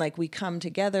own. And then like we come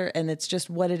together and it's just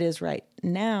what it is right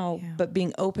now. Yeah. But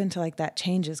being open to like that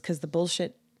changes, because the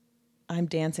bullshit I'm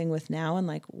dancing with now and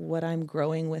like what I'm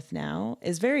growing with now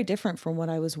is very different from what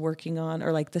I was working on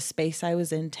or like the space I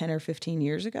was in 10 or 15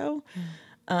 years ago.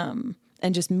 And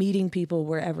just meeting people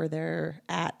wherever they're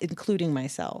at, including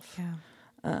myself. Yeah.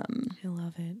 I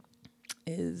love it.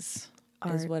 Is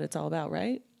Art. what it's all about,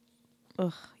 right?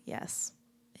 Ugh, yes.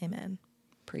 Amen.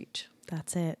 Preach.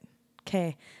 That's it.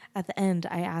 Okay. At the end,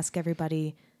 I ask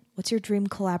everybody, what's your dream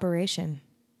collaboration?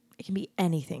 It can be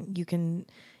anything. You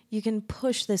can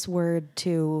push this word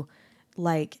to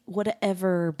like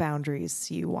whatever boundaries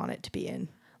you want it to be in.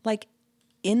 Like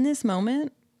in this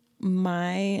moment,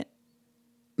 my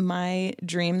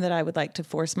dream that I would like to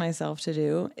force myself to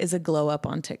do is a glow up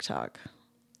on TikTok.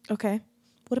 Okay.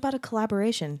 What about a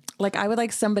collaboration? Like I would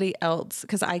like somebody else,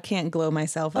 because I can't glow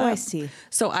myself up. Oh, I see.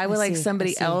 So I would like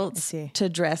somebody else to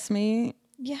dress me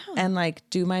Yeah. and like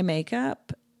do my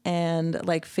makeup and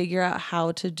like figure out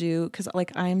how to do, because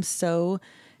like I'm so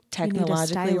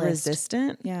technologically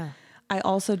resistant. Yeah. I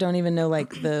also don't even know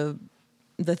like the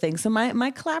thing. So my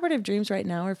collaborative dreams right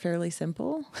now are fairly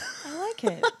simple. I like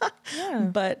it. Yeah.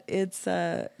 But it's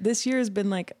this year has been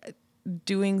like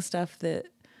doing stuff that,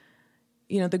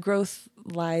 you know, the growth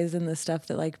lies in the stuff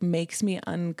that like makes me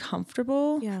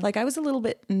uncomfortable. Yeah. Like I was a little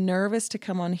bit nervous to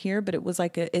come on here, but it was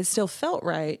like it still felt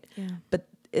right. Yeah. But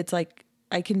it's like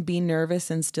I can be nervous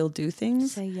and still do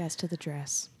things. Say yes to the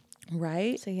dress.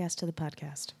 Right. Say yes to the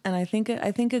podcast. And I think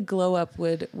a glow up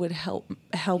would help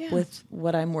Yeah. with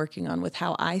what I'm working on, with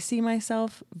how I see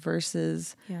myself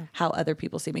versus Yeah. how other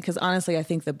people see me. Because honestly, I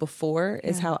think the before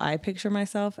is Yeah. how I picture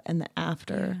myself, and the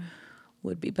after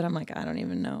would be. But I'm like, I don't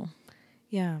even know.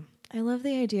 Yeah. I love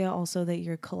the idea also that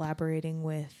you're collaborating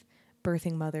with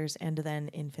birthing mothers and then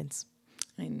infants.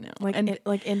 I know. Like and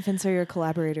like infants are your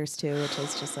collaborators too, which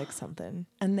is just like something.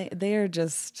 and they are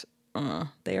just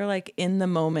they are like in the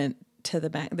moment to the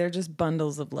back. They're just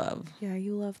bundles of love. Yeah,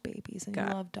 you love babies and God.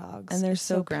 you love dogs. And they're It's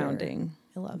so pure. grounding.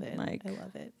 I love it. Like, I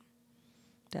love it.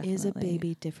 Definitely. Is a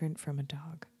baby different from a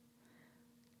dog?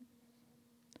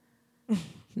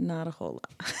 Not a whole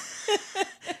lot.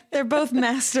 They're both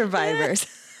mass survivors.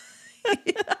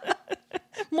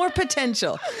 More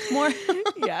potential.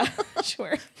 Yeah,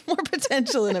 sure. More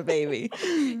potential in a baby.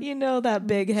 You know that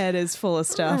big head is full of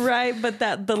stuff. Right, but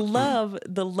that the love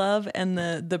and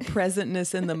the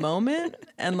presentness in the moment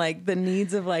and like the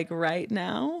needs of like right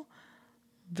now,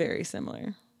 very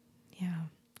similar. Yeah.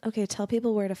 Okay, tell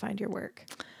people where to find your work.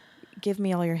 Give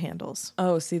me all your handles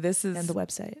Oh, see, this is and the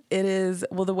website. It is,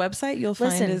 well, the website you'll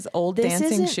Listen, find is Old this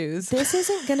Dancing isn't- Shoes. This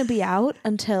isn't going to be out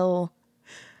until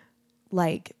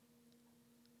like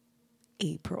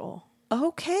April.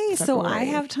 Okay, so I February.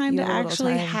 have time You to have a little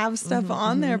actually time. have stuff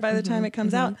on there by the time it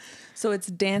comes out. So it's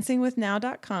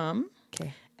dancingwithnow.com.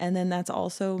 Okay. And then that's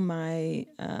also my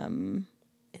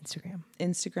Instagram,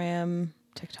 Instagram,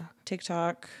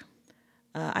 TikTok.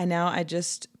 I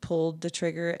just pulled the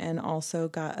trigger and also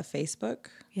got a Facebook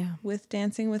Yeah. with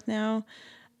Dancing with Now.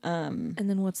 And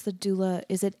then what's the doula?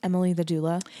 Is it Emily the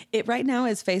doula? It right now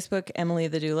is Facebook Emily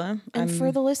the Doula. And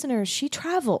for the listeners, she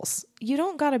travels. You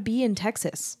don't got to be in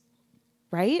Texas,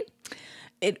 right?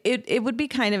 It would be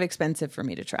kind of expensive for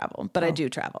me to travel, but I do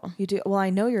travel. You do. Well,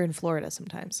 I know you're in Florida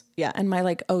sometimes. Yeah, and my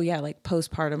like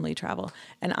postpartumly travel.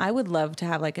 And I would love to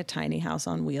have like a tiny house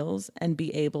on wheels and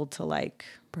be able to like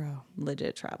Bro.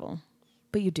 legit travel.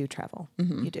 But you do travel.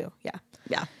 You do. Yeah.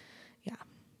 Yeah. Yeah.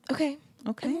 Okay.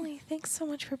 Okay. Emily, thanks so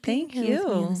much for being Thank here with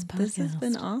me you. on this This has podcast.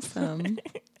 been awesome.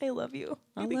 I love you.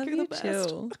 I think love you're you the best.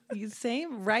 too. You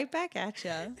same right back at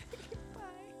you.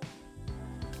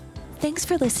 Thanks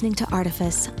for listening to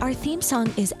Artifice. Our theme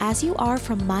song is As You Are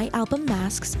from my album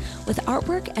Masks, with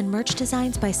artwork and merch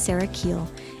designs by Sarah Keel.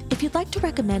 If you'd like to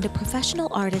recommend a professional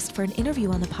artist for an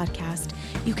interview on the podcast,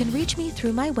 you can reach me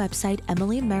through my website,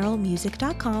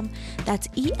 emilymerrillmusic.com. That's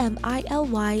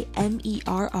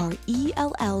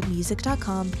EMILYMERRELL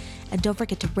music.com. And don't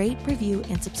forget to rate, review,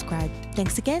 and subscribe.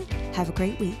 Thanks again. Have a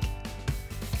great week.